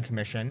 0%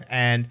 commission,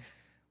 and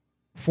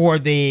for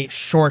the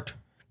short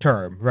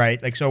term, right?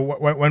 So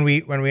when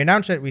we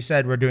announced it, we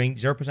said we're doing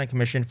 0%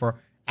 commission for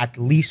at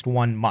least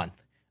 1 month.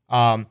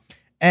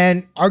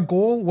 And our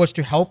goal was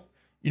to help,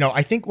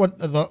 I think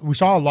we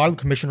saw a lot of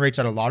the commission rates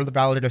that a lot of the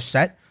validators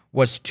set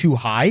was too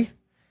high.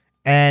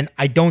 And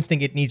I don't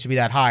think it needs to be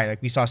that high.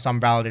 Like we saw some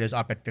validators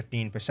up at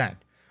 15%.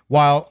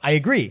 While I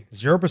agree,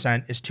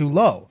 0% is too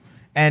low.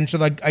 And so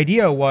the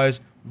idea was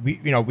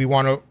we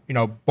want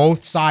to,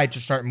 both sides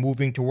to start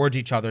moving towards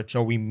each other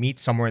so we meet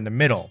somewhere in the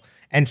middle.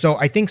 And so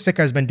I think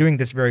Sika has been doing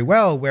this very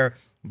well, where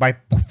by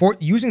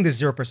using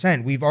this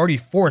 0%, we've already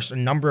forced a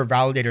number of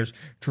validators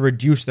to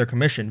reduce their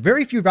commission.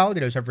 Very few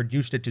validators have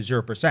reduced it to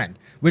 0%,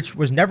 which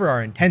was never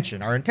our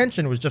intention. Our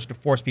intention was just to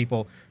force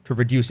people to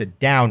reduce it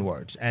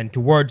downwards and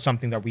towards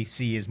something that we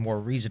see is more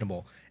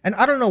reasonable. And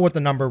I don't know what the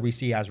number we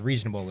see as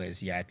reasonable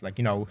is yet.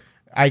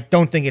 I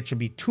don't think it should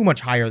be too much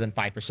higher than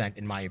 5%,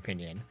 in my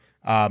opinion.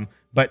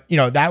 But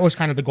that was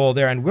kind of the goal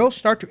there, and we'll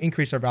start to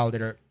increase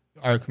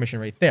our commission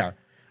rate there.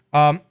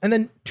 And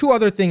then two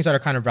other things that are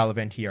kind of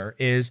relevant here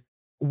is,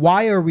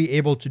 why are we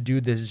able to do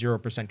this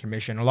 0%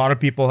 commission? A lot of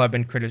people have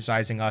been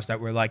criticizing us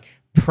that we're like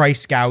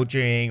price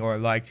gouging, or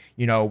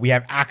we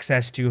have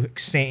access to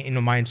so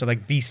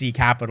like VC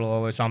capital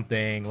or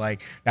something,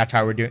 like that's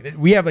how we're doing it.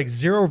 We have like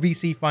zero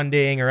VC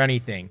funding or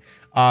anything.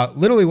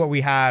 Literally what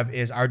we have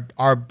is our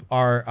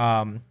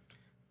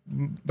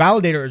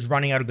validator is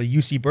running out of the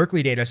UC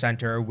Berkeley data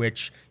center,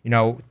 which,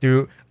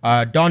 through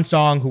Dawn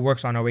Song, who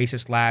works on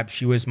Oasis Lab,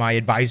 she was my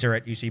advisor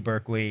at UC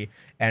Berkeley.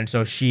 And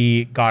so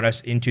she got us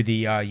into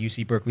the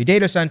UC Berkeley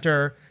data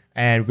center,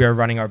 and we're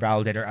running our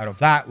validator out of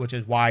that, which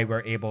is why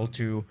we're able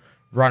to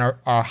run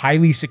our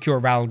highly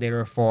secure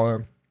validator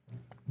for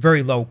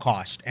very low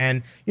cost.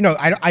 And,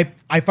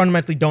 I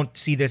fundamentally don't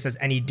see this as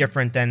any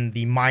different than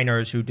the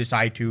miners who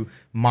decide to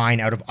mine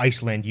out of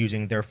Iceland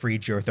using their free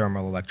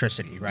geothermal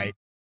electricity, right?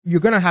 You're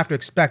going to have to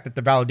expect that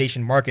the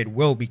validation market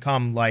will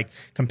become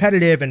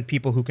competitive, and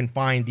people who can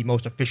find the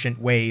most efficient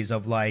ways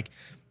of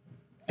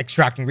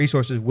extracting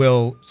resources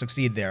will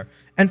succeed there.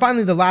 And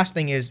finally, the last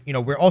thing is,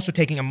 we're also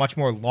taking a much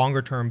more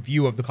longer term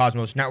view of the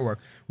Cosmos network,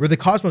 where the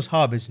Cosmos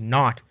Hub is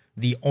not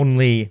the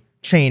only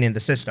chain in the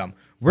system.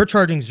 We're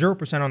charging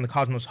 0% on the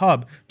Cosmos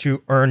Hub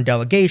to earn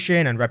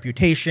delegation and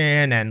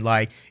reputation and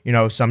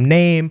some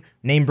name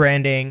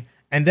branding.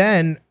 And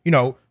then,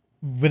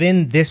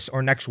 within this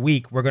or next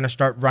week, we're going to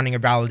start running a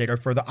validator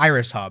for the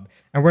Iris Hub.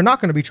 And we're not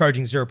going to be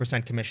charging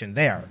 0% commission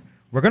there.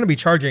 We're going to be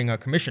charging a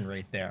commission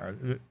rate there,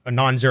 a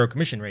non-zero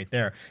commission rate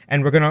there.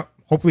 And we're going to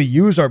hopefully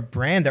use our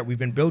brand that we've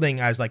been building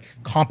as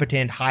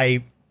competent,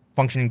 high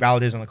functioning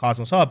validators on the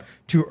Cosmos Hub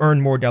to earn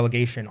more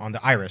delegation on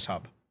the Iris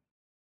Hub.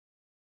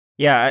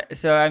 Yeah,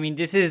 so I mean,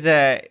 this is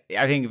I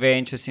think a very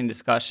interesting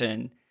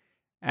discussion.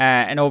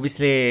 And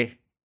obviously,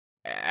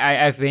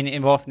 I've been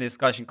involved in the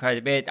discussion quite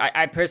a bit.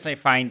 I personally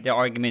find the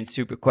argument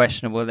super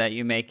questionable that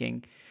you're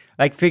making.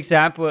 For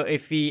example,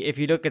 if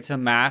you look at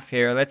some math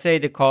here, let's say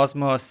the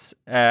Cosmos,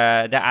 the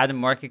Atom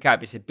market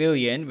cap is $1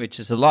 billion, which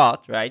is a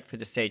lot, right, for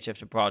the stage of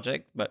the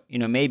project. But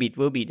maybe it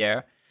will be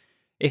there.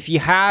 If you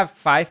have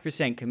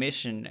 5%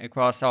 commission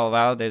across all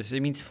validators, it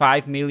means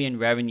 5 million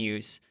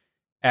revenues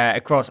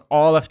across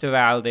all of the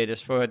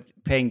validators for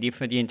paying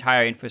for the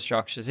entire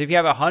infrastructure. So if you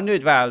have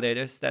 100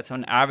 validators, that's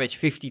on average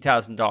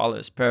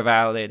 $50,000 per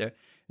validator.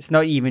 It's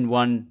not even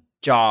one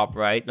job,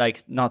 right?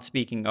 Not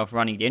speaking of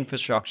running the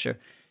infrastructure.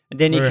 And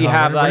then if you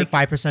have wouldn't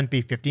 5%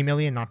 be 50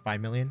 million, not 5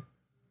 million?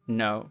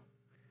 No.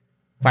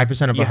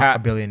 5% of a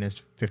billion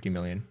is 50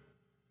 million.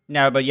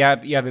 No, but you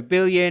have $1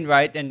 billion,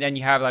 right? And then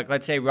you have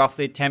let's say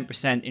roughly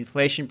 10%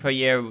 inflation per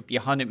year would be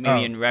 100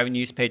 million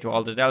revenues paid to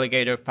all the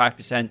delegator.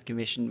 5%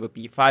 commission would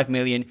be 5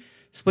 million.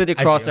 Split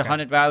across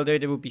 100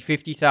 validator would be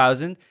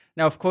 50,000.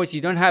 Now, of course,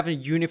 you don't have a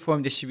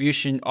uniform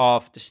distribution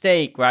of the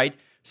stake, right?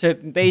 So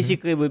it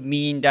basically would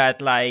mean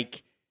that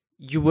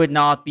you would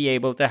not be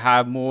able to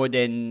have more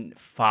than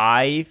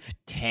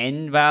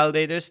 5-10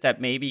 validators that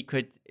maybe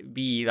could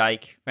be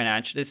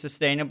financially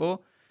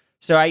sustainable.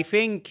 So I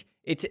think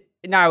it's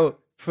now,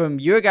 from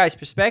your guys'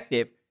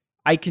 perspective,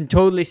 I can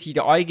totally see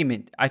the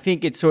argument. I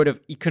think it's sort of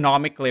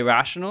economically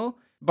rational,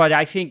 but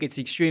I think it's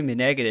extremely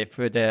negative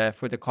for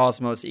the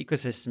Cosmos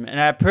ecosystem. And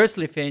I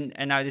personally think,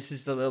 and now this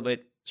is a little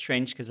bit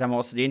strange because I'm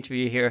also the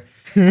interviewer here,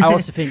 I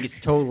also think it's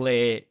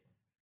totally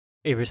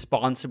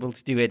irresponsible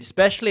to do it,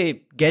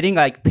 especially getting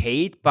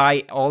paid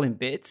by All in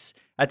Bits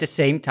at the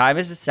same time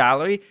as a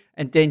salary,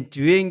 and then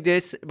doing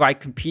this by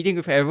competing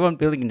with everyone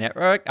building a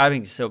network. I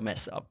think it's so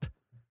messed up.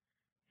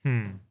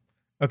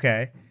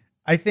 Okay.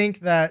 I think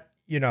that,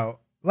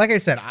 like I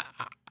said,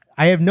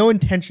 I have no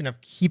intention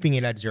of keeping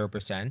it at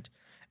 0%.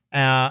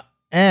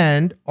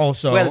 And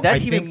also, well,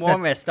 that's even more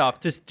messed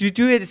up. Just to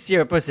do it at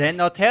 0%,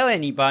 not tell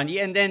anybody,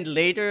 and then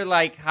later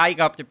hike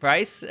up the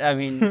price. I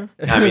mean,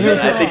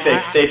 I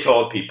think they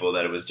told people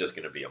that it was just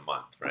going to be a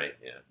month, right?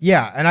 Yeah.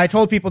 Yeah, and I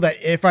told people that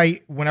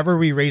whenever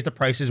we raise the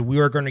prices, we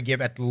were going to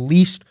give at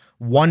least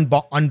one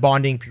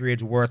unbonding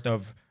period's worth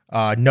of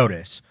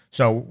notice.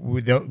 So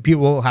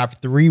people will have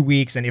 3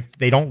 weeks, and if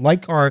they don't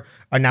like our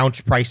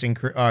announced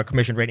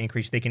commission rate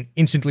increase, they can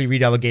instantly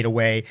redelegate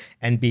away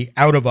and be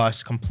out of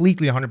us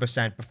completely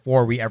 100%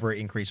 before we ever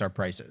increase our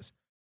prices.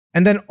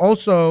 And then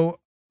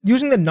also,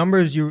 using the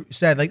numbers you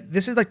said, like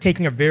this is like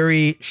taking a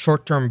very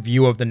short-term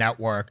view of the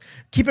network.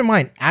 Keep in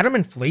mind, atom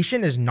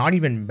inflation is not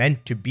even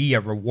meant to be a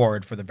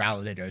reward for the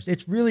validators.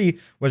 It really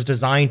was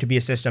designed to be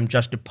a system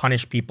just to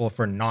punish people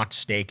for not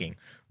staking.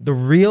 The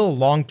real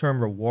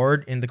long-term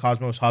reward in the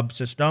Cosmos Hub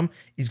system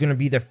is going to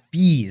be the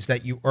fees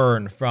that you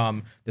earn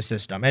from the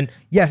system. And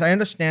yes, I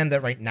understand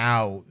that right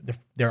now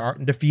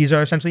the fees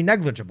are essentially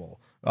negligible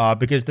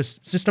because the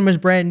system is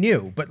brand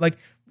new. But like,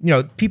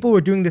 people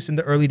were doing this in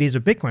the early days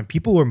of Bitcoin.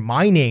 People were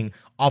mining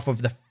off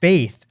of the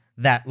faith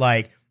that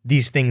like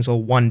these things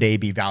will one day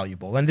be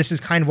valuable. And this is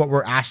kind of what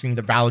we're asking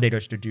the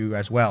validators to do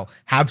as well.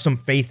 Have some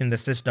faith in the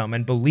system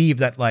and believe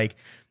that like,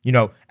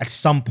 at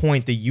some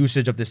point the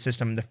usage of the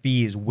system and the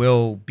fees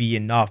will be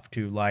enough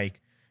to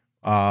like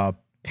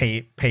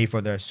pay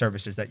for the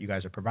services that you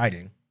guys are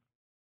providing.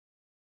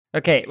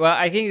 Okay, well,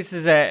 I think this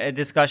is a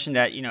discussion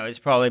that, is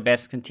probably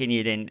best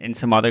continued in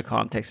some other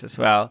context as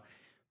well.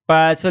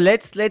 But so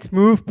let's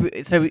move.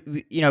 So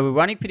we're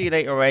running pretty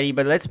late already,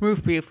 but let's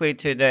move briefly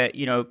to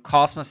the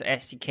Cosmos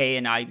SDK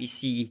and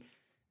IBC,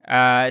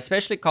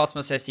 especially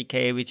Cosmos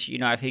SDK, which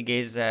I think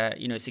is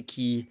is a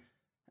key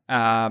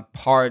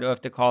part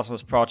of the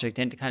Cosmos project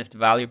and the kind of the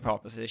value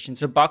proposition.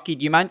 So Bucky,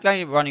 do you mind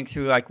kind of running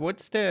through like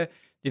what's the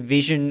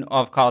vision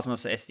of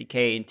Cosmos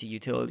SDK into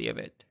utility of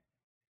it?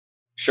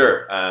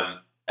 Sure.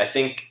 I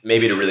think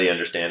maybe to really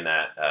understand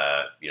that,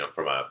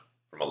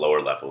 from a lower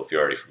level, if you're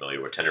already familiar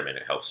with Tendermint,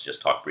 it helps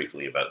just talk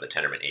briefly about the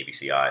Tendermint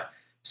ABCI.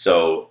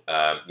 So,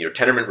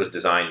 Tendermint was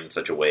designed in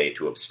such a way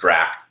to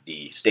abstract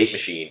the state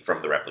machine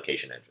from the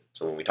replication engine.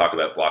 So when we talk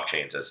about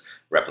blockchains as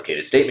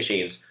replicated state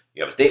machines,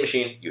 you have a state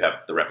machine, you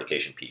have the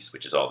replication piece,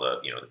 which is all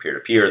the, the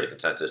peer-to-peer, the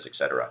consensus,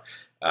 etc.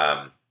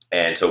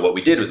 And so what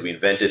we did was we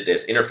invented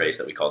this interface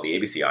that we call the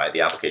ABCI,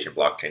 the application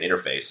blockchain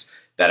interface,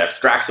 that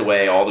abstracts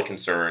away all the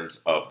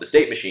concerns of the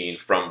state machine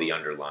from the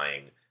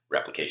underlying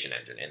replication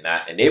engine. And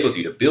that enables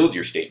you to build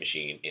your state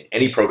machine in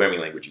any programming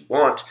language you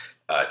want,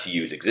 to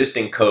use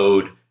existing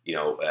code,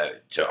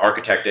 to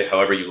architect it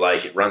however you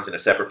like. It runs in a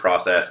separate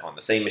process on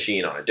the same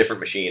machine, on a different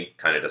machine,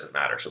 kind of doesn't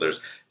matter. So there's,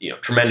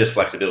 tremendous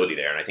flexibility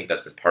there. And I think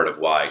that's been part of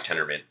why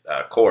Tendermint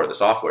Core, the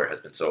software, has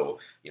been so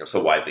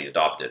widely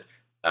adopted.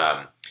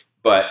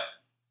 But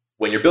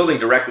when you're building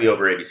directly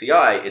over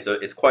ABCI,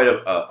 it's quite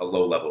a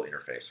low-level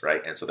interface,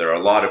 right? And so there are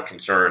a lot of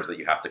concerns that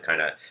you have to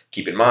kind of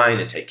keep in mind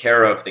and take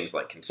care of, things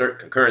like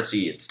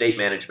concurrency and state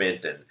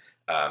management and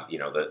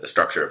the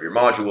structure of your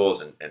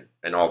modules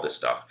and all this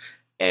stuff.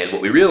 And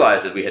what we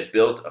realized is we had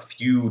built a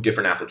few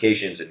different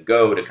applications in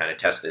Go to kind of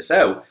test this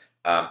out,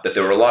 that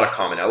there were a lot of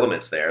common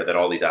elements there that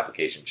all these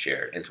applications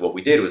shared. And so what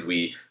we did was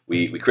we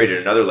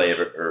created another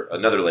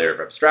layer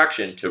of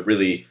abstraction to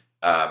really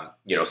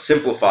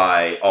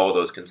simplify all of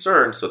those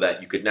concerns so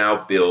that you could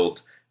now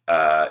build,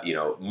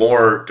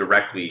 more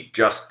directly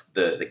just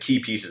the key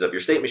pieces of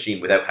your state machine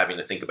without having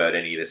to think about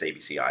any of this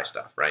ABCI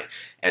stuff, right?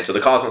 And so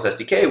the Cosmos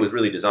SDK was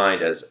really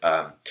designed as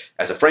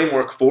a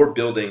framework for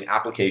building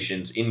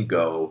applications in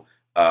Go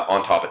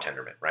on top of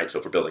Tendermint, right? So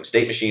for building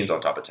state machines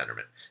on top of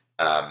Tendermint.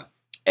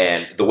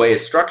 And the way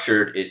it's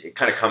structured, it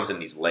kind of comes in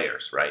these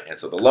layers, right? And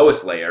so the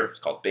lowest layer, it's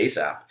called Base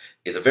App,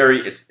 is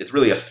it's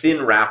really a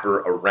thin wrapper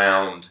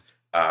around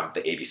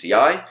the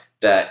ABCI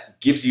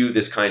that gives you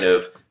this kind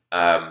of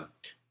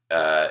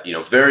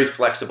very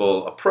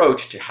flexible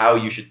approach to how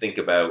you should think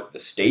about the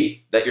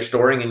state that you're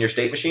storing in your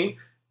state machine,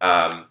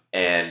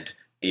 and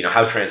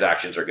how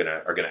transactions are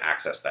gonna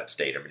access that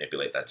state or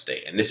manipulate that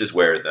state. And this is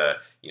where the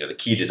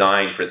key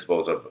design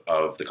principles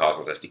of the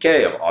Cosmos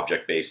SDK, of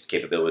object-based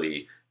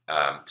capability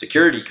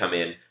security, come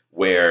in,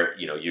 where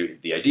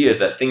the idea is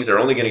that things are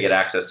only going to get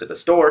access to the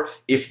store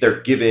if they're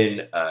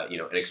given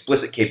an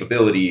explicit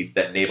capability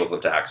that enables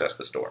them to access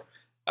the store.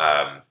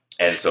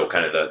 And so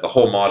kind of the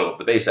whole model of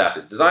the Base App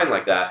is designed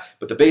like that,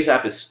 but the Base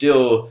App is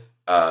still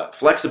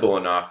flexible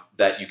enough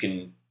that you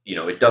can,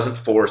 it doesn't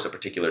force a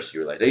particular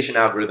serialization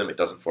algorithm, it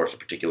doesn't force a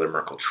particular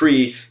Merkle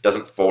tree,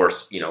 doesn't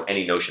force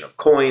any notion of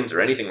coins or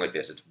anything like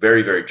this. It's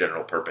very, very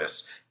general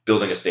purpose,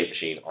 building a state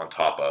machine on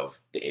top of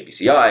the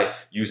ABCI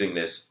using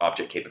this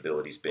object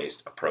capabilities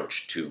based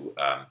approach to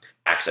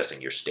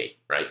accessing your state,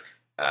 right?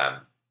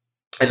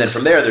 And then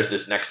from there, there's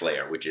this next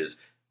layer, which is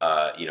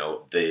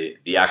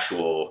the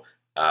actual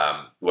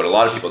what a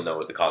lot of people know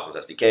as the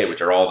Cosmos SDK,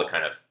 which are all the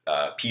kind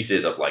of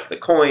pieces of like the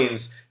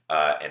coins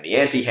and the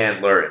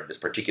anti-handler and this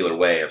particular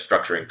way of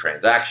structuring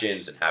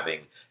transactions and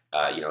having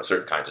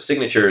certain kinds of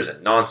signatures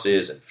and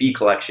nonces and fee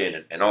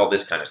collection and all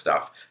this kind of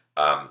stuff.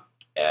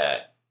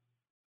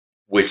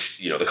 Which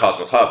the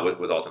Cosmos Hub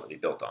was ultimately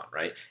built on,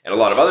 right? And a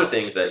lot of other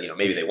things that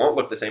maybe they won't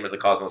look the same as the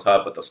Cosmos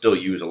Hub, but they'll still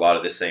use a lot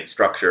of this same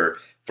structure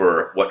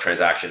for what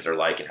transactions are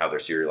like and how they're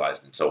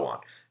serialized and so on.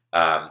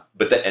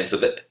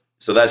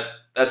 So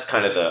that's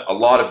kind of a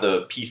lot of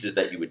the pieces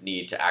that you would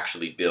need to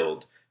actually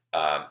build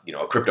a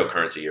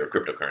cryptocurrency or a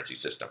cryptocurrency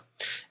system.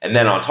 And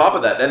then on top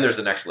of that, then there's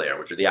the next layer,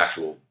 which are the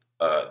actual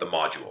the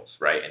modules,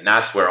 right? And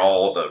that's where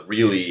all the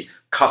really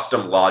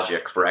custom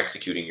logic for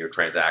executing your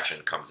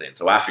transaction comes in.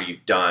 So after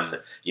you've done,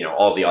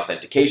 all the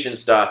authentication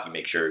stuff, you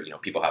make sure,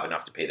 people have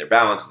enough to pay their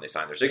balance and they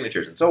sign their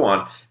signatures and so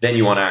on, then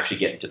you want to actually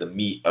get into the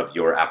meat of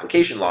your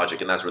application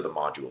logic, and that's where the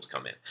modules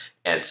come in.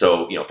 And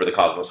so, for the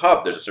Cosmos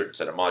Hub, there's a certain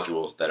set of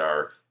modules that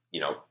are,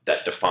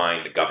 that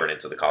define the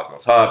governance of the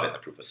Cosmos Hub and the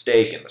proof of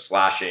stake and the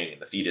slashing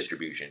and the fee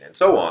distribution and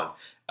so on.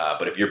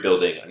 But if you're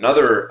building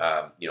another,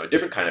 a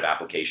different kind of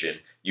application,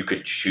 you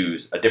could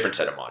choose a different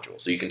set of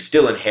modules. So you can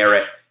still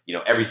inherit,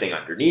 everything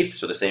underneath.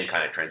 So the same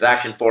kind of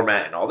transaction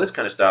format and all this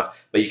kind of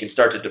stuff, but you can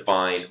start to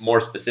define more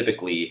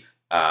specifically,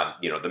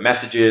 the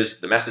messages,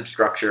 the message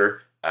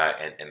structure,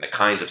 and the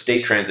kinds of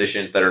state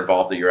transitions that are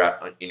involved in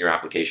your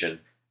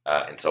application,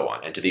 and so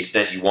on. And to the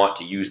extent you want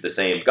to use the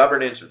same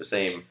governance or the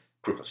same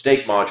proof of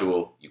stake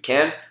module, you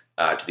can.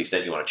 To the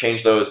extent you want to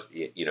change those,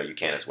 you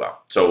can as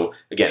well. So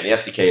again, the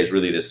SDK is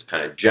really this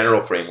kind of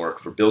general framework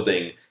for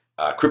building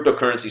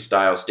cryptocurrency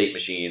style state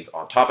machines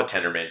on top of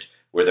Tendermint,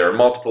 where there are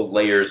multiple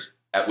layers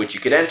at which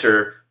you could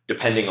enter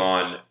depending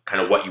on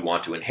kind of what you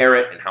want to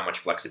inherit and how much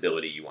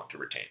flexibility you want to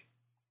retain.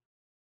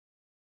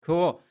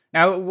 Cool.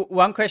 Now,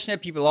 one question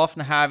that people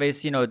often have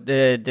is,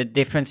 the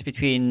difference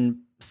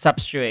between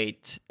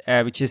Substrate,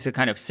 which is a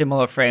kind of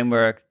similar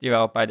framework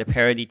developed by the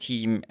Parity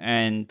team,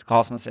 and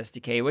Cosmos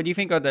SDK. What do you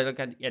think are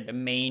the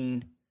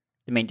main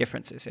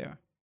differences here?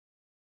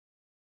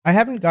 I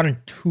haven't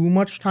gotten too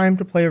much time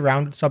to play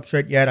around with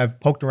Substrate yet. I've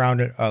poked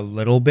around it a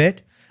little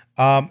bit.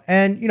 And,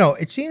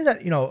 it seems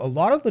that, a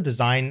lot of the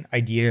design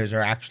ideas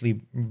are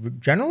actually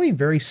generally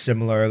very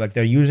similar. Like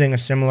they're using a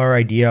similar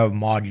idea of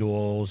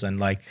modules and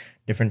like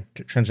different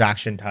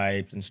transaction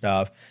types and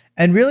stuff.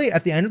 And really,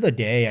 at the end of the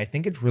day, I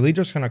think it's really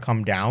just going to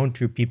come down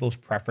to people's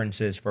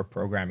preferences for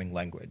programming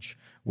language,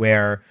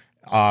 where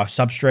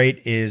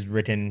Substrate is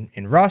written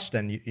in Rust.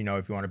 And, if you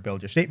want to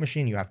build your state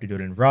machine, you have to do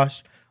it in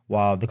Rust,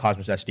 while the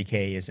Cosmos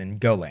SDK is in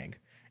Golang.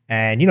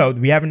 And,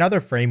 we have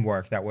another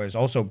framework that was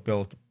also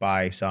built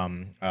by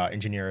some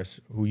engineers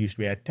who used to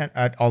be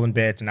at All in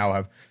Bits and now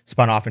have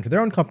spun off into their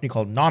own company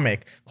called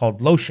Nomic,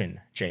 called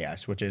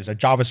Lotion.js, which is a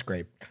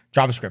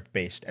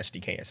JavaScript-based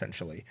SDK,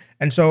 essentially.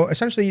 And so,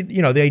 essentially,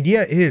 the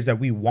idea is that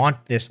we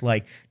want this,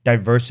 like,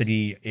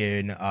 diversity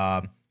in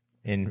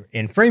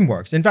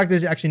frameworks. In fact,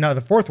 there's actually now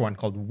the fourth one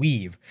called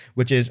Weave,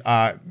 which is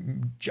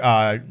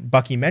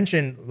Bucky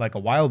mentioned like a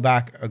while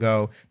back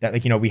ago that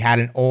we had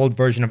an old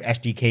version of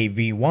SDK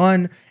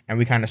v1 and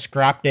we kind of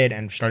scrapped it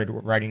and started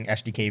writing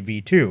SDK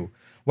v2.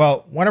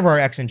 Well, one of our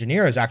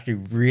ex-engineers actually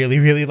really,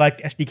 really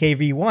liked SDK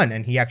v1,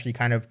 and he actually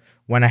kind of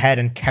went ahead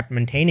and kept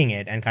maintaining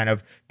it and kind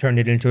of turned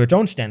it into its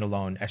own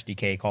standalone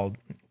SDK called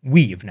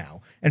Weave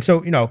now. And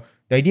so,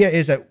 the idea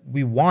is that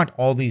we want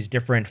all these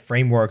different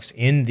frameworks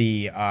in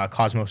the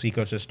Cosmos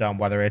ecosystem,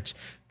 whether it's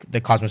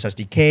the Cosmos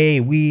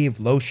SDK, Weave,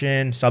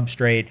 Lotion,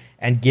 Substrate,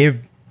 and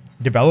give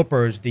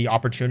developers the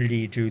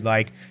opportunity to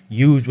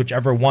use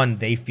whichever one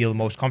they feel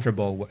most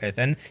comfortable with.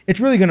 And it's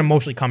really going to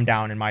mostly come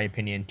down, in my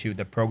opinion, to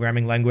the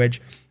programming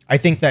language. I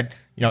think that,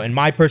 in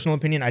my personal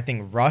opinion, I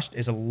think Rust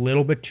is a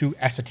little bit too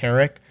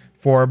esoteric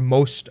for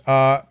most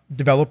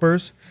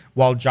developers,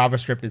 while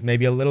JavaScript is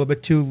maybe a little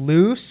bit too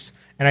loose.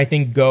 And I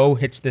think Go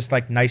hits this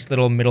nice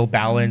little middle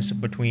balance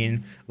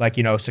between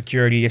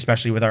security,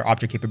 especially with our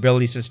object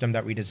capability system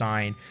that we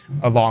design,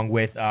 along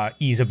with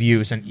ease of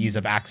use and ease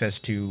of access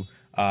to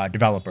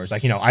developers.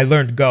 I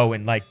learned Go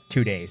in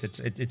 2 days.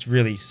 It's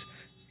really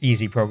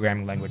easy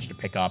programming language to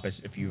pick up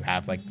if you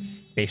have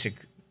basic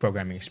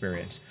programming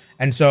experience.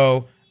 And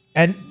so,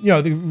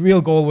 the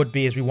real goal would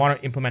be is we want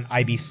to implement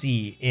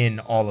IBC in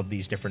all of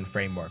these different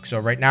frameworks. So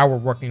right now we're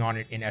working on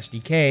it in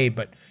SDK,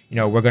 but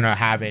we're going to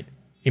have it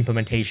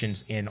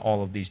implementations in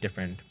all of these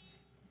different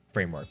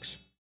frameworks.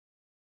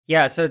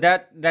 Yeah, so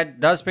that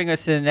does bring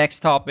us to the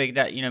next topic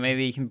that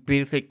maybe you can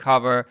briefly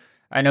cover.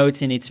 I know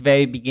it's in its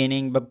very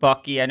beginning, but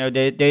Bucky, I know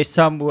there's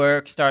some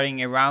work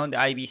starting around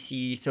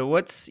IBC. So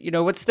what's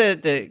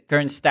the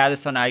current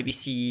status on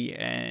IBC,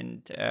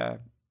 and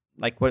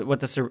what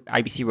does the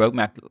IBC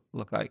roadmap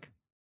look like?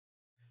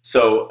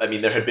 So,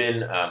 there had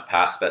been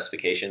past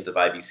specifications of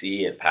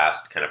IBC and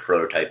past kind of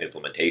prototype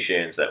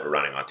implementations that were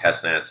running on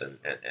testnets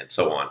and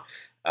so on.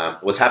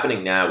 What's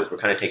happening now is we're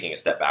kind of taking a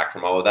step back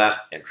from all of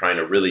that and trying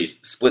to really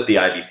split the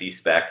IBC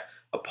spec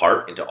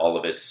apart into all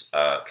of its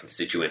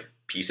constituent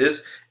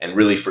pieces, and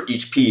really for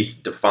each piece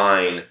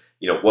define,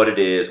 what it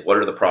is, what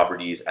are the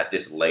properties at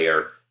this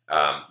layer,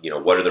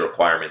 what are the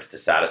requirements to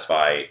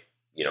satisfy,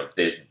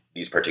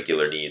 these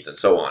particular needs and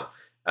so on.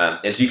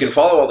 And so you can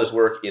follow all this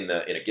work in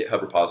a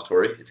GitHub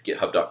repository. It's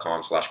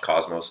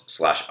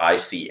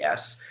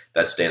github.com/cosmos/ICS.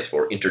 That stands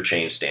for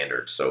Interchain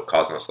Standards. So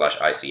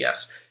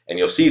Cosmos/ICS. And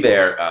you'll see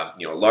there, a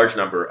large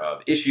number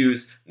of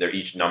issues. They're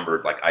each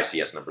numbered like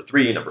ICS number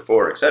 3, number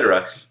 4,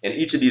 etc. And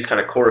each of these kind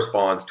of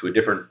corresponds to a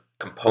different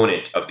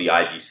component of the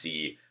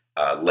IBC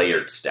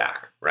layered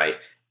stack, right?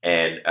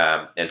 And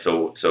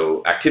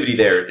so activity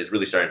there is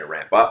really starting to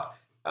ramp up.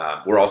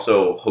 We're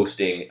also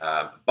hosting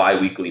a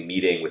bi-weekly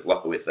meeting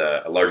with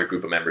a larger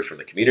group of members from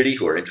the community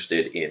who are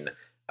interested in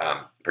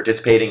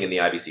participating in the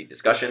IBC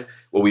discussion.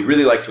 What we'd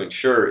really like to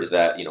ensure is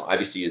that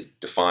IBC is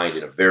defined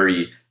in a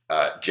very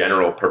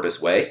general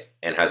purpose way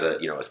and has a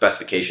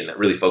specification that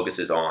really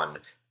focuses on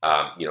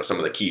some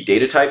of the key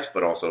data types,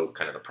 but also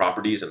kind of the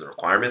properties and the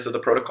requirements of the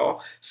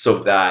protocol, so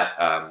that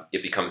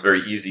it becomes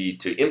very easy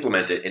to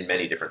implement it in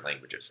many different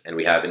languages. And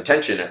we have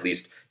intention, at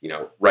least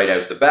right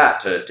out the bat,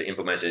 to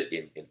implement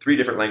it in 3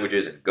 different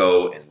languages, in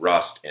Go and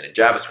Rust and in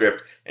JavaScript,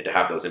 and to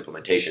have those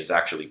implementations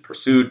actually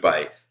pursued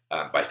by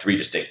 3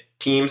 distinct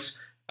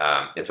teams.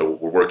 And so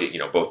we're working,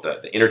 both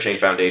the Interchain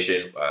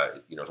Foundation,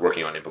 is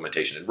working on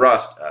implementation in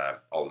Rust.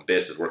 All in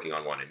Bits is working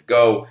on one in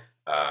Go.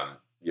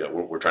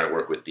 We're trying to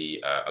work with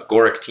the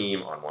Agoric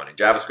team on one in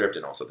JavaScript,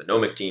 and also the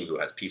Nomic team, who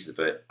has pieces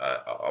of it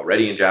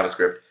already in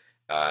JavaScript.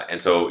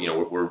 And so,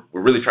 we're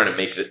really trying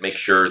to make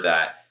sure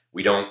that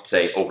we don't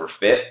say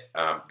overfit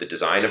the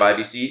design of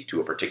IBC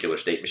to a particular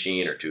state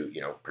machine or to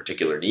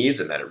particular needs,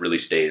 and that it really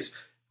stays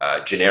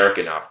generic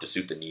enough to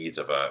suit the needs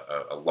of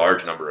a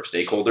large number of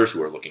stakeholders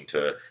who are looking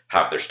to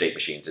have their state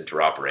machines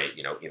interoperate,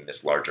 in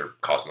this larger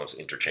Cosmos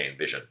interchain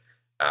vision.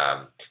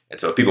 And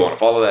so if people want to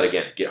follow that,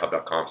 again,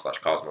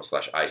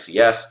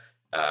 github.com/cosmos/ICS.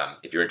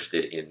 If you're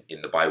interested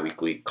in the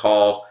biweekly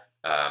call,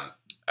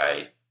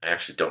 I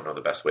actually don't know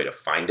the best way to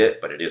find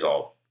it, but it is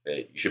all,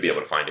 you should be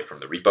able to find it from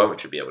the repo and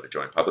should be able to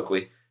join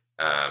publicly.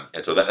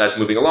 And so that's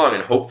moving along,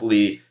 and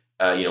hopefully,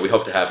 we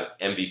hope to have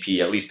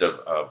MVP, at least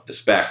of the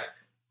spec,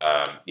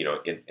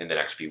 in the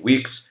next few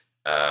weeks.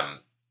 Of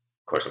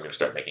course, I'm going to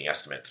start making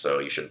estimates, so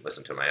you shouldn't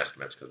listen to my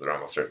estimates because they're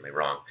almost certainly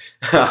wrong.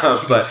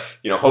 But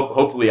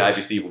hopefully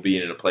IBC will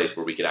be in a place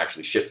where we could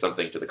actually ship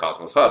something to the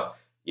Cosmos Hub,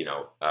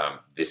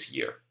 this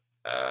year.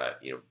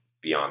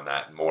 Beyond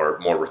that,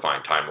 more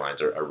refined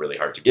timelines are really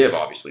hard to give.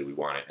 Obviously, we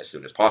want it as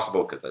soon as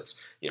possible because that's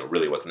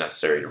really what's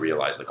necessary to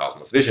realize the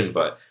Cosmos vision.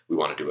 But we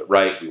want to do it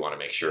right. We want to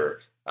make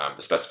sure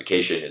the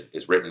specification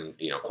is written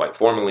quite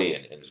formally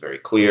and is very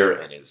clear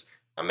and is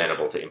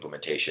amenable to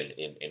implementation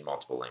in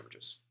multiple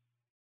languages.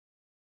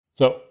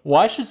 So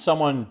why should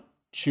someone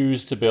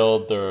choose to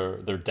build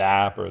their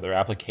dApp or their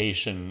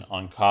application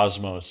on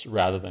Cosmos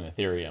rather than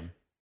Ethereum?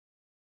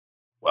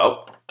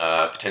 Well,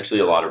 potentially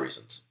a lot of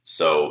reasons.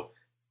 So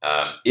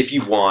if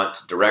you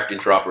want direct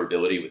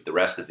interoperability with the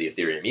rest of the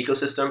Ethereum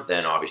ecosystem,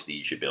 then obviously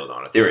you should build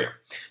on Ethereum.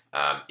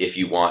 If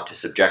you want to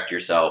subject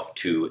yourself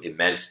to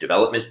immense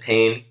development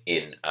pain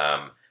in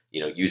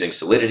using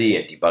Solidity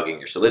and debugging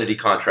your Solidity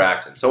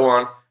contracts and so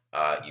on,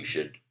 you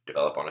should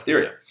develop on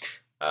Ethereum.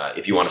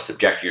 If you want to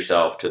subject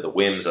yourself to the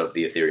whims of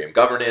the Ethereum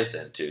governance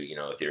and to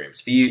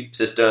Ethereum's fee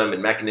system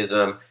and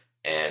mechanism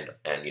and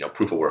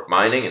proof of work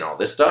mining and all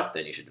this stuff,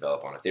 then you should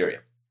develop on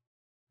Ethereum.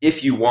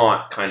 If you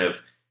want kind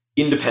of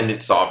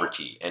independent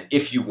sovereignty, and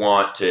if you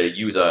want to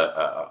use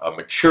a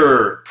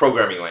mature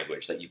programming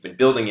language that you've been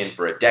building in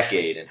for a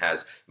decade and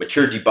has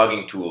mature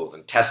debugging tools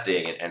and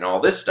testing and all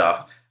this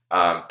stuff,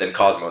 then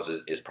Cosmos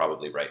is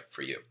probably right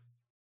for you.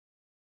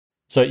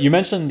 So you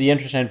mentioned the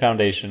Interchain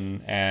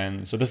Foundation,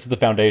 and so this is the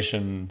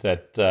foundation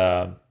that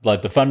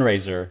led the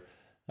fundraiser.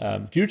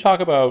 Can you talk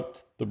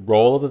about the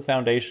role of the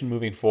foundation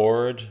moving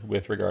forward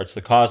with regards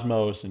to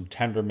Cosmos and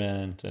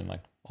Tendermint and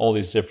like all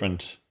these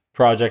different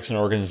projects and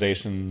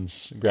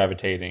organizations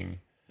gravitating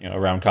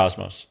around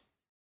Cosmos?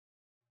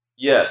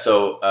 Yeah,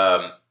 so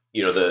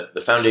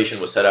the foundation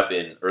was set up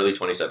in early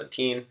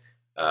 2017.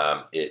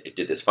 It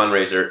did this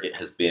fundraiser. It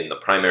has been the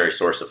primary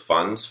source of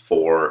funds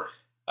for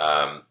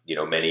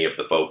many of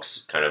the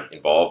folks kind of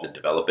involved in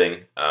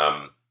developing,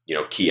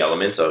 key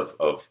elements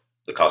of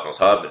the Cosmos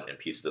Hub and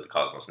pieces of the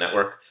Cosmos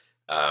network.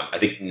 I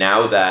think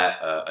now that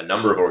a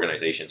number of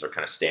organizations are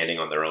kind of standing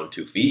on their own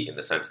 2 feet in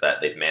the sense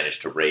that they've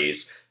managed to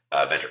raise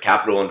venture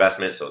capital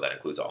investment, so that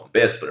includes All in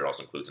Bits, but it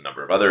also includes a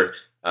number of other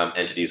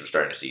entities. We're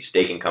starting to see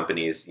staking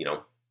companies,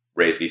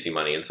 raise VC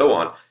money and so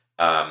on.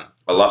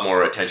 A lot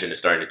more attention is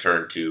starting to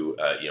turn to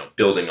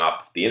building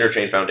up the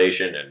Interchain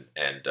Foundation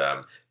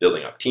and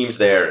building up teams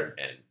there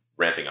and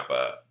ramping up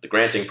the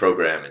granting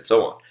program and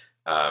so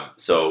on.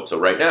 So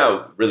right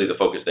now, really the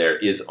focus there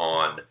is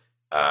on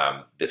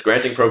this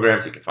granting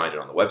program. So you can find it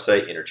on the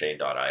website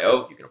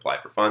interchain.io. You can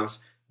apply for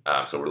funds.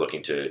 So we're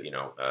looking to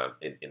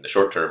in the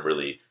short term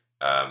really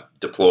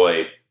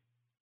deploy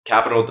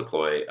capital,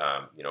 deploy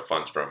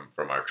funds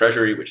from our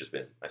treasury, which has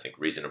been, I think,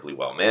 reasonably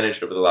well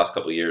managed over the last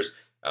couple of years,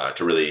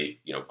 to really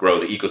grow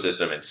the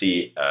ecosystem and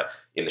see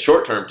in the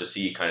short term to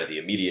see kind of the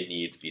immediate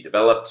needs be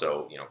developed.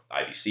 So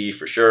IBC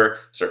for sure,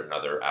 certain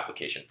other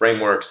application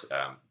frameworks,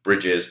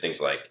 bridges,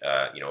 things like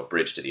a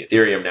bridge to the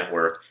Ethereum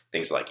network,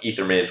 things like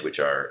Ethermint, which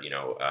are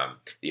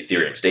the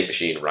Ethereum state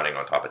machine running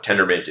on top of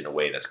Tendermint in a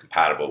way that's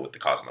compatible with the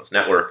Cosmos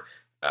network.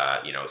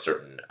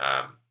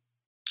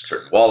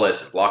 Certain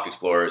wallets and block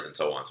explorers and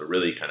so on. So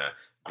really kind of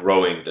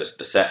growing the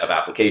set of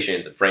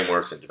applications and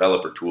frameworks and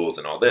developer tools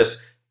and all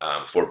this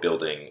for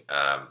building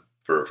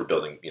for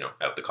building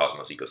out the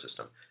Cosmos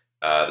ecosystem.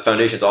 The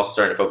foundation is also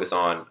starting to focus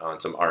on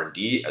some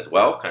R&D as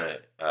well, kind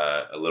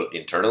of a little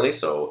internally.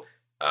 So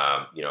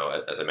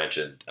as I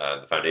mentioned,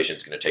 the foundation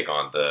is going to take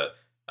on the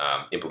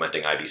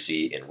implementing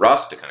IBC in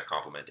Rust to kind of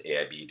complement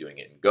AIB doing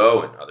it in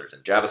Go and others in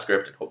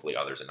JavaScript and hopefully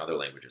others in other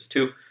languages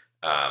too.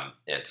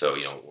 And so,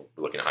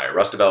 we're looking to hire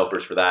Rust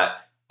developers for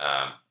that.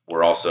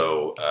 We're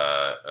also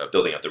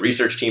building out the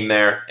research team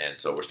there. And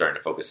so we're starting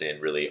to focus in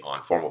really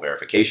on formal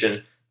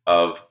verification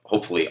of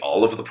hopefully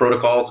all of the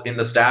protocols in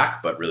the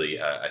stack, but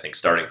really I think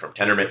starting from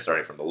Tendermint,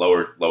 starting from the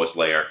lowest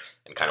layer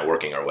and kind of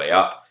working our way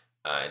up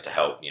and to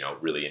help,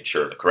 really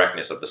ensure the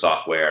correctness of the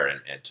software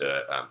and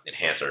to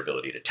enhance our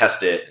ability to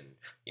test it and,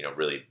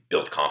 really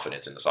build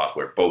confidence in the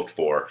software, both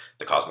for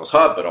the Cosmos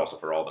Hub, but also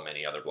for all the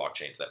many other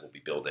blockchains that we'll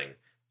be building,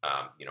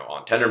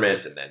 on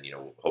Tendermint. And then,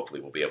 hopefully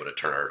we'll be able to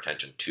turn our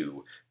attention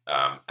to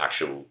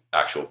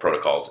actual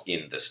protocols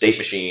in the state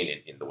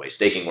machine, in the way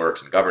staking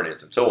works and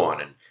governance and so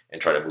on,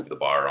 and try to move the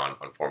bar on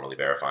formally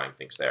verifying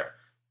things there.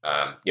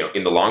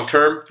 In the long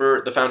term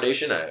for the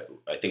foundation, I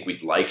think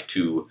we'd like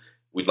to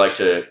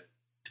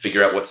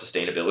figure out what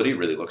sustainability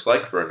really looks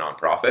like for a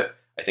nonprofit.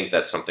 I think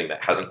that's something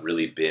that hasn't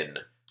really been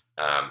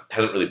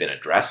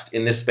addressed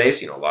in this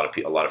space. A lot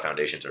of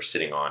foundations are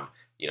sitting on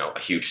a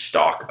huge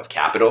stock of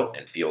capital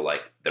and feel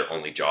like their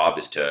only job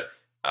is to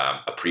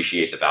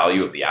appreciate the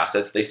value of the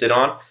assets they sit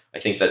on. I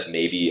think that's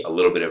maybe a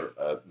little bit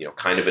of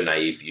kind of a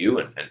naive view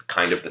and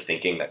kind of the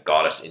thinking that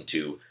got us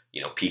into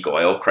peak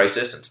oil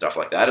crisis and stuff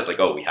like that. It's like,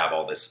 oh, we have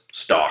all this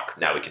stock,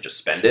 now we can just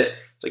spend it.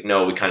 It's like,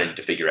 no, we kind of need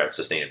to figure out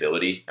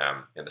sustainability,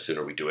 and the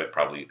sooner we do it,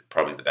 probably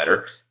the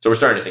better. So we're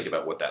starting to think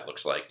about what that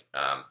looks like,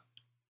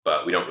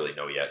 but we don't really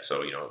know yet.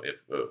 So if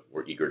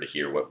we're eager to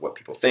hear what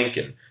people think,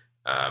 and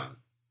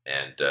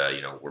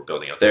we're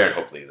building out there, and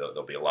hopefully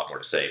there'll be a lot more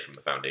to say from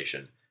the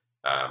foundation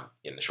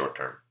in the short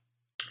term.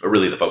 But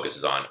really, the focus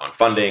is on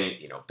funding,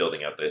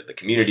 building out the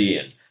community,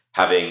 and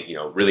having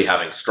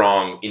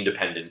strong,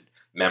 independent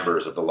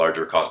members of the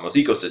larger Cosmos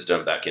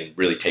ecosystem that can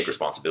really take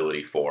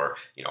responsibility for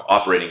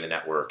operating the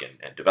network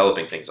and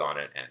developing things on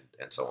it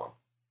and so on.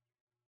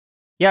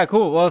 Yeah,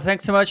 cool. Well,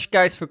 thanks so much,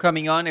 guys, for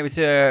coming on. It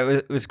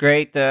was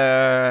great,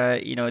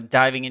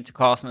 diving into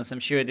Cosmos. I'm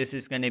sure this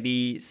is going to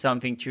be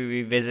something to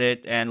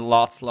revisit and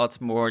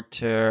lots more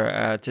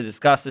to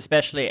discuss,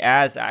 especially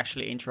as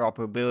actually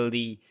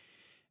interoperability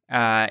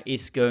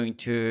is going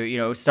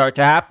to start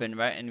to happen,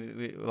 right? And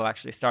we will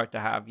actually start to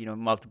have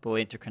multiple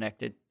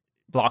interconnected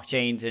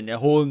blockchains and a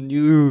whole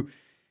new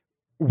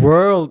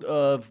world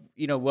of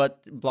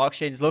what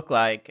blockchains look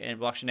like and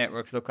blockchain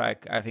networks look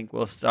like. I think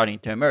we're starting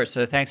to emerge.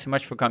 So thanks so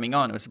much for coming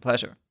on. It was a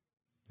pleasure.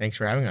 Thanks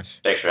for having us.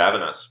 Thanks for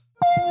having us.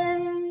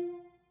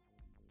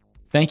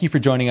 Thank you for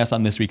joining us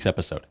on this week's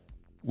episode.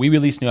 We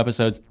release new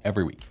episodes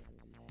every week.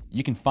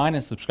 You can find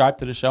and subscribe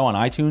to the show on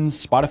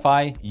iTunes,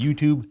 Spotify,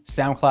 YouTube,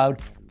 SoundCloud,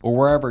 or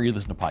wherever you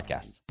listen to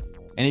podcasts.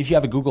 And if you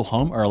have a Google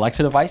Home or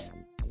Alexa device,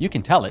 you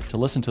can tell it to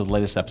listen to the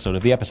latest episode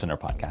of the Epicenter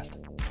podcast.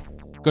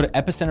 Go to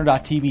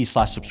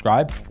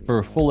epicenter.tv/subscribe for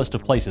a full list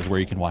of places where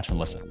you can watch and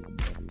listen.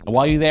 And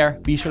while you're there,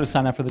 be sure to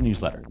sign up for the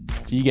newsletter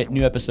so you get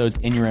new episodes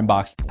in your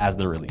inbox as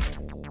they're released.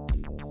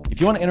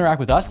 If you want to interact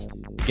with us,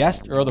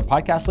 guests, or other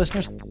podcast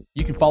listeners,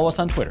 you can follow us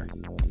on Twitter.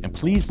 And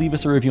please leave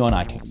us a review on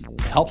iTunes.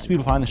 It helps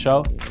people find the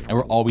show, and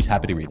we're always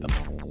happy to read them.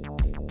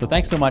 So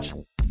thanks so much,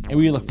 and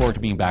we look forward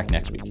to being back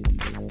next week.